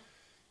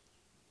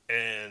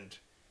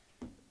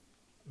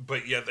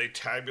 But yet they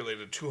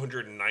tabulated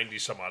 290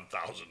 some odd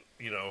thousand.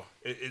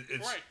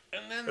 It's right.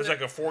 And then there's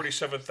like a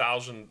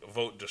 47,000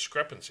 vote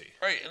discrepancy.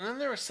 Right, and then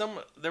there was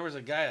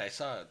a guy, I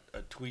saw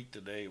a tweet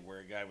today where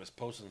a guy was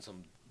posting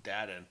some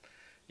data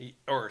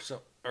or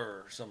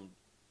some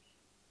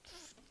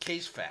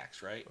case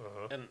facts, right?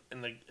 And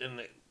they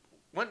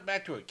went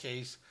back to a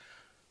case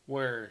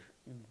where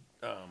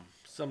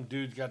some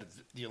dude got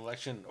the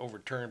election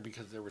overturned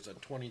because there was a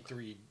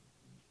 23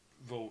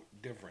 vote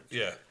difference.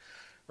 Yeah.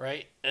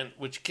 Right, and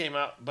which came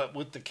out, but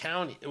with the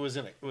county, it was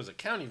a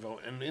county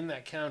vote, and in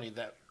that county,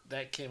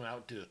 that came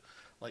out to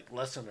like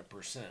less than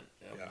 1%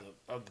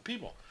 of the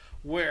people.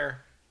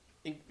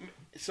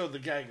 So the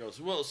guy goes,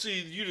 well,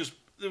 see,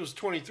 it was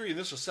 23, and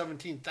this was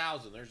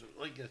 17,000. There's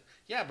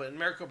but in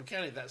Maricopa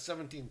County, that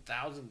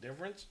 17,000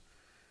 difference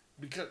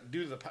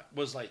due to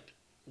was like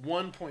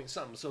 1 point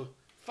something. So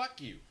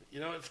fuck you,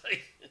 it's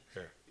like.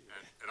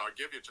 And I'll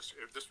give you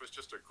this was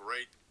just a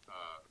great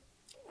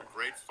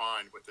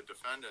find with the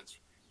defendants.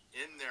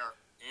 In their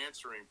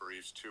answering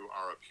briefs to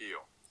our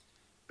appeal,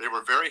 they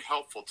were very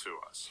helpful to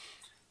us.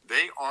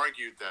 They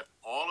argued that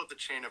all of the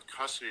chain of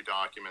custody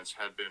documents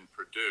had been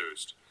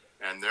produced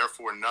and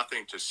therefore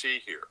nothing to see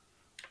here.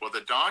 Well,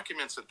 the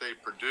documents that they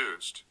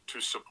produced to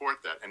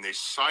support that, and they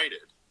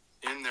cited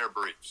in their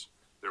briefs,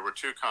 there were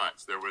two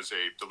kinds. There was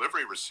a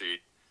delivery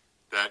receipt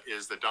that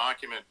is the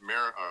document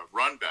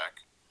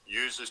Runbeck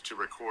uses to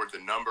record the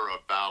number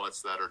of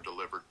ballots that are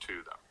delivered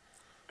to them.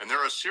 And there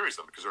are a series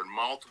of them because there are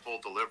multiple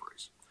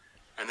deliveries.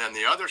 And then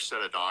the other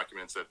set of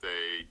documents that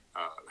they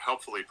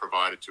helpfully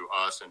provided to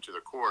us and to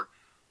the court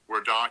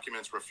were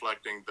documents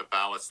reflecting the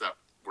ballots that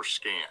were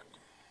scanned.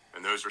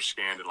 and those are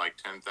scanned in like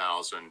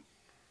 10,000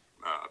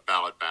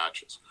 ballot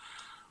batches.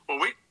 Well,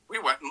 we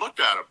went and looked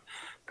at them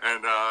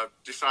and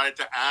decided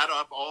to add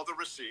up all the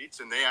receipts,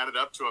 and they added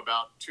up to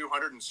about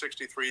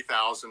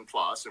 263,000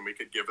 plus, and we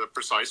could give a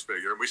precise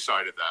figure, and we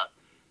cited that,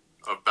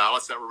 of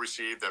ballots that were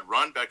received that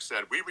Runbeck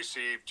said we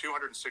received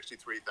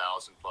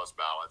 263,000 plus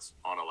ballots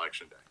on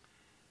election day.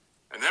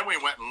 And then we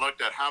went and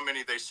looked at how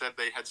many they said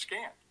they had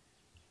scanned.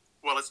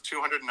 Well, it's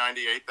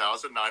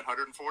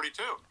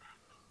 298,942,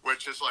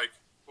 which is like,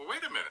 well, wait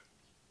a minute.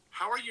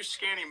 How are you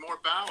scanning more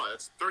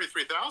ballots,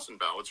 33,000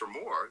 ballots or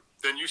more,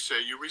 than you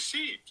say you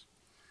received?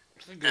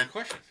 That's a good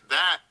question.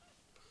 That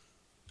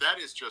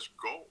is just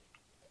gold.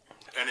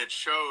 And it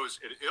shows,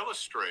 it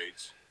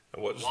illustrates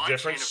what's the why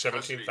difference, chain of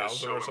custody 17,000 is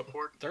so or something?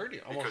 important. 30,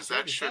 almost because that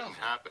 30,000. shouldn't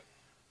happen.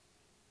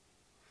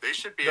 They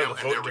should be No, able, the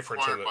and vote they're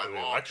difference required in by the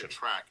law election. to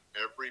track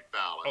every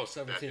ballot Oh,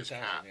 that is 17,000,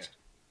 cast. yeah.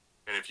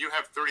 And if you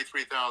have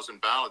 33,000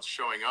 ballots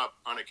showing up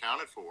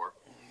unaccounted for,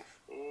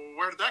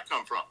 where did that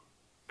come from?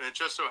 And it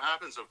just so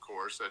happens, of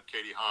course, that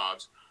Katie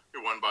Hobbs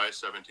won by a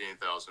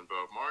 17,000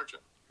 vote margin.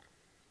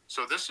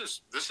 So this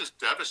is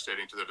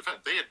devastating to the defense.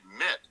 They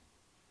admit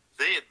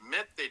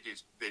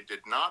they did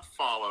not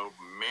follow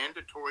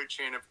mandatory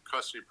chain of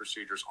custody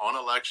procedures on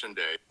election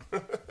day.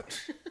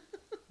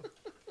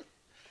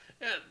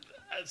 Yeah,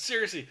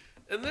 seriously.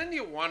 And then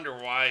you wonder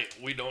why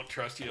we don't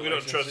trust the election. We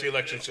don't trust the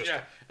election system.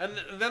 Yeah, and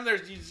then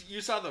there's you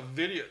saw the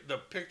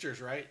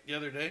pictures, right, the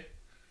other day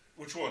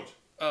Which ones?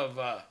 of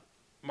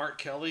Mark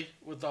Kelly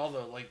with all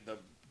the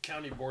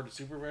county board of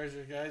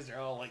supervisors guys. They're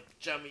all like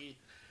chummy,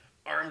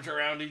 arms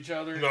around each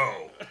other.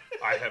 No,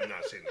 I have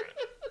not seen that.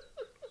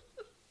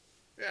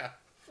 Yeah.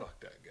 Fuck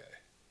that guy.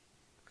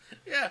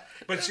 Yeah.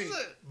 But see,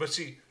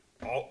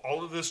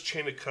 all of this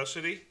chain of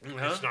custody,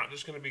 Uh-huh. it's not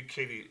just going to be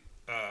Katie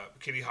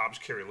Hobbs,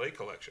 Carrie Lake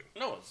election.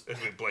 No, it's going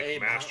to be Blake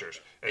Abe Masters.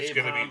 It's Abe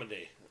going to Hamadeh.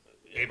 be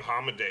Abe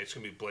Hamadeh. It's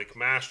going to be Blake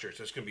Masters.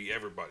 It's going to be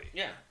everybody.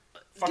 Yeah.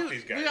 Fuck Dude,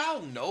 these guys. We all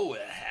know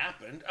it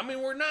happened. I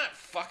mean, we're not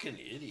fucking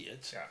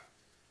idiots. Yeah.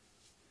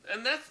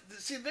 And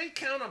they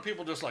count on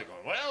people just like,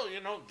 well,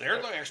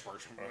 they're the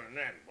experts.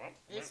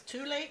 It's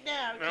too late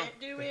now. Can't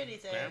do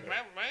anything.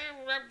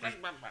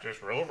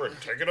 Just roll over and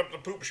take it up the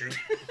poop chute.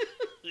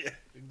 Yeah,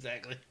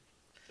 exactly.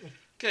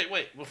 Okay,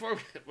 wait. Before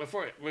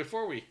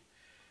we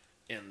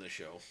end the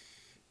show,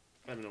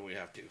 I don't know we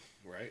have to,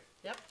 right?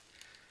 Yep.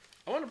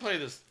 I want to play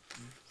this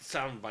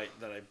sound bite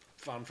that I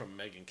found from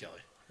Megyn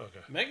Kelly. Okay.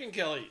 Megyn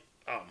Kelly,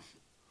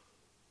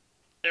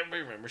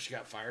 everybody remembers she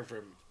got fired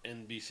from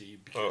NBC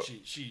because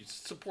she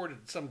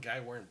supported some guy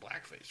wearing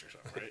blackface or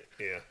something, right?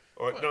 Yeah.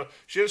 Or, no,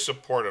 she didn't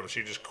support him.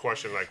 She just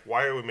questioned,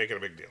 why are we making a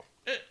big deal?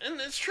 And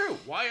it's true.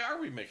 Why are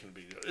we making a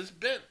big deal? It's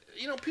been,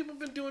 people have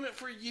been doing it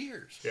for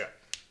years. Yeah.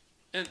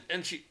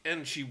 And she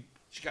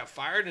got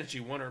fired and she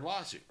won her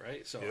lawsuit,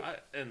 right? So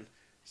Yep.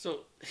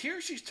 so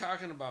here she's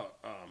talking about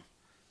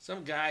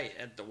some guy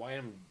at the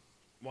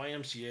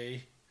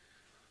YMCA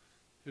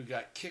who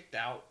got kicked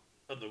out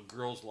of the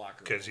girls' locker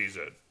room Because he's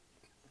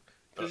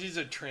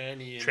a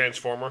tranny,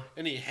 transformer.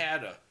 and he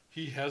has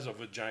a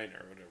vagina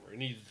or whatever,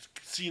 and he's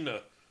seen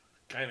a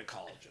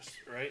gynecologist,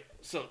 right?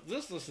 So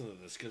listen to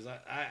this because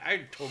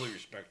I totally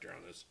respect her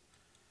on this.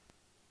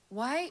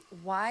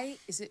 Why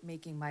is it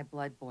making my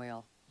blood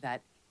boil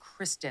that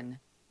Kristen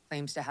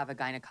claims to have a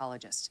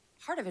gynecologist?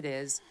 Part of it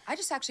is, I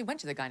just actually went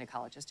to the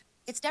gynecologist.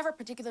 It's never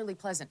particularly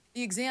pleasant.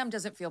 The exam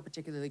doesn't feel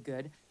particularly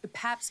good. The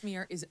pap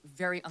smear is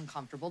very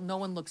uncomfortable. No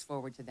one looks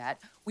forward to that.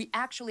 We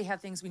actually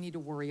have things we need to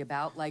worry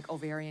about, like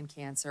ovarian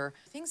cancer,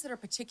 things that are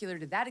particular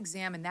to that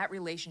exam and that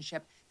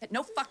relationship that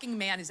no fucking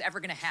man is ever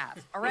gonna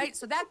have, all right?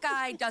 So that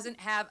guy doesn't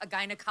have a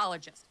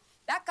gynecologist.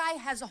 That guy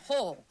has a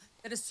hole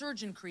that a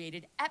surgeon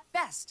created at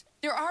best.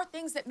 There are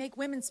things that make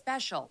women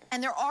special,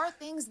 and there are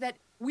things that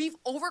we've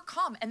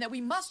overcome and that we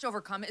must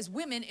overcome as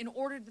women in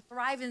order to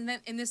thrive in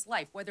this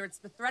life, whether it's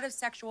the threat of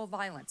sexual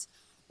violence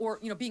or,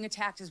 being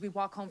attacked as we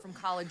walk home from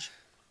college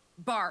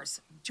bars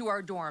to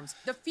our dorms,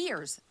 the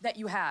fears that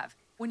you have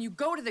when you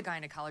go to the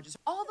gynecologist,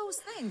 all those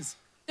things,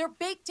 they're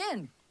baked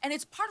in. And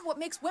it's part of what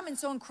makes women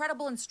so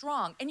incredible and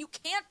strong. And you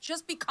can't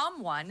just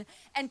become one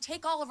and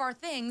take all of our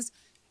things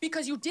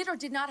because you did or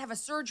did not have a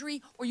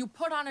surgery or you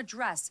put on a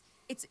dress.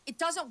 It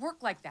doesn't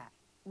work like that.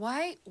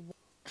 Why?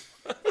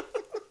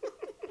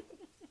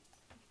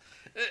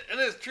 And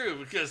it's true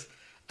because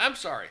I'm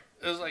sorry.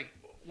 It's like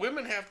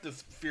women have to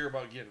fear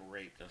about getting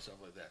raped and stuff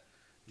like that.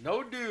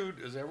 No dude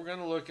is ever going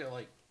to look at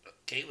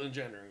Caitlyn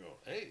Jenner and go,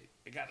 "Hey,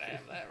 you got to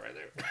have that right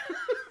there."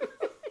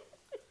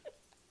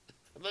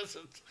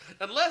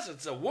 unless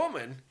it's a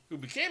woman who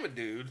became a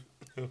dude.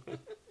 And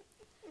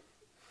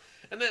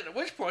then at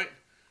which point,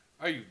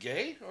 are you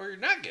gay or you're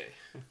not gay?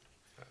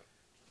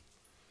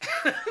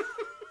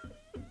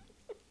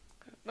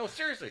 No,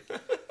 seriously.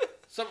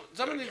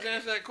 Someone needs to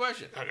answer that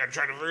question. I gotta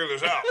try to figure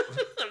this out.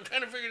 I'm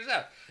trying to figure this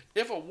out.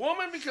 If a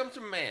woman becomes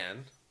a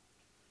man,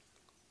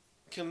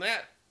 can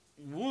that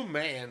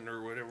woman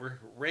or whatever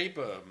rape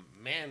a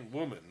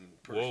man-woman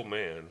person? Whoa,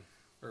 man.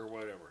 Or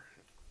whatever.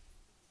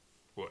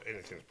 Well,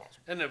 anything's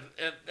possible. And if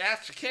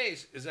that's the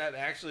case, is that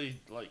actually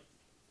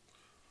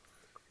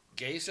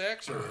gay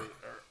sex or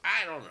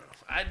I don't know.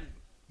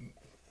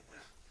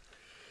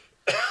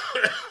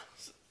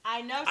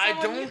 I know I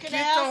someone you don't can get the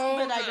ask, whole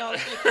but I don't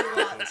think you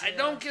want to. I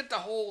don't get the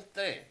whole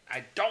thing.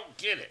 I don't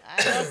get it.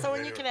 I know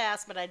someone you can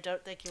ask, but I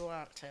don't think you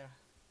want to.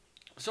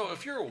 So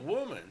if you're a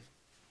woman,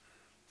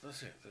 let's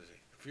see.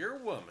 If you're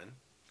a woman,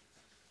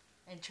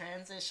 And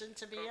transition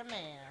to be a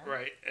man.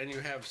 right, and you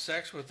have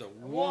sex with a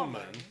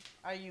woman,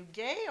 Are you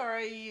gay or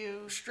are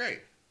you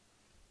straight?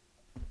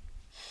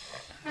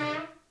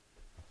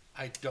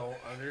 I don't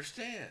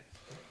understand.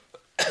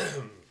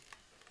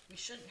 You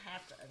shouldn't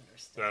have to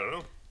understand. I don't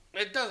know.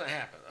 It doesn't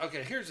happen.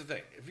 Okay, here's the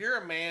thing. If you're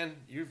a man,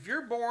 if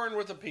you're born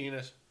with a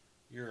penis,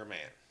 you're a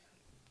man.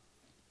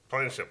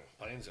 Plain and simple.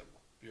 Plain and simple.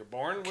 If you're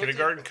born with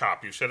Kindergarten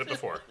cop. You've said it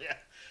before. Yeah.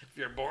 If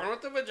you're born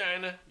with a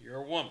vagina, you're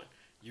a woman.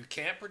 You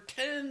can't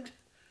pretend.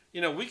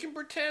 You know, we can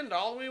pretend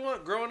all we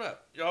want growing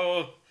up.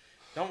 Oh,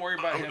 don't worry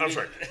about him. I'm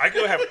sorry. I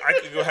could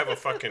go have a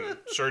fucking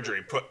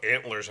surgery, put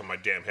antlers on my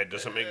damn head.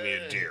 Doesn't make me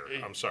a deer.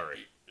 I'm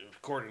sorry.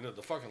 According to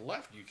the fucking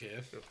left, you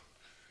can.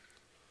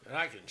 And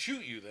I can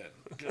shoot you then.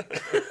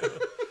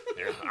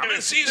 I'm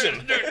in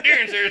season.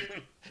 Deer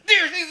season.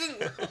 Deer season.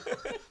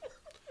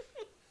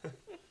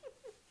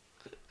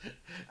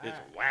 It's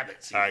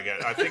wabbit season. All right,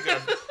 guys.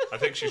 I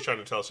think she's trying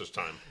to tell us it's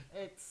time.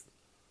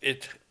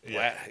 It's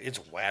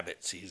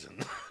wabbit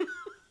season.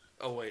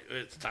 Oh wait,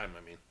 it's time.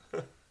 I mean,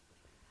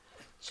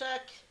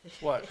 Chuck?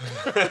 What?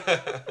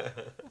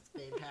 It's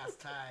being past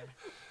time.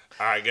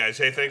 All right, guys.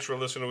 Hey, thanks for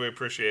listening. We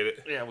appreciate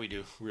it. Yeah, we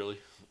do, really.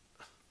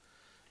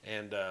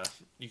 And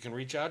you can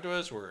reach out to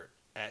us. We're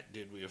at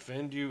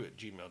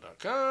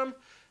didweoffendyou@gmail.com.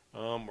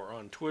 We're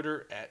on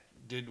Twitter at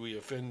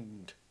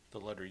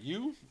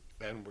didweoffend_u.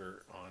 And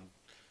we're on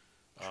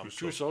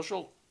True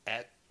Social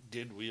at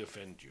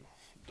didweoffendyou.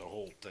 The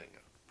whole thing.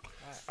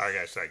 All right,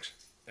 guys. Thanks.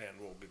 And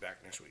we'll be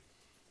back next week.